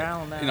numbers here, I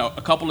don't know. you know,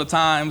 a couple of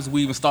times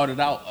we even started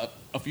out.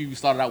 A few you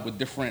started out with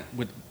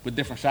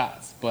different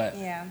shots, but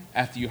Yeah.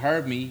 after you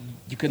heard me,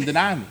 you couldn't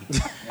deny me.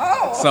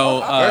 Oh.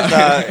 So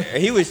First,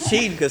 he was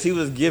cheating because he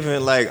was giving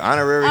like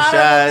honorary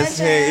Honorary shots.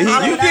 mention. He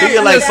Honorary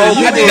get like mention. 4 I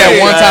people. did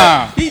that one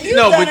time. You've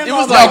No, done but it it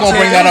was multiple like Y'all gonna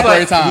bring that up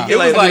every time. It was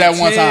Let's do like that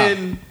one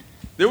 10.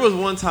 There was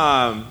one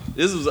time.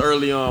 This was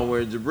early on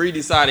where Jabri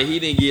decided he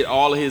didn't get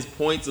all of his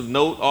points of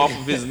note off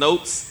of his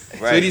notes. So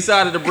he Right.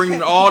 decided to bring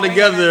them all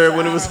together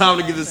when it was time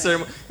to get the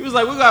ceremony. He was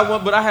like, "We got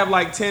one, but I have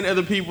like 10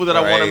 other people that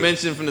I want to Right.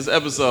 mention from this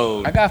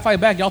episode." I gotta fight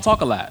back. Y'all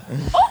talk a lot.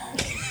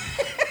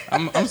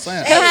 I'm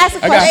saying. Can I ask a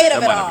I got- question?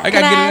 of it all. I gotta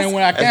Can I get it ask- in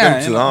when I That's them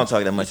can. two. I don't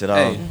talk that much at all.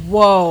 Hey.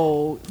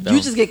 Whoa, No.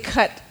 you just get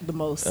cut the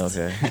most.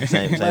 Okay,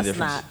 same Let's difference.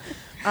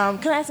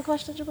 not. Can I ask a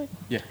question, Jabri?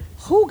 Yeah.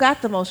 Who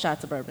got the most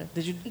shots of bourbon?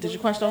 Did you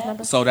crunch those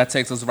numbers? So that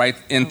takes us right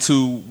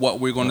into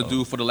what we're gonna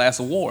do for the last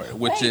award,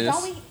 which Wait, is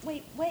don't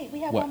we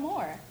have What? one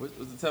more. Was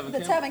the Tevin The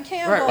Campbell? Tevin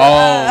Campbell.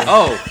 Right.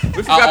 Oh, we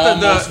forgot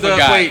almost the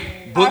forgot.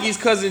 wait, Boogie's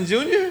cousin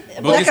Junior.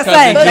 Boogie's can cousin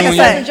sing. Boogie's Junior. can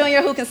Cousin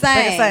Junior who can sing.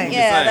 can sing.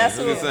 Yeah, Who that's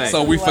can who. sing. that's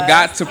So who we it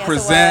forgot was. to Yes, it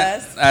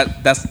present.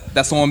 was.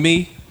 That's on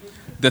me.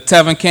 The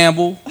Tevin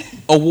Campbell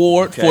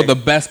Award for Okay. the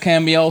best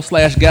cameo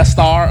 / guest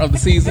star of the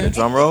season.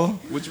 Drum roll.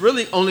 Which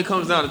really only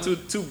comes down to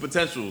two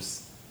potentials.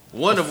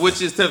 One of which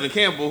is Tevin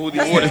Campbell, who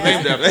the award is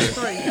named after. But it's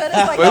like But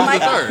the who's the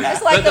Michael, third?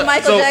 it's like the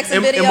Michael So, Jackson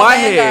in Video my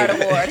Vanguard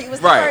head- Award. He was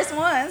the Right. first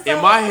one. So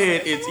In my it's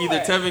head, his it's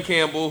either award. Tevin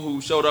Campbell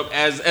who showed up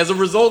as a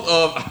result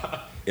of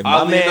If my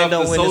oddly man enough,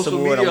 don't the win this social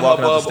award, I'm media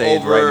walking off the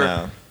hubbub stage right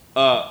over,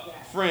 now.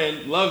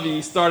 Friend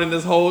Lovey starting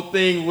this whole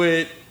thing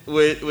with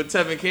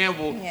Tevin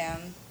Campbell. Yeah.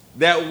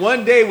 That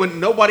one day when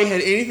nobody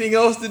had anything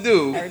else to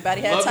do,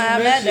 Everybody had Lovey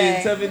time that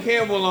mentioned day. Tevin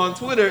Campbell on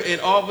Twitter, and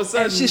all of a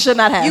sudden And she should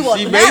not have. You will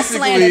She not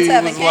slander basically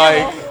Tevin was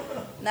Campbell.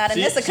 Not in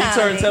She this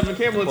turned economy. Tevin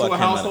Campbell into Boy, a came out.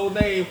 household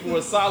name for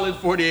a solid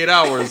 48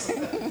 hours.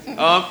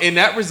 And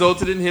that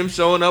resulted in him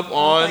showing up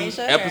on Queen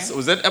Sugar. episode.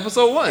 Was that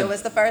episode 1? It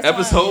was the first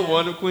episode one, yeah.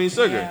 1 of Queen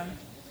Sugar.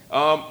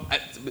 Yeah.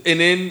 And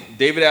then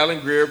David Allen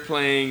Greer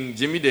playing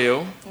Jimmy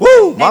Dale.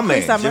 Woo, my And Cree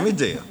man, Summer. Jimmy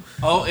Dale.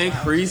 Oh, and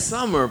Cree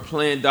Summer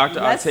playing Dr.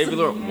 Let's- Octavia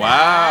Lord.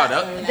 Wow,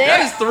 that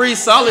is 3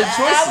 solid I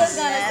was choices.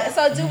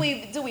 gonna. So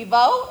do we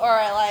vote or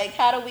like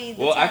how do we?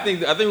 Well, I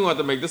determine- think we want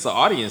to make this an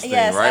audience thing,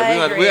 Yes, right? I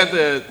We have agree.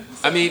 to.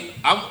 I mean,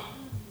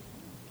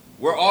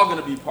 we're all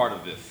going to be part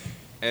of this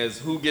as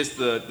who gets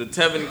the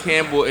Tevin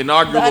Campbell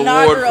inaugural, the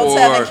inaugural award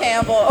for. Tevin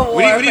Campbell Award.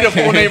 We need a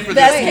full name for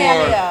Best this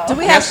cameo. Do for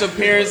we have- guest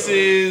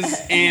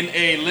appearances in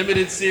a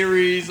limited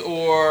series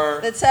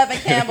or. The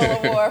Tevin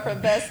Campbell Award for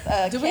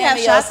best Do we have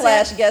cameo shots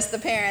yet? / guest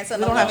appearance. We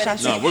don't have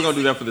shots No, yet. we're gonna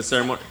do that for the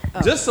ceremony.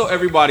 Just so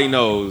everybody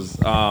knows,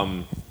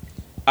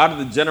 out of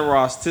the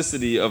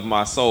generosity of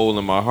my soul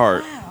and my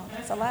heart, Wow,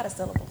 that's a lot of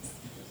syllables.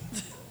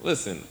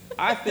 listen.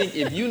 I think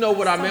if you know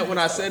what I meant when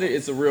I said it,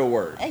 it's a real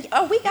word. Hey,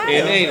 oh, we got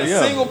And it. ain't a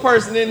Yeah. single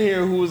person in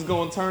here who is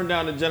going to turn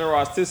down the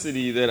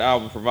generosity that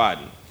I'll be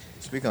providing.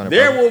 Speak on it,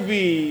 There brother. will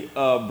be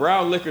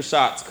brown liquor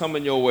shots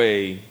coming your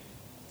way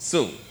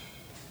soon.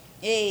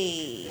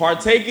 Hey.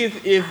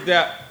 Partaketh if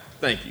thou.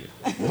 Thank you.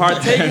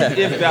 Partaketh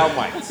if thou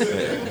might.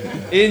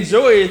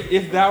 Enjoyeth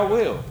if thou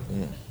will.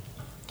 But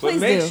Please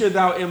make do. sure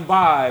thou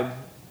imbibe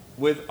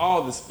with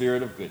all the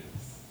spirit of goodness.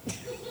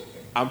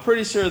 I'm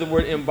pretty sure the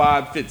word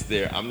imbibe fits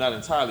there. I'm not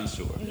entirely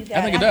sure. You I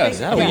got think it it. does.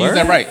 that I a think you used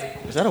word? that right.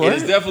 Is that a It word?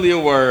 is definitely a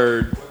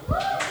word.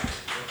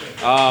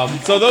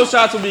 So those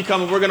shots will be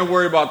coming. We're going to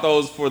worry about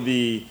those for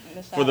the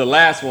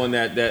last one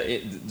that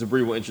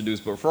Jabri will introduce.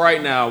 But for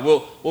right now,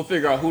 we'll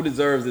figure out who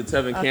deserves the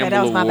Tevin Okay, that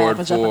Campbell was my bad Award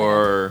for jumping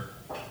for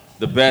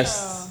the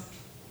best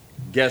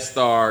guest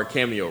star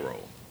cameo role.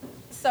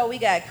 So we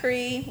got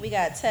Cree, we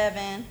got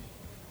Tevin,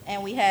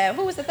 and we have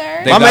who was the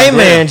third? They My got main Greer.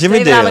 man, Jimmy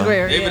David Allen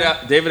Dale. Greer.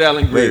 David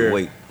Allen Greer.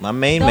 Wait. My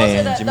main Those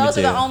man, are Jimmy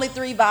the Dale. only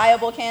 3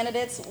 viable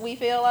candidates we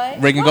feel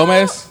like. Reagan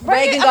Gomez.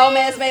 Reagan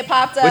Gomez may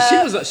popped up.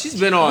 But she's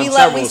been on we love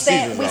several we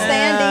stand seasons. we now.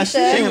 stand Nah,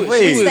 Disha. she was- We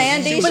she was-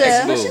 stand she was Disha.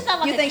 exclusive. She's not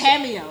like You a think-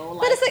 cameo.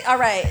 But it's like, all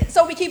right,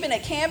 so we keeping a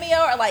cameo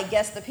or like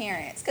guest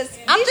appearance? Because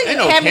I'm thinking Ain't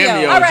no cameo.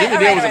 cameo. All right, Jimmy all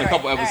Dale right, was in all a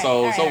couple right, all right, episodes.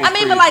 all right. So was I mean,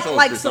 Cree- but like so was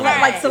like Cree cele-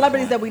 Summer. like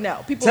celebrities that we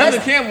know. People.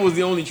 Tevin Campbell was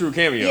the only true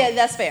cameo. yeah,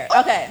 that's fair.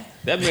 Okay.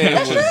 That man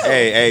was.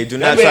 Hey, do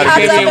not That try man to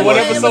came get in one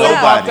me episode, nobody.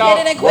 popped out.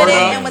 Hit it and quit it Word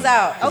up. and was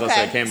out. As I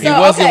said, Okay. cameo. He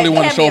was the okay, only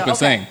one to show cameo, up and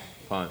okay. sing.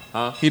 pun,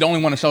 huh? He the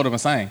only one that showed up and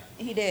sang.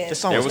 He did. The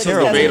song There was was some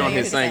terrible. debate on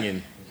his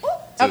singing.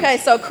 Okay,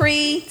 so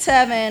Cree,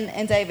 Tevin,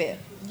 and David.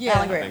 Yeah.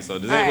 Alan I Greer. think so. All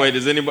right. Wait,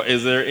 is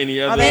there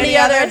any other? there Any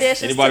other others?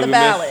 additions Anybody to the we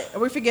missed? ballot? Are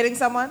we forgetting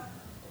someone?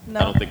 No.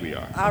 I don't think we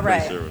are. All I'm pretty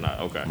right. sure we're not.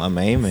 Okay. My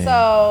main man.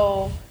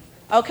 So,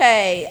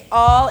 okay,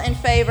 all in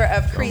favor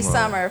of Cree Come on.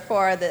 Summer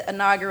for the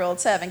inaugural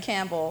Tevin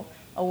Campbell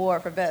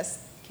Award for Best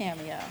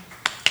Cameo.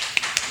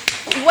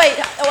 Wait,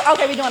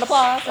 okay, we doing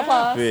applause?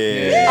 Applause?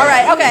 Yeah. All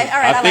right, okay,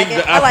 all right, I like think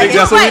it. I like think it.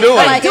 that's what we're doing.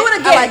 I like Do it I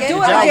again, like do it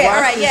I like again.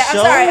 All right, yeah, I'm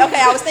Show. sorry.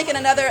 Okay, I was thinking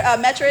another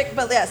metric,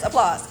 but yes,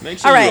 applause. Make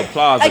sure all you right.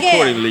 applause Again.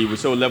 accordingly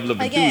with your level of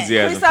Again.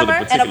 enthusiasm Cree for the Summer,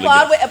 particular And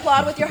applaud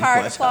guest. with your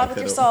heart, applaud with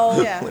your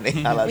soul. Yeah. When they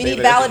highlight We need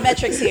David. valid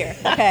metrics here.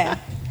 Okay.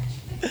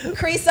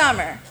 Cree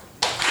Summer.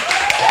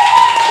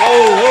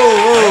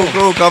 Whoa.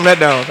 Cool. Calm that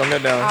down.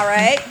 All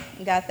right.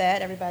 You got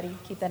that. Everybody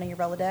keep that in your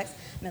Rolodex,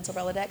 mental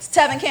Rolodex.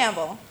 Tevin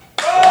Campbell.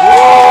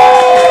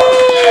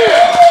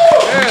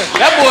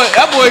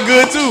 That boy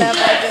good too. That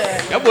boy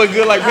good. That boy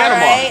good like All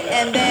Panama. right.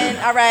 And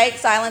then, all right,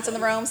 silence in the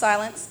room,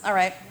 silence. All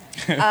right.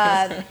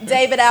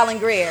 David Alan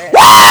Greer.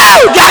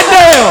 Woo!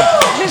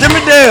 Goddamn!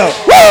 Jimmy Dale.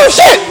 Woo!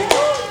 Shit!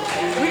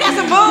 We got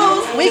some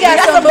booze. We got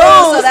some booze.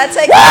 booze, so that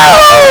takes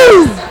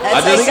Woo!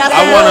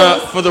 I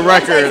wanna, for the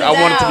record, I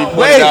want it to be pointed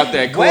Wait, out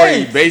that Corey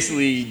wait.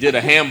 basically did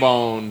a ham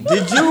bone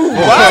Did you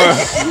watch?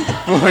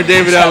 for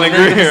David Allen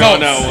Greer on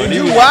that one. Did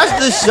you watch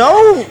the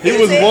show? He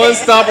was one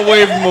stop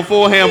away from a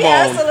full ham He bone.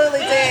 absolutely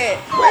did.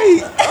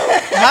 Wait.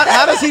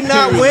 How does he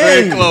not He was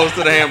very win? close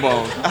to the ham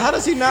bone. How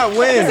does he not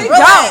win?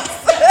 Relax.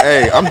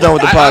 Hey, I'm done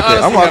with the I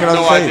podcast. I'm honestly walking have on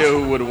no the idea stage.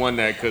 who would have won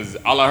that because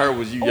all I heard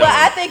was you yelling. Well,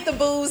 I think the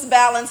booze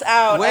balance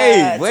out.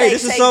 Wait, take-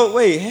 this is so.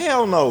 Wait,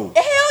 hell no.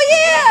 Hell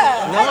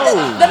yeah. No.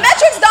 The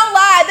metrics don't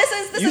lie.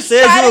 This You is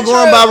said tried you were and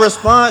going true. by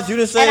response. You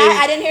didn't say. And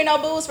I didn't hear no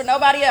booze for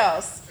nobody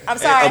else. I'm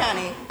sorry,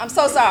 honey. I'm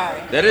so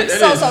sorry. That is- I'm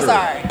that is so true.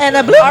 sorry. And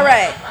a blue. All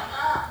right.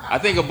 I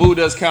think a boo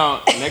does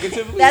count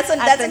negatively. That's a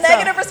think so.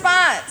 negative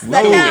response.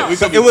 That No, counts.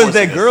 could be it was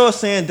forcing that it. girl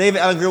saying David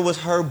Allen Greer was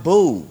her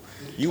boo.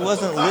 You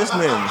wasn't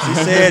listening. She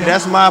said,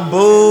 "That's my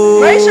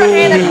boo." Raise your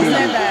hand if you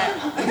said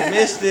that. You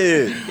missed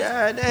it.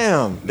 God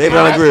damn. David That's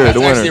Allen Greer, that's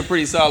the actually a winner.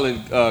 pretty solid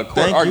court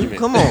Thank argument. you.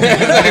 Come on.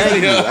 Thank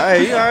you.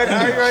 Hey, you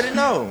already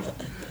know.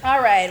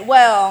 All right.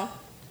 Well,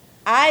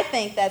 I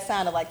think that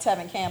sounded like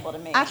Tevin Campbell to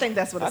me. I think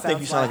that's what it I sounds think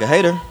you sound like. like a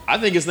hater. I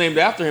think it's named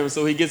after him,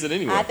 so he gets it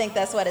anyway. I think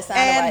that's what it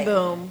sounded And like.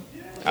 boom.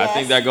 I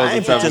think that goes I to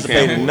ain't Tevin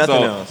participating Campbell. in nothing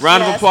So, else.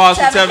 round of Yes, applause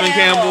for Tevin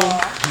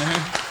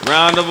Campbell.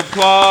 Round of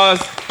applause.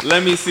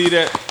 Let me see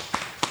that.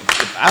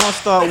 I don't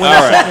start winning.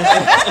 All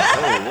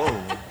right.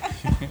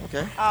 Whoa.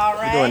 Okay. All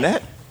right. You doing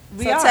that?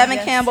 We So are, Tevin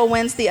yes. Campbell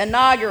wins the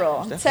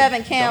inaugural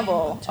Tevin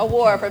Campbell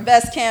Award for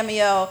Best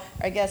Cameo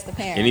or Guest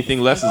Appearance. Anything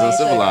less is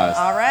uncivilized.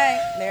 All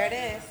right, there it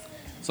is.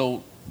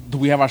 So, do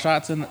we have our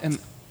shots in the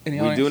We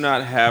audience? do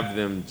not have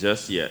them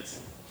just yet.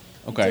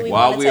 Okay. Do we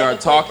While wanna we take are a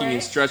quick talking break?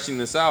 and stretching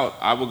this out,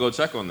 I will go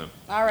check on them.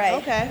 All right.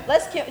 Okay.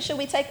 Should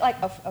we take like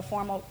a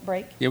formal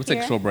break? Yeah, we'll take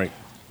a here? short break.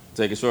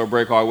 Take a short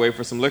break while I wait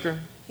for some liquor.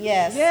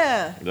 Yes.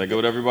 Yeah. Is that good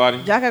with everybody?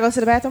 Y'all gotta go to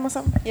the bathroom or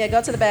something? Yeah,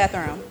 go to the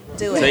bathroom.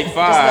 Do it. Take Just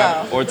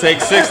 5 go. or take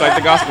 6 like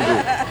the gospel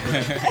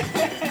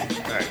group.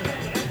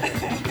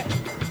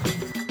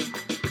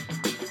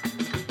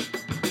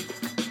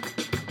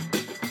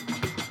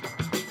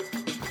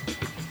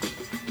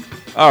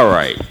 All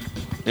right.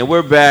 And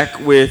we're back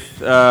with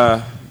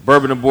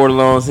Bourbon and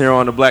Borderlones here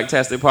on the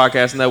Blacktastic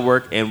Podcast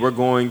Network, and we're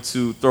going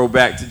to throw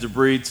back to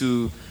Jabri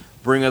to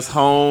bring us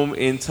home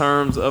in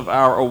terms of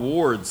our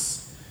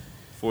awards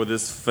for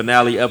this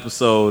finale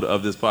episode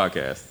of this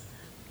podcast.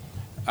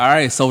 All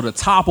right, so the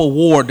top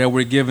award that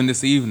we're giving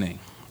this evening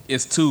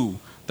is to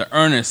the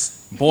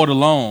Ernest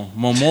Bordelon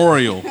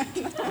Memorial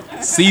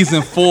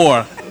Season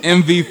 4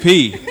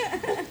 MVP.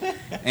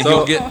 And So,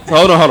 he'll get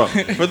hold on.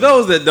 For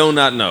those that do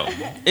not know,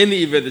 in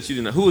the event that you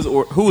didn't know,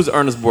 who is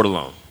Ernest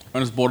Bordelon?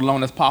 Ernest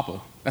Bordelon, that's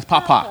Papa. That's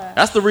Papa.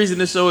 That's the reason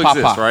this show Papa.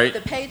 exists, right?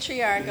 The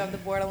patriarch of the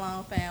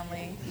Bordelon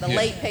family, the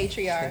late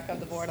patriarch of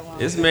the Bordelon.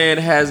 This man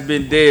has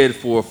been dead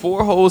for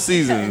 4 whole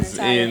seasons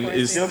Entire and four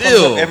is seasons.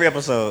 still every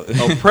episode.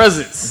 a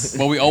presence.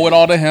 But we owe it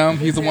all to him.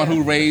 He's the one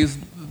who raised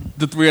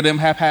the three of them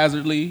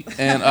haphazardly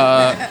and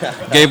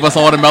gave us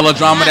all the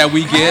melodrama that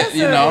we get,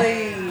 you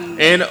know.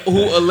 And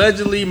who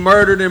allegedly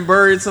murdered and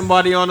buried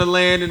somebody on the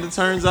land, and it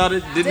turns out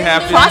it didn't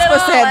happen. do that at Prosper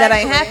all, said that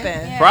ain't actually.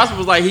 happen. Yeah. Prosper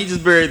was like, he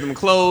just buried them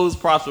clothes.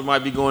 Prosper might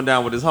be going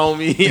down with his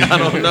homie. I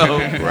don't know.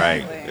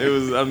 Right. It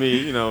was, I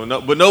mean, you know,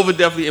 but Nova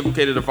definitely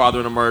implicated her father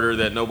in a murder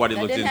that nobody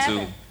That looked didn't into.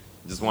 happen.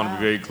 Just want to be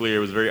very clear. It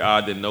was very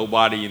odd that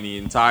nobody in the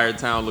entire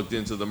town looked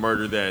into the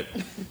murder that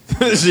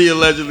she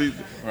allegedly.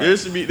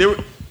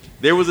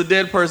 There was a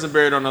dead person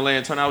buried on the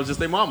land. Turned out it was just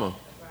their mama,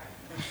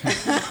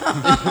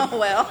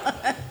 Well,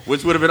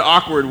 which would have been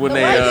awkward when the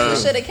they.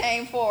 Workers should have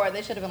came forward.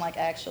 They should have been like,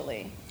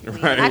 actually,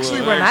 Right,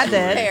 Actually, well, we're not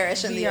dead.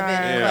 perish in the We event.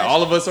 are- in Yeah, question.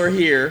 all of us are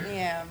here,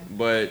 Yeah,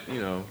 but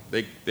you know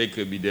they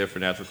could be dead for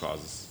natural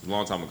causes. A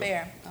long time ago.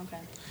 fair. Okay.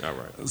 All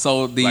right.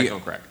 So Black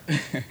don't crack.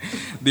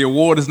 the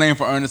award is named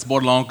for Ernest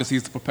Bordelon because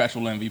he's the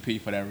perpetual MVP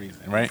for that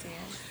reason, right?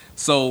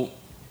 So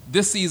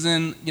this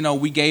season, you know,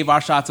 we gave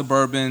our shot to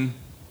bourbon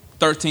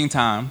 13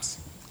 times,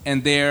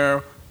 and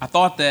there, I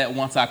thought that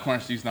once I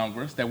crunched these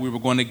numbers, that we were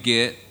going to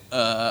get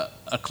a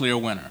clear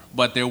winner,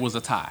 but there was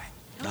a tie.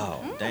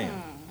 Oh, damn.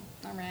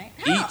 All right.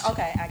 Each-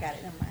 Okay, I got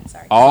it. Never mind.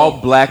 Sorry.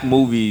 All black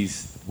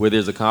movies where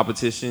there's a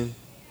competition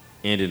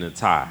end in a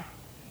tie.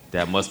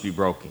 That must be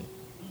broken.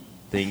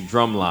 Think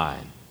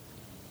Drumline.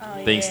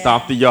 Oh, Think yeah.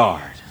 Stomp the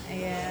Yard.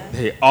 Yeah.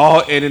 They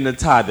all end in a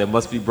tie that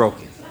must be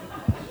broken.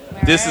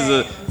 This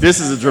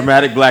is a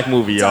dramatic black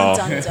movie, y'all.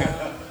 Dun, dun,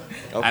 dun.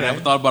 Okay. I never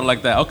thought about it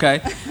like that.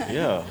 Okay.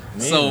 Yeah.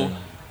 So,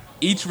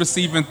 each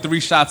receiving 3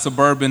 shots of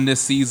bourbon this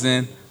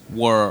season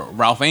were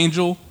Ralph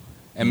Angel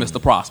and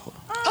Mr. Prosper.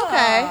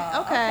 Okay.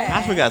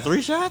 I forgot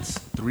 3 shots?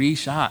 3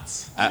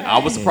 shots. I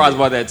was surprised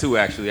by that too.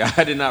 Actually,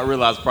 I did not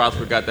realize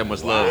Prosper got that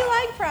much We love.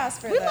 like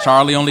Prosper. Though.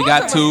 Charlie only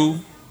got 2.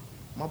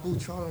 My boo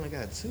Charlie only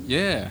got 2.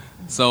 Yeah.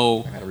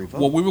 So, gotta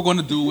revoke. what we were going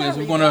to do is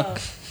we're going to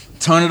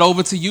turn it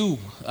over to you,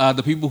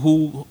 the people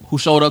who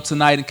showed up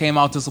tonight and came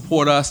out to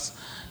support us.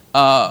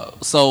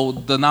 So,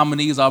 the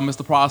nominees are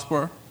Mr.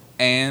 Prosper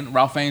and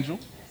Ralph Angel.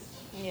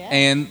 Yeah.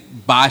 And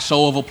by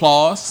show of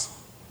applause,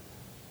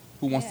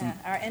 who wants Yeah,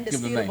 our give the names?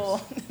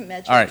 indisputable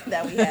metric All right.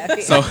 that we have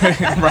here. So,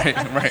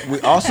 right. We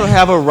also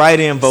have a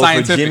write-in vote for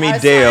Scientific. Jimmy Our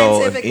Dale.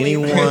 If scientifically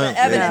anyone, proven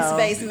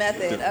evidence-based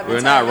method of We're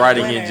not determining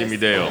writing in winners. Jimmy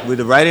Dale. with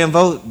the write-in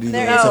vote, do you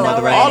There know is something no about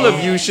the write-in. All write-in?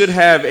 of you should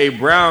have a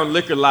brown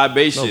liquor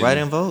libation No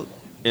write-in vote.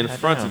 in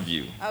front Goddamn. of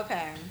you.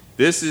 Okay.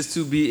 This is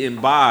to be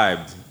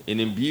imbibed and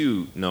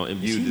imbued. No,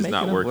 imbued does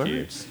not making up work here.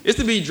 words? It's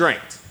to be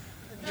dranked.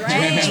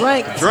 Drink.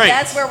 Drink. Drink.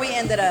 That's where we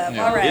ended up.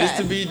 Yeah. All right. It is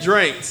to be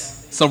dranked.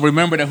 So,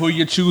 remember that who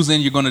you're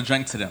choosing, you're going to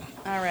drink to them.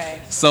 All right.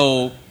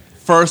 So,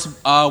 first,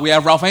 we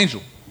have Ralph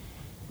Angel.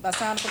 By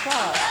sound of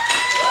applause.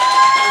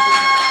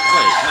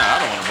 Wait, no, I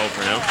don't want to vote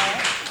for him.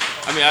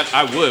 I mean,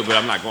 I would, but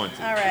I'm not going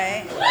to. All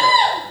right.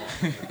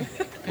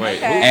 Wait,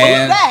 Okay.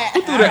 And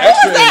who threw the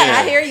extra in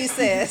I there? hear you,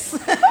 sis.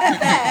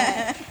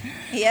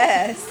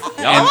 Yes.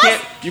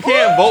 You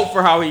can't vote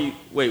for how he.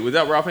 Wait, was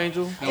that Ralph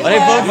Angel? They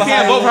vote You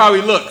can't vote for how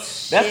he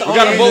looks. That's the You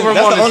gotta vote for him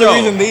on the only show.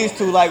 reason these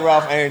two like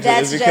Ralph Angel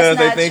That's is because just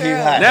they not think he's true.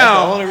 hot. That's the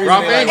Now, only reason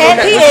Ralph they like Angel And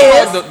him. he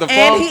has is. the And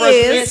farm he fresh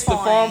is. fits, the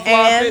farm fly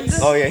And- fits.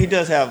 Oh yeah, he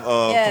does have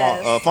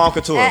Yes. farm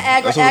couture.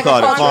 Agri- That's what we call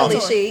it. agriculturally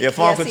Farm, chic. yeah,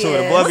 farm Yes, he couture.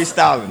 The is. boy be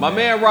styling. My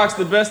man rocks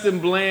the best in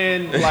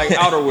bland like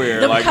outerwear.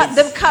 Them, Like cut,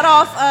 them cut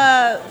off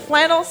Yes.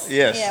 flannels.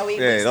 Yeah, we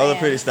those are stand.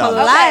 pretty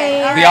stylish.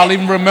 Okay. All do y'all right.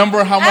 even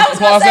remember how I much was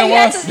gonna applause say that you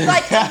had was? to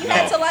like you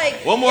had to like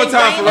one more time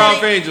for ingrain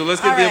Ralph that in- Angel.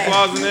 Let's get All the right.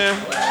 applause in there.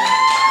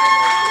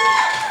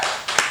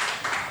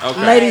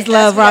 Okay. Ladies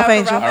love That's Ralph for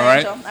Angel. All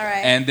right. All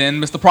right. And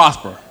then Mr.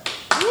 Prosper.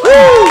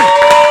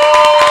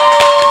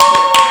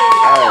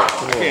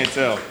 I can't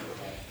tell.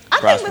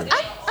 Prosper.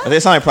 They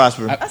sound like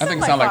Prosper. I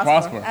think it sounds like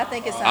Prosper. I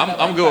think it's.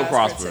 I'm good with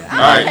Prosper. Too. All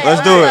right, Okay,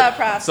 let's I do it. love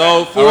Prosper.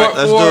 So for All right,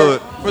 let's do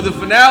it. for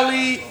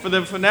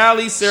the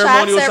finale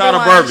ceremonial shots, shot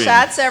of everyone. bourbon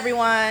Shots,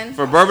 everyone.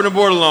 for Bourbon and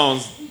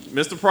Borderlones,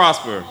 Mr.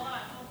 Prosper.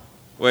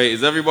 Wait,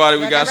 is everybody?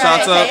 We got Right,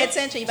 shots up. Pay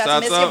attention. You about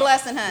Shots to miss up? your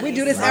blessing, honey. We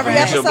do this every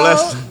Get your episode.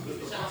 blessing.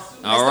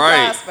 All Mr.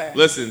 right. Prosper.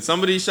 Listen,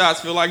 some of these shots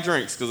feel like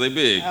drinks because they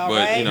big, All but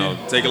right. you know,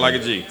 take it like a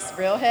G. It's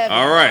real heavy.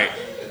 All right.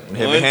 1,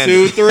 Heavy-handed.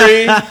 2,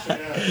 3. Clank, clank,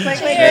 clank, clank.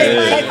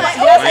 Did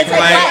I say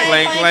Clank,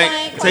 clank,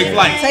 clank. Take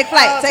flight. Take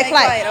flight. Oh, Take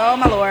flight. Oh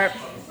my lord.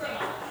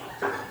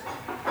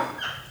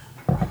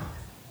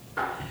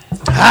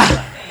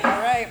 All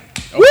right.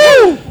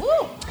 Woo!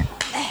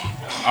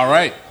 All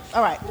right.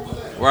 All right.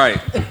 Right.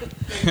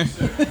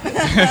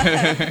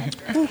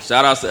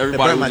 Shout outs to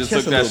everybody It who burned just my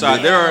took chest a that little shot.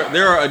 bit.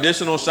 There are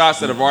additional shots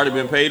that have already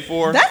been paid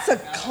for. That's a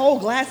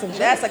cold glass of gin.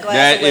 That's a glass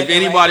That of if liquor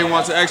anybody right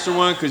wants an extra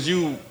one, because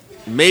you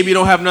maybe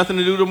don't have nothing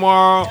to do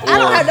tomorrow, I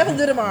don't have or nothing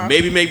to do tomorrow.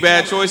 maybe make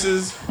bad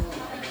choices.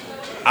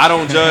 I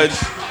don't judge,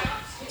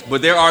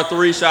 but there are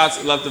 3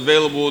 shots left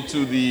available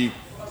to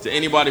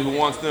anybody who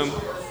wants them.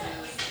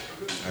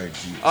 All right,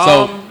 G.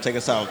 So, Take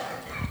us out.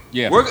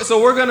 yeah.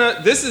 We're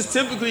gonna. This is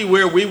typically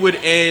where we would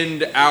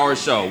end our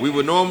show. We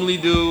would normally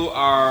do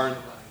our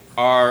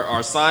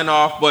sign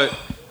off, but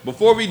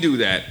before we do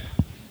that,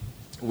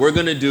 we're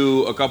gonna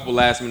do a couple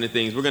last minute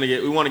things. We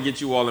want to get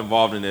you all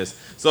involved in this.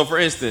 So, for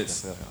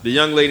instance, the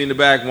young lady in the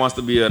back wants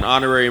to be an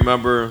honorary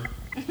member.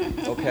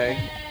 Okay,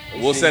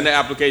 we'll send the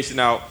application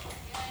out.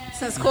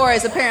 Since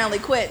Corey's apparently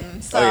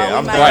quitting, so Oh, yeah, we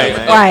I'm might done, need to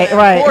man. go Right, there.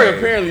 right. Corey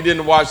apparently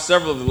didn't watch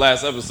several of the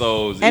last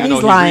episodes, And even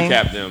he's though lying. he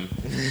recapped them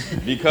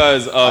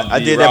because of I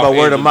the did that by Ralph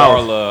word of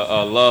Angel mouth.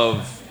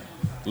 Darla,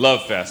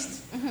 love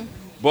fest.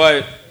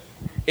 But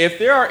if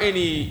there are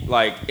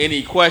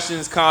any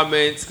questions,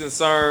 comments,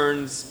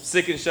 concerns,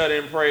 sick and shut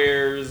in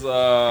prayers,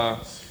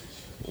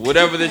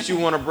 whatever that you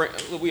want to bring,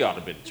 we ought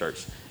to be in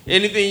church.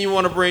 Anything you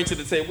want to bring to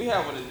the table, we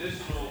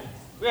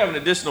have an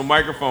additional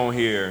microphone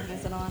here.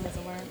 Is it on? Does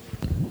it work?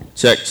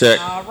 Check.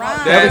 All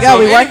right. There we go. So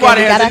We if working.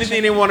 anybody We has got anything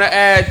action. they want to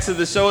add to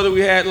the show that we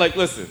had, like,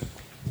 listen,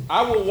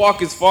 I will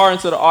walk as far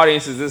into the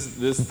audience as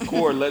this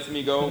cord lets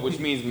me go, which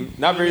means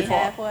not very Be far.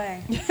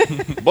 halfway.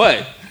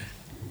 But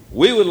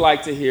we would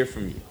like to hear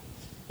from you.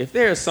 If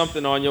there is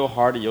something on your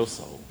heart or your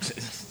soul,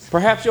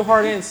 perhaps your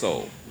heart and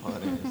soul.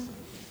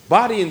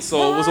 Body and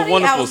Soul was a Buddy, I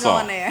wonderful was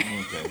song. going there.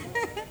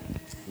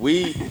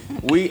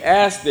 we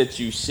ask that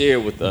you share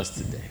with us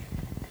today.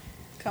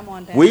 Come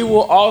on, Dad. We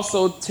will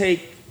also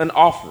take an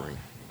offering.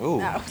 Ooh,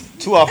 No.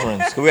 2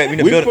 offerings. We need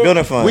a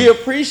building fund. We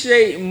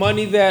appreciate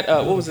money that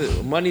what was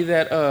it? Money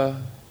that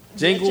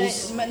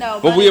jingles. No,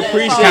 But we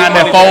appreciate Kind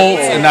that money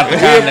folds and not the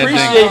We kind that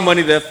appreciate jingles.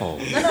 money that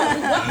folds.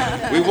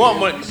 We want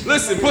money.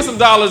 Listen, put some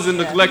dollars in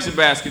the collection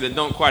basket that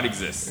don't quite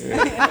exist.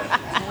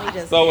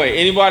 So wait,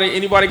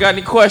 anybody got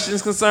any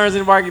questions, concerns?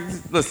 Anybody?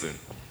 Listen,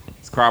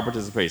 it's crowd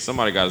participation.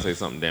 Somebody got to say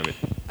something. Damn it.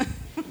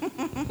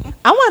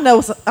 I want to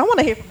know. I want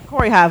to hear from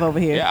Corey Hive over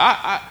here.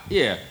 Yeah,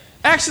 yeah.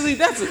 Actually,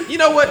 you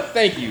know what?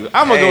 Thank you.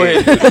 I'm gonna go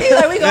ahead. He's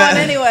like, we going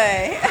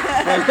anyway.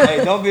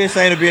 Hey, don't be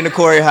ashamed of being the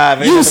Corey Hive.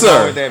 Ain't You, nothing sir.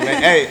 wrong with that,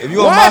 man. Hey, if you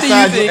on Why my do you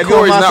side, think if you on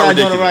Corey's my not side,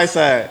 you on the right ridiculous?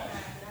 side.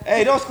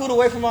 Hey, don't scoot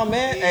away from my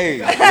man. Hey,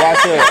 watch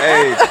her.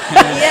 Hey,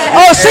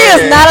 Oh, she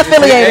is not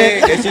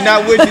affiliated. hey, if she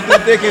not with you through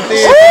thick and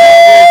thin.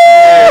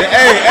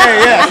 Hey,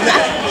 yeah.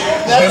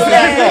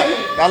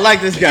 I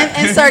like this guy.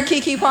 Insert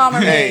Kiki Palmer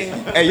Hey,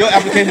 meme. hey, your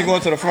application going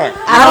to the front.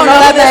 I don't know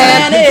that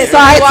man. is.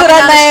 Sorry to Walking that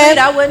down the man.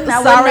 street, I wouldn't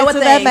Sorry know a to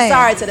that thing. man.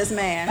 Sorry to this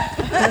man.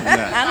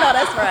 I know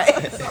that's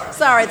right.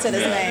 Sorry to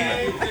this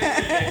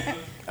man.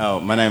 Oh,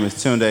 my name is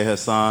Tunde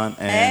Hassan,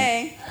 and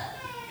Hey.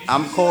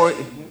 I'm Corey.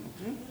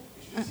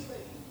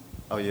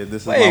 Oh yeah,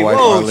 this is Hey, my wife.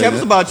 whoa, Marlena. Chef,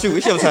 it's about you.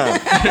 It's your time.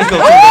 Let's go,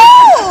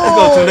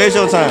 Tunde. It's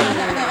your time.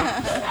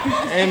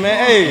 Hey,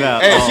 man, hey, Nah,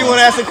 hey, if she want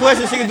to ask a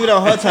question, she can do that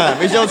on her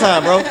time. It's your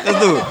time, bro. Let's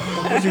do it.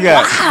 What you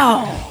got?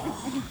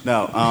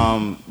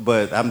 No,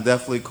 but I'm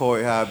definitely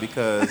Corey High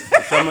because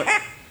some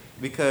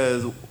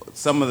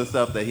of the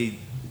stuff that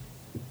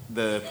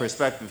the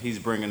perspective he's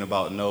bringing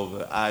about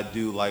Nova, I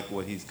do like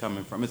what he's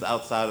coming from. It's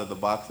outside of the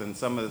box, and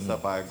some of the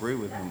stuff I agree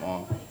with him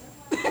on.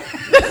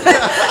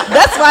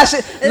 That's why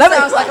she.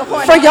 sounds like a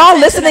point for of y'all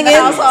contention listening in in,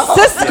 the household.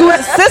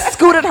 sis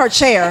scooted her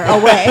chair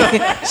away.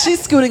 She's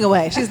scooting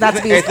away. She's not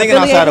to be Hey, thinking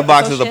outside the affiliated,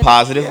 box is a associated.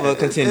 positive. But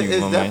continue,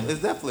 my man. It's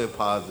definitely a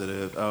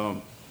positive.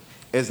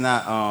 It's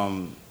not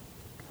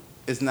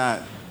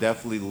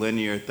definitely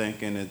linear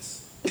thinking.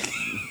 It's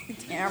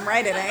Damn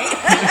right it ain't.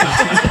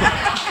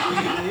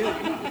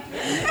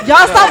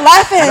 Y'all stop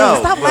laughing. No,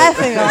 Stop but-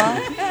 laughing, y'all.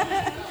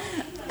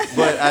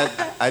 But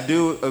I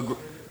do agree.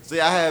 See,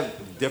 I have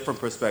different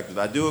perspectives.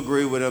 I do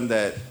agree with him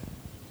that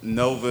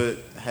Nova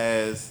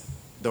has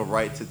the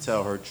right to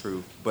tell her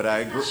truth. But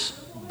I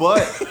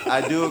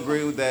do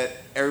agree with that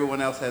everyone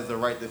else has the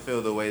right to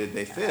feel the way that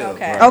they feel.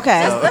 Okay.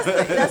 Okay.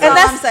 That's all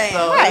I'm saying.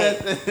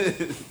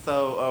 Right.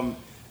 So,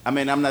 I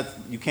mean,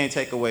 you can't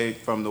take away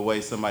from the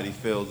way somebody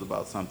feels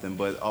about something,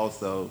 but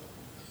also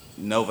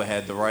Nova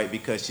had the right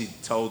because she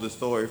told the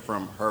story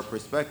from her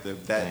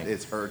perspective. That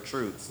is her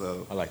truth.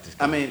 So I like this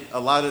I mean, a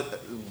lot of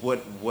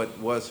what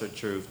was her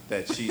truth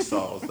that she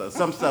saw. So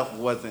some stuff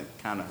wasn't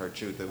kind of her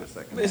truth. It was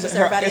second.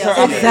 Everybody else.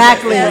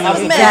 Exactly.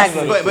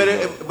 Exactly.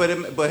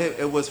 But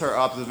it was her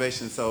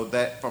observation. So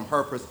that from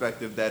her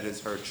perspective, that is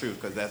her truth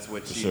because that's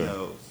what she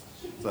knows.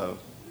 So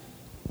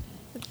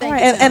All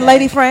right, and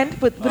lady friend,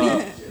 what do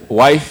you?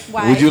 Wife,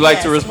 would you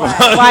like to yes,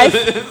 respond?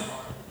 Wife.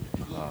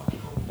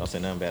 Don't say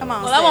nothing bad. Come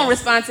on. Well, I won't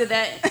respond to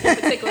that in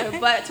particular,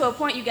 but to a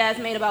point you guys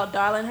made about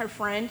Darla and her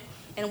friend,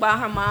 and while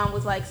her mom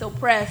was like so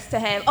pressed to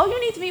have, oh, you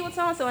need to meet with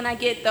so-and-so, and I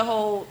get the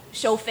whole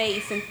show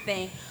face and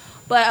thing.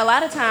 But a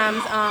lot of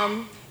times,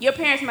 your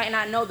parents might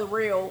not know the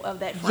real of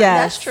that friend.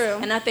 Yes. That's true.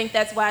 And I think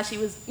that's why she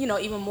was,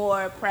 even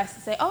more pressed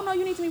to say, oh, no,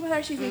 you need to meet with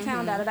her. She's in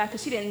town, da-da-da,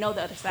 because she didn't know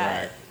the other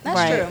side. That's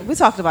Right. true. We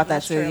talked about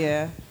that That's too. true.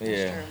 Yeah.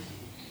 Yeah.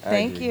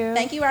 Thank you.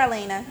 Thank you,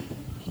 Arlena.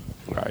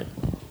 All right.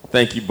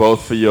 Thank you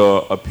both for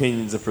your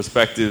opinions and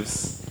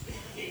perspectives.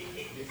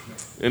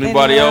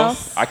 Anybody Anyone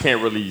else? else? I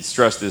can't really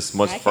stress this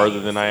much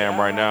further than I am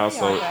right now.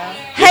 So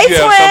Hey, if you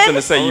have twin. something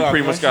to say, you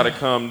pretty much got to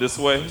come this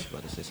way.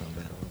 About to say something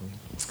bad.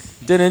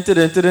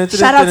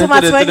 Shout out to my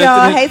twin,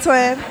 y'all. Hey,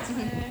 twin.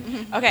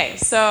 Okay,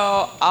 so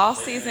all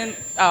season.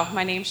 Oh,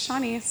 my name's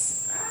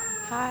Shawnice.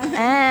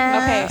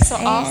 Hi. Okay, so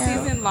all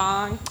season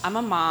long, I'm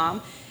a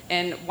mom,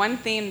 and one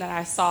theme that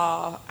I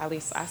saw, at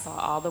least I saw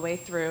all the way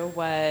through,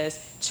 was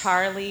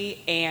Charlie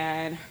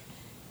and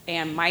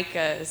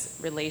Micah's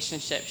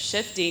relationship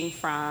shifting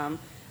from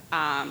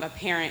a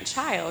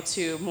parent-child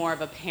to more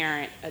of a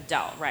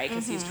parent-adult, right?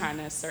 Because he's trying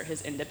to assert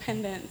his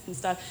independence and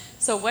stuff.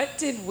 So what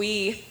did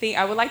we think?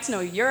 I would like to know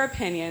your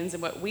opinions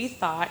and what we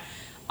thought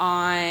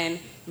on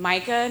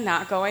Micah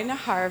not going to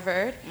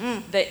Harvard.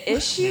 The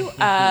issue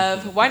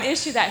of, one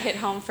issue that hit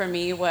home for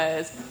me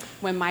was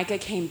when Micah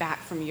came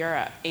back from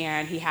Europe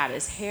and he had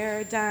his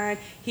hair done.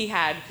 He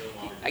had,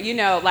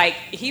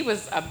 he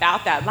was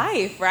about that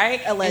life,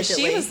 right?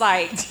 Allegedly. And she was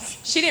like,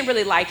 she didn't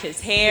really like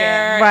his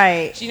hair. Yeah.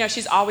 Right.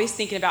 She's always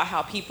thinking about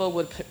how people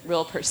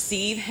will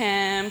perceive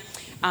him.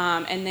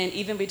 And then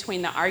even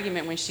between the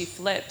argument when she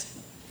flipped,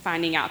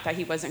 finding out that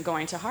he wasn't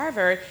going to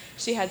Harvard,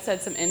 she had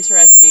said some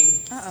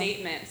interesting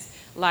statements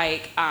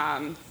like,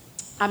 I'm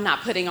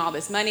not putting all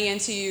this money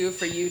into you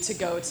for you to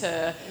go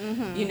to,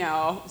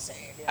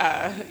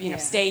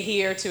 stay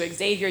here to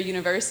Xavier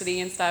University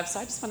and stuff.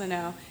 So I just want to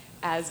know,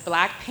 as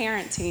Black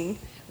parenting,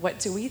 what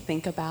do we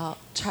think about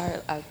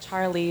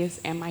Charlie's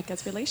and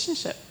Micah's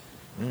relationship?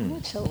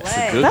 That's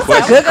Good a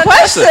question. good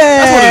question.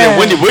 That's one of them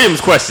Wendy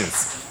Williams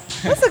questions.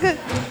 That's a good.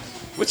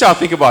 What y'all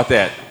think about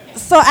that?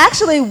 So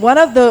actually, one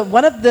of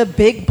the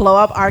big blow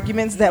up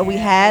arguments that we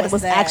had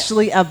was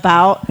actually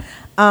about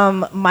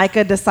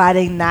Micah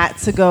deciding not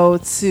to go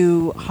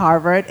to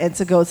Harvard and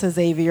to go to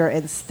Xavier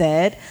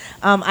instead.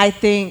 I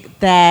think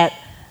that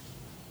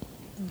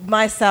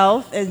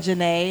myself and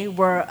Janae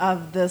were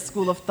of the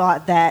school of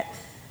thought that,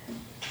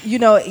 he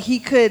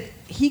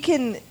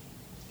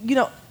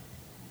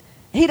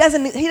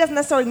doesn't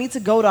necessarily need to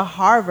go to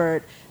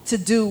Harvard to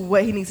do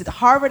what he needs to do.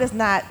 Harvard is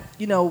not,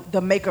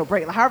 the make or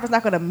break. Harvard's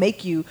not going to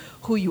make you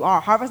who you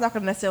are. Harvard's not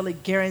going to necessarily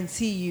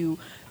guarantee you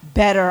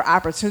better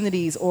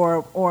opportunities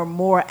or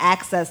more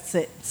access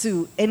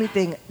to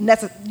anything.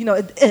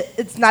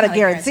 It's not a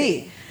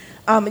guarantee.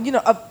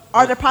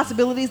 Are there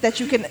possibilities that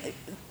you can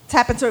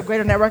tap into a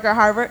greater network at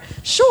Harvard?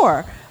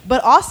 Sure.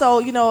 But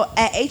also,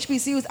 at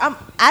HBCUs,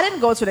 I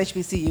didn't go to an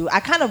HBCU. I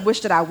kind of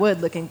wish that I would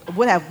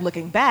have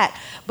looking back.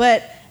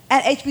 But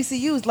at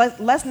HBCUs,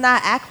 let's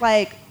not act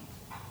like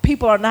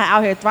people are not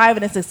out here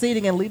thriving and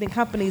succeeding and leading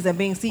companies and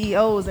being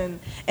CEOs and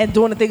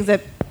doing the things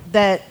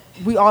that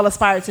we all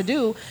aspire to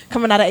do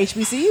coming out of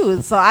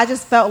HBCUs. So I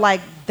just felt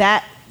like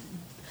that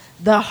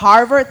the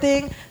Harvard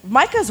thing,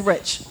 Micah's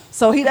rich.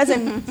 So he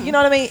doesn't, you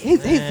know what I mean?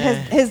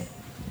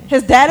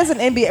 His dad is an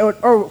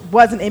NBA or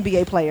was an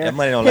NBA player. That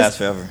money don't last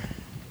forever.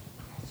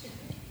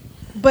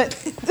 But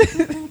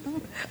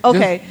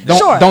okay,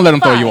 sure. Don't let him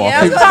throw you off.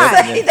 Yeah, it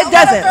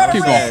doesn't.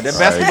 Keep going. The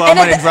basketball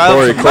money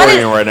drives.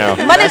 Corey right now.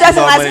 Money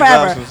doesn't last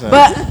forever.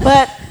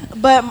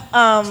 But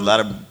it's a lot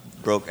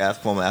of broke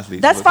former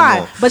athletes. That's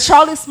fine. But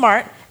Charlie's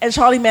smart, and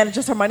Charlie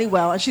manages her money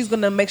well, and she's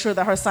going to make sure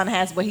that her son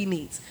has what he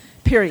needs.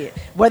 Period.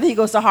 Whether he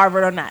goes to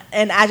Harvard or not.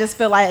 And I just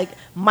feel like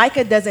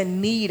Micah doesn't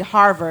need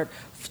Harvard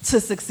to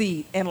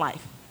succeed in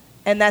life,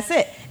 and that's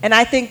it. And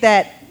I think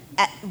that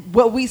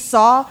what we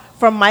saw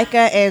from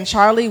Micah and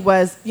Charlie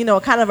was,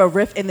 kind of a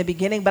rift in the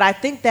beginning, but I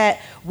think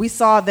that we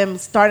saw them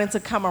starting to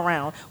come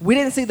around. We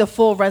didn't see the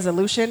full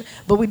resolution,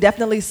 but we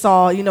definitely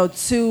saw,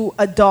 two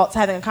adults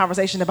having a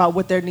conversation about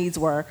what their needs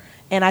were,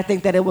 and I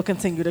think that it will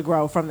continue to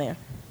grow from there.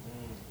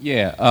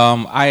 Yeah,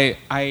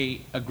 I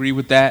agree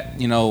with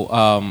that,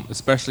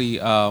 especially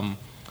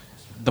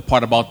the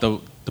part about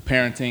the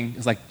parenting.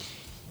 It's like,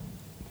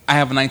 I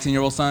have a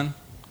 19-year-old son,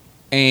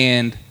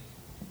 and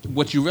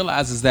what you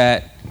realize is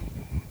that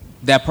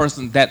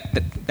person,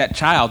 that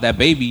child, that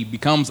baby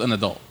becomes an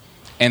adult,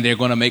 and they're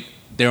going to make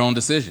their own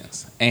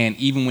decisions. And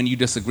even when you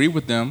disagree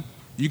with them,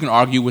 you can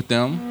argue with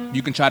them,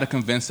 you can try to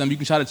convince them, you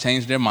can try to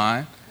change their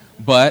mind.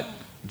 But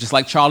just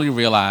like Charlie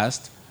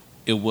realized,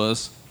 it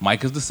was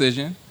Micah's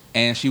decision,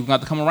 and she was going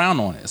to have to come around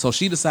on it. So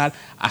she decided,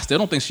 I still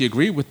don't think she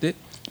agreed with it,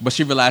 but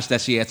she realized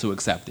that she had to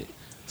accept it.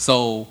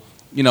 So,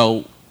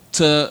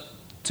 to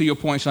your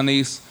point,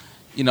 Shanice,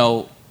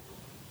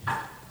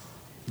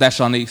 that's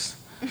Shanice.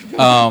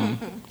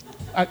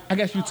 I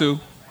guess you too,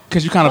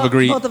 because you kind of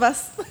agreed. Both of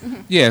us.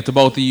 Yeah, to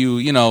both of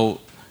you.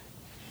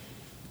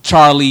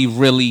 Charlie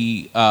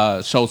really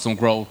showed some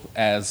growth,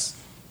 as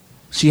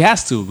she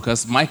has to,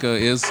 because Micah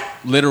is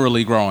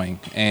literally growing.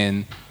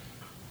 And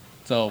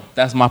so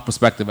that's my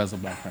perspective as a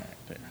black parent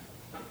there.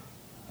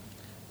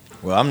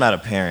 Well, I'm not a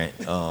parent,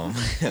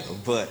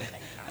 but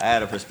I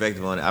had a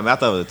perspective on it. I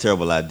thought it was a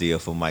terrible idea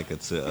for Micah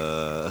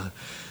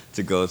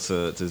to go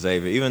to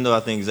Xavier, even though I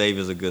think Xavier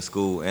is a good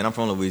school, and I'm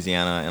from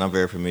Louisiana, and I'm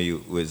very familiar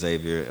with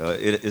Xavier.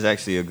 It is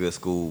actually a good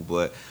school,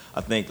 but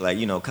I think,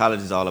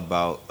 college is all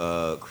about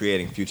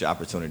creating future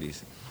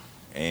opportunities.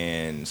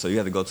 And so you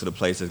have to go to the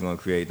place that's going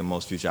to create the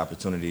most future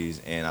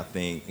opportunities, and I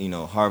think,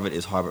 Harvard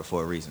is Harvard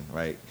for a reason,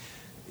 right?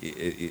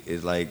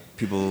 It's like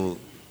people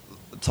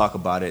talk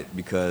about it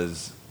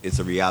because it's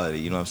a reality,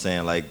 you know what I'm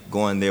saying? Like,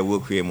 going there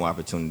will create more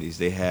opportunities.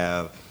 They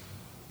have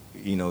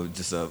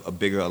just a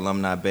bigger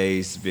alumni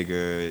base,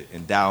 bigger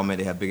endowment.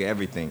 They have bigger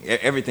everything.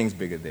 Everything's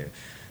bigger there.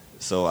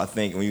 So I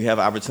think when you have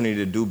an opportunity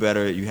to do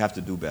better, you have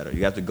to do better.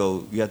 You have to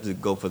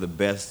go for the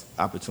best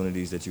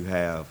opportunities that you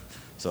have.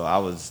 So I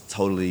was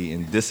totally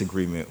in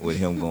disagreement with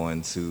him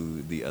going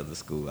to the other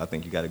school. I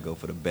think you got to go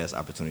for the best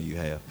opportunity you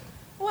have.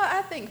 Well,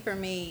 I think for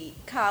me,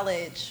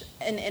 college,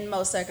 in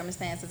most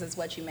circumstances, is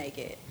what you make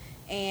it.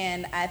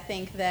 And I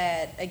think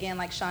that, again,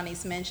 like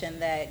Shanice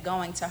mentioned, that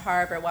going to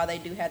Harvard, while they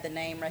do have the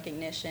name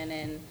recognition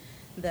and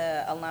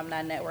the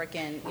alumni network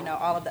and,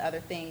 all of the other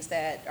things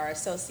that are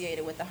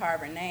associated with the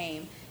Harvard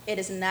name, it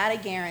is not a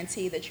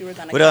guarantee that you are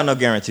going to... But there are no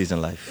guarantees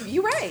in life.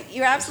 You're right.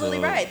 You're absolutely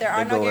right. There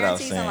are no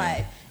guarantees in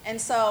life.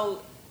 And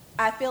so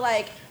I feel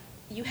like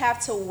you have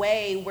to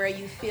weigh where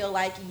you feel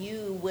like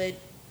you would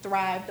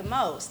thrive the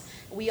most.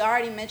 we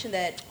already mentioned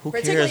that. Who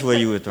cares where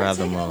you would thrive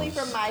the Particularly most?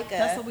 for Micah.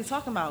 That's what we're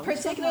talking about.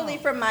 Particularly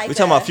for Micah. We're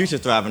talking about future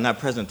thriving, not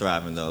present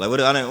thriving, though. Like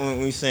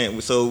when we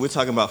saying, so we're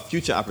talking about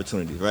future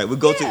opportunities, right?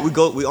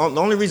 The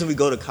only reason we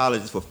go to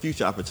college is for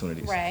future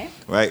opportunities, right?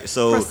 Right.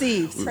 So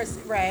Perceived.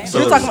 Right. So,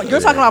 you're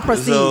talking about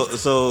perceived.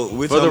 So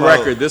we're for the talking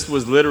record, this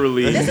was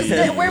literally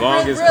the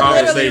longest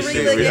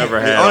conversation we ever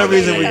had. The only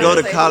reason we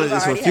go to college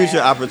is for future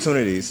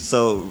opportunities.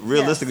 So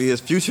realistically,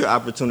 his future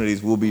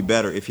opportunities will be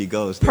better if he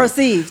goes there.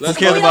 Perceived. Who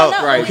cares about?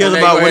 Who cares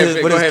about Go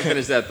what ahead, his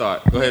finish that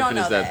thought. Go ahead,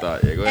 finish that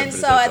thought. Yeah, go ahead, and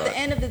finish so that at thought. the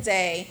end of the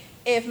day,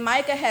 if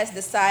Micah has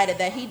decided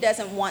that he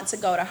doesn't want to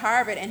go to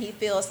Harvard and he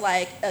feels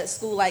like a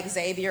school like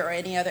Xavier or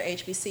any other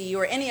HBCU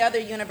or any other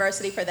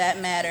university for that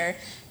matter,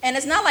 and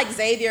it's not like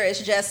Xavier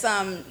is just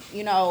some,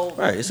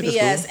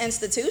 BS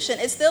institution.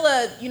 It's still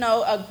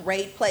a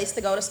great place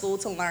to go to school,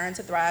 to learn,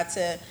 to thrive,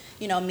 to,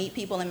 meet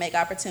people and make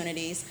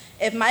opportunities.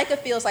 If Micah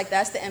feels like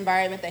that's the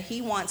environment that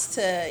he wants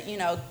to,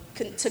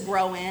 to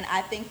grow in,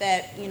 I think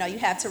that, you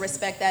have to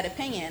respect that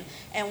opinion.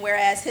 And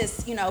whereas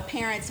his,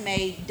 parents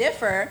may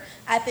differ,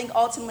 I think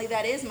ultimately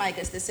that is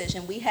Micah's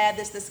decision. We had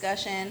this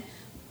discussion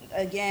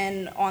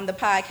again on the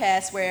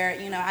podcast where,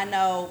 I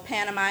know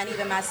Panama and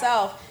even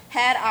myself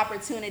had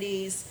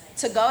opportunities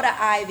to go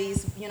to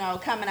Ivies,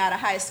 coming out of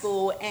high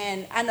school.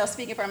 And I know,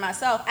 speaking for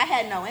myself, I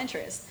had no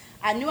interest.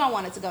 I knew I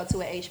wanted to go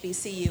to a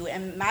HBCU,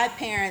 and my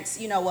parents,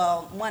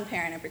 one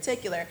parent in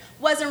particular,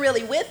 wasn't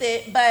really with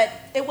it, but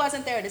it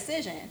wasn't their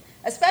decision,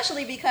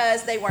 especially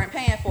because they weren't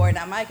paying for it.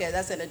 Now, Micah,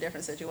 that's in a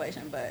different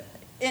situation, but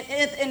at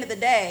the end of the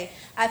day,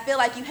 I feel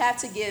like you have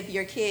to give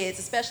your kids,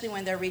 especially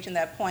when they're reaching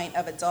that point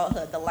of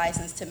adulthood, the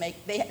license to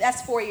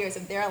that's 4 years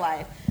of their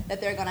life that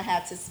they're going to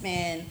have to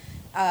spend,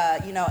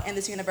 in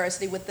this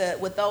university with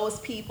those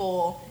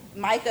people.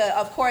 Micah,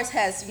 of course,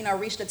 has,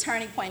 reached a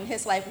turning point in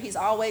his life where he's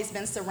always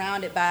been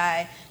surrounded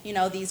by,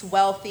 these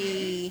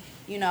wealthy,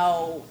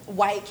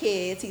 white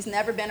kids. He's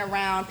never been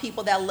around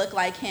people that look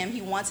like him.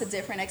 He wants a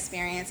different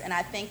experience, and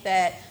I think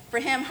that for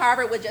him,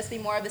 Harvard would just be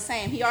more of the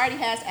same. He already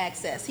has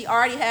access. He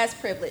already has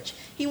privilege.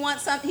 He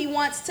wants a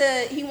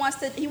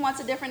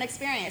different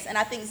experience, and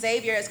I think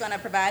Xavier is going to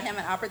provide him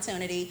an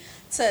opportunity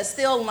to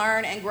still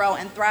learn and grow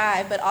and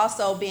thrive, but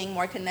also being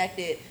more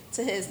connected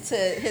to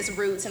his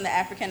roots in the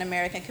African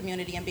American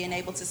community and being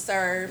able to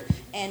serve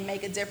and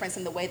make a difference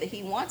in the way that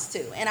he wants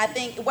to. And I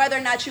think whether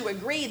or not you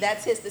agree,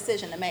 that's his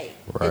decision to make.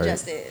 Right. It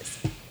just is.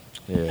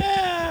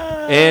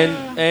 Yeah.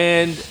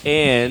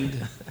 And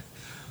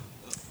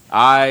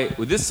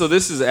this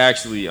is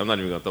actually, I'm not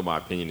even gonna throw my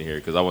opinion in here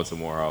because I went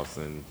somewhere else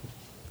and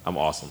I'm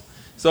awesome.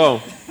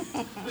 So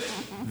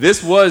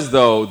this was,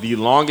 though, the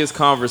longest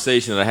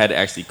conversation that I had to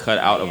actually cut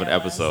out of an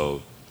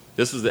episode.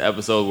 This was the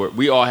episode where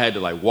we all had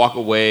to walk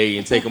away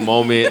and take a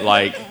moment.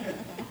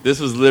 This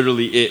was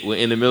literally it. We're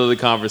in the middle of the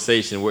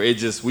conversation where it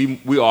just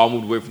we all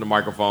moved away from the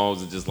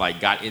microphones and just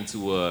got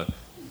into a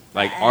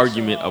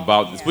argument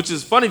about this, which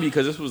is funny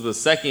because this was the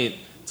second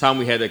time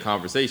we had that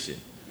conversation.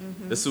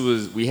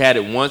 Mm-hmm. We had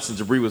it once and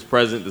Jabri was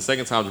present. The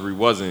second time Jabri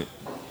wasn't,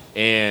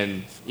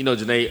 and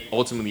Janae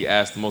ultimately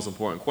asked the most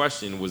important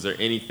question: was there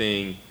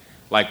anything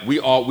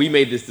we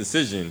made this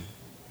decision?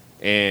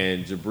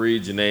 And Jabri,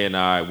 Janae, and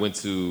I went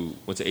to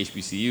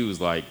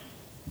HBCUs.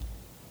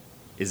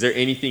 Is there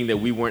anything that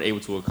we weren't able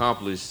to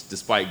accomplish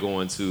despite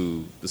going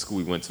to the school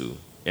we went to?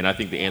 And I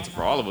think the answer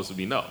for all of us would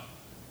be no,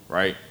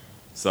 right?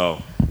 So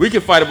we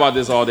can fight about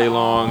this all day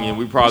long, and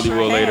we probably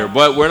will later.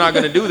 But we're not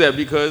going to do that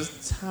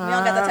because time we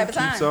don't got that type of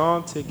time. Keeps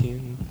on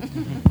ticking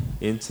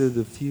into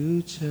the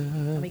future.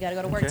 And we got to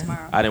go to work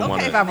tomorrow. I didn't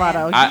want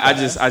to.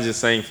 I just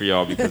sang for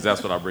y'all because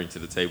that's what I bring to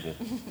the table.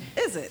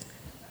 Is it?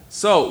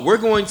 So we're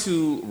going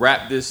to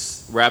wrap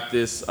this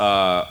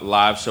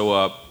live show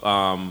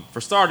up.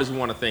 For starters, we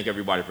want to thank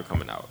everybody for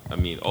coming out. I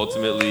mean,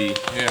 ultimately,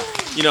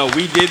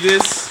 we did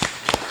this.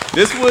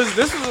 This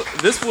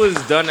was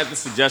done at the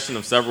suggestion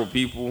of several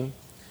people.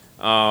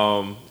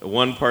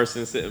 One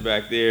person sitting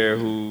back there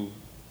who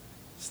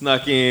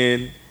snuck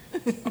in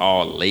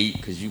all late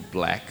because you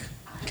black.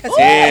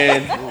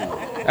 And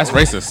that's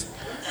racist.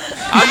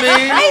 I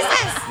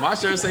mean, my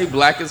shirt say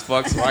black as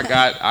fuck, so I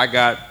got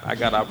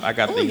things I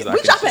can say.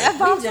 We dropping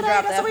F-bombs today?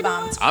 That's what we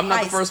doing? I'm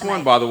not the first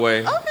one, by the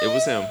way. Okay. It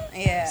was him.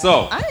 Yeah.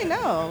 So I didn't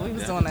know we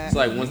was doing that.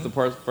 It's once the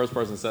first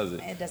person says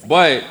it. Doesn't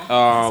but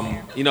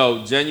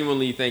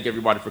genuinely thank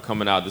everybody for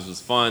coming out. This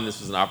was fun. This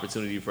was an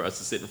opportunity for us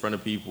to sit in front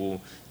of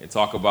people and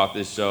talk about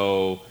this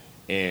show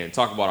and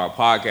talk about our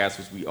podcast,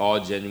 which we all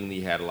genuinely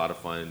had a lot of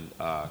fun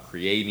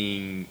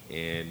creating.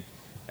 And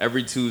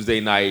every Tuesday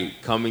night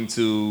coming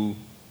to.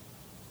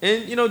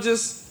 And,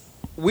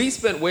 we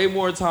spent way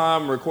more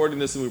time recording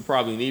this than we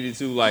probably needed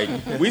to.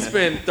 We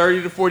spent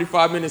 30 to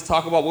 45 minutes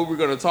talking about what we're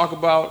going to talk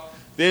about,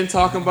 then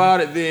talking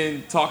about it,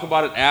 then talk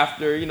about it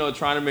after,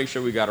 trying to make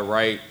sure we got it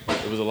right.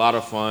 It was a lot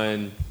of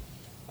fun.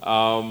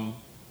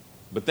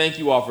 But thank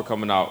you all for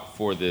coming out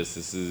for this.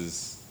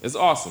 It's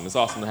awesome. It's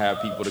awesome to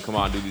have people to come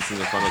out and do these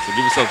things in front of us. So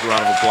give yourself a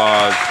round of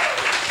applause.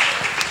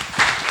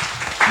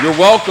 You're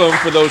welcome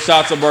for those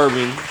shots of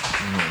bourbon.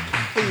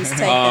 Please take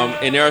them.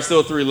 And there are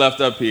still 3 left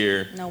up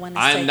here. No one is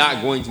I'm taking not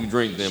them. going to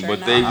drink them, Sure but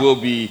not. they will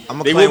be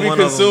I'ma they claim will be one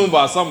of consumed them.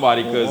 by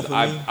somebody One because for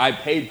me. I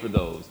paid for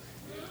those.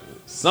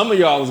 Some of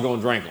y'all is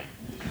gonna drink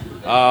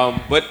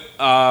them. But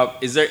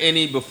is there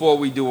any, before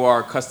we do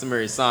our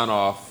customary sign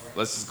off?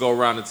 Let's just go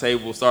around the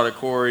table. Start at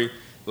Corey.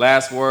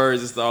 Last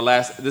words.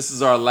 This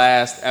is our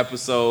last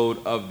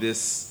episode of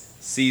this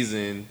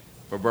season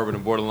for Bourbon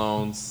and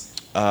Borderlones.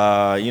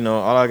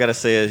 All I gotta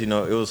say is, it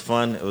was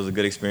fun. It was a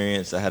good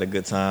experience. I had a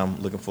good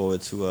time. Looking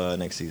forward to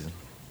next season.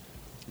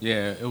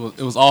 Yeah, it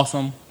was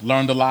awesome.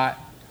 Learned a lot.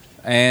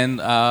 And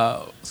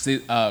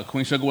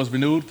Queen Sugar was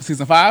renewed for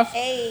season 5.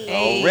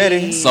 Hey.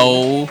 Already.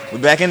 So We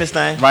back in this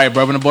thing. right,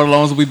 Bourbon and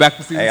Borderlones will be back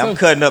for season Hey, 2. I'm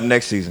cutting up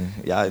next season.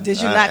 Y'all, Did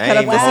you I- not I cut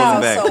ain't up this gonna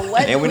hold season? you back. So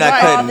what And do we're we not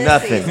got cutting this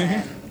nothing.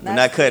 season? We're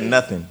not cutting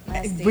nothing.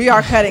 We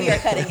are cutting We are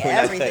it. cutting We're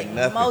not everything. cutting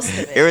nothing. Most of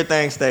it.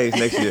 Everything stays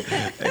next year.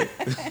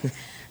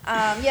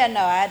 Yeah,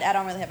 no, I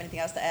don't really have anything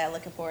else to add.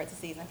 Looking forward to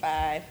season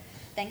 5.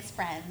 Thanks,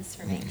 friends,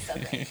 for being so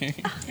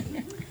great.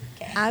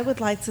 I would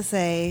like to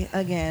say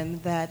again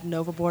that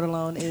Nova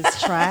Borderlone is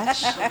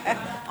trash.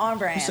 On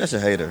brand. You're such a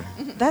hater.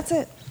 That's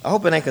it. I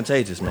hope it ain't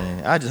contagious,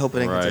 man. I just hope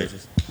it ain't Right.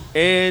 contagious.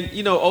 And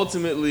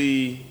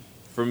ultimately,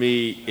 for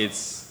me,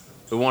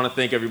 we want to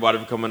thank everybody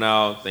for coming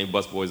out. Thank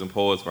Busboys and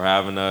Poets for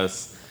having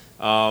us.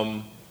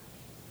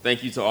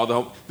 Thank you to all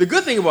the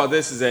good thing about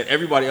this is that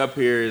everybody up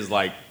here is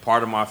like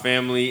part of my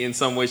family in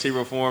some way, shape,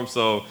 or form.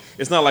 So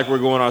it's not like we're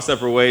going our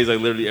separate ways. Like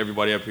literally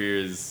everybody up here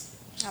is,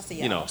 I'll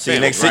see y'all. See you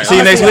family, next right? see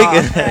you next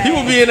week.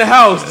 People be in the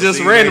house just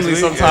See you randomly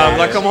next week. sometimes.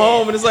 Yeah. I come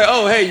home and it's like,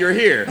 oh, hey, you're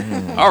here.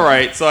 All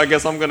right, so I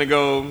guess I'm gonna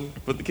go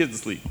put the kids to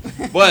sleep.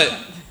 But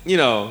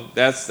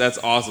that's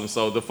awesome.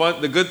 So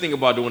the good thing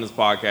about doing this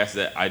podcast is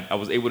that I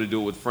was able to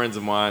do it with friends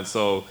of mine.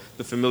 So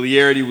the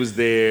familiarity was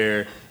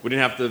there. We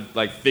didn't have to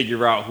like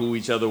figure out who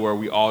each other were.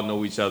 We all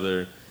know each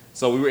other.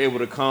 So we were able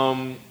to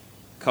come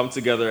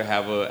together,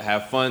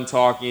 have fun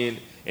talking.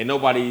 And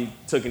nobody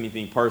took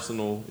anything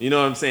personal. You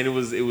know what I'm saying? It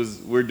was.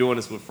 We're doing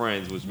this with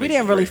friends, which We makes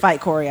didn't it really great. fight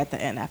Corey at the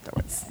end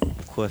afterwards.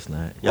 Of course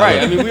not. Y'all Right.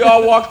 look- I mean, we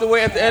all walked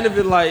away at the end of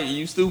it like,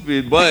 you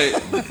stupid, but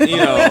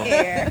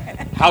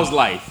how's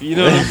life? You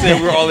know what I'm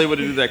saying? We're all able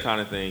to do that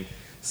kind of thing.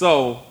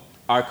 So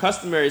our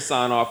customary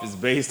sign off is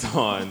based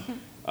on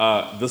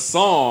the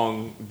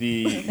song,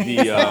 the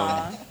theme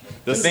song,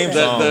 The theme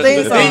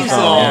song.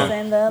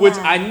 song. which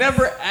I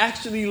never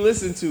actually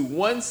listened to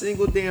one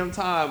single damn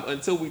time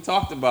until we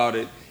talked about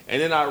it,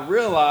 and then I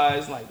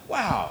realized, like,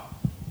 wow,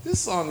 this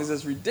song is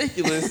as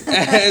ridiculous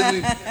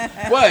as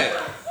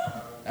what.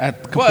 I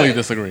completely What?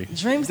 disagree.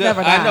 Dreams The-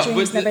 never I die.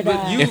 know,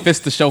 but you, It fits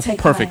the show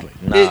perfectly.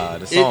 Nah,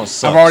 the song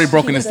sucks. I've already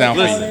broken this down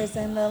for you.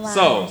 Listen.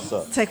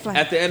 So Take flight.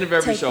 at the end of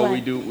every Take show,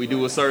 flight. we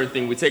do a certain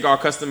thing. We take our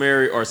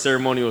customary or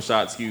ceremonial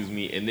shot,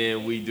 and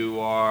then we do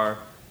our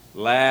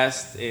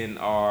last and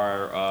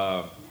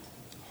our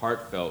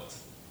heartfelt.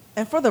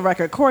 And for the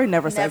record, Corey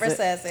never says Never it.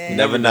 says it.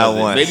 Never does not it.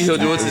 once. Maybe he'll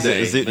do it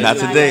today. Maybe Not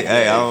he'll today. do it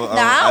Hey, Nah,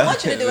 I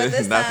want you to do it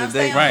this Not time.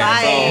 today. Stay on Right.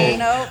 fire. So-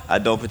 Nope. I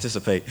don't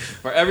participate.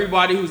 For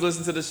everybody who's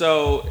listened to the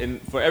show,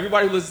 and for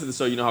everybody who listens to the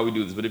show, you know how we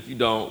do this. But if you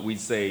don't, we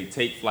say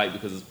take flight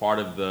because it's part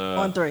of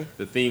On three.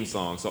 the theme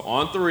song. So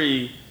on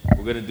 3,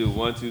 we're gonna do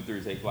 1, 2,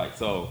 3, take flight.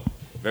 So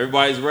if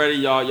everybody's ready,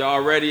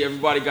 y'all ready?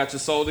 Everybody got your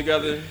soul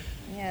together?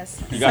 Yes.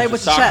 You Say got your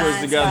with your chakras chest.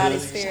 Minds, together. body,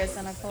 spirits,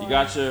 and accord. You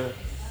got your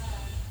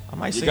I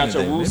might You sing got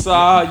your today.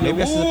 woosah, Maybe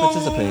your I should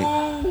participate.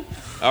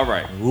 All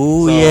right.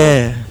 Ooh, So,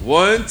 yeah.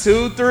 1,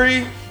 2,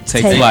 3.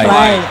 Take Take flight.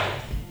 flight.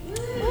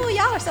 Ooh,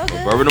 y'all are so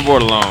good. Bourbon and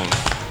Borderlones.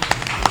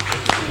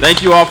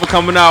 Thank you all for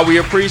coming out. We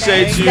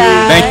appreciate Thanks, you.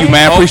 guys. Thank you,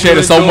 man. Hope Appreciate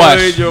you it so much.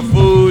 enjoyed your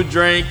food,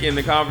 drink, and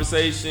the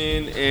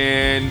conversation.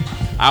 And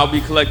I'll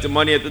be collecting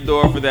money at the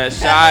door for that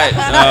shot. It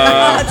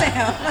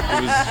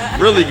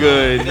was really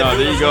good. No,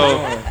 there you go.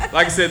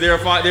 Like I said,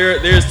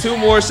 there's 2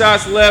 more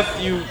shots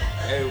left. You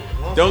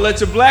don't let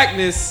your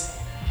blackness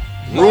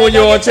ruin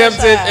your Get your attempt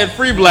at shot.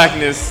 free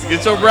blackness.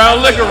 Get your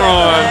brown liquor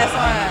on.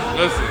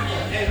 Listen.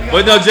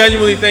 But no,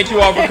 genuinely, thank you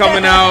all for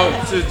coming out.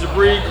 To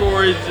Jabri,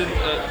 Corey,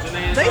 Janae,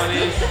 and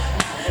Sonny.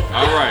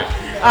 All right.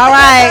 All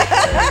right.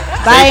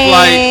 Safe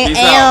flight. Peace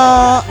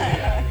out.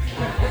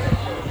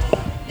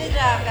 Good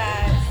job,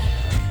 guys.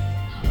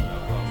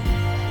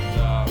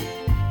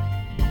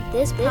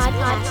 This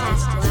podcast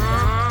is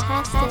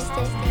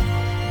fantastic.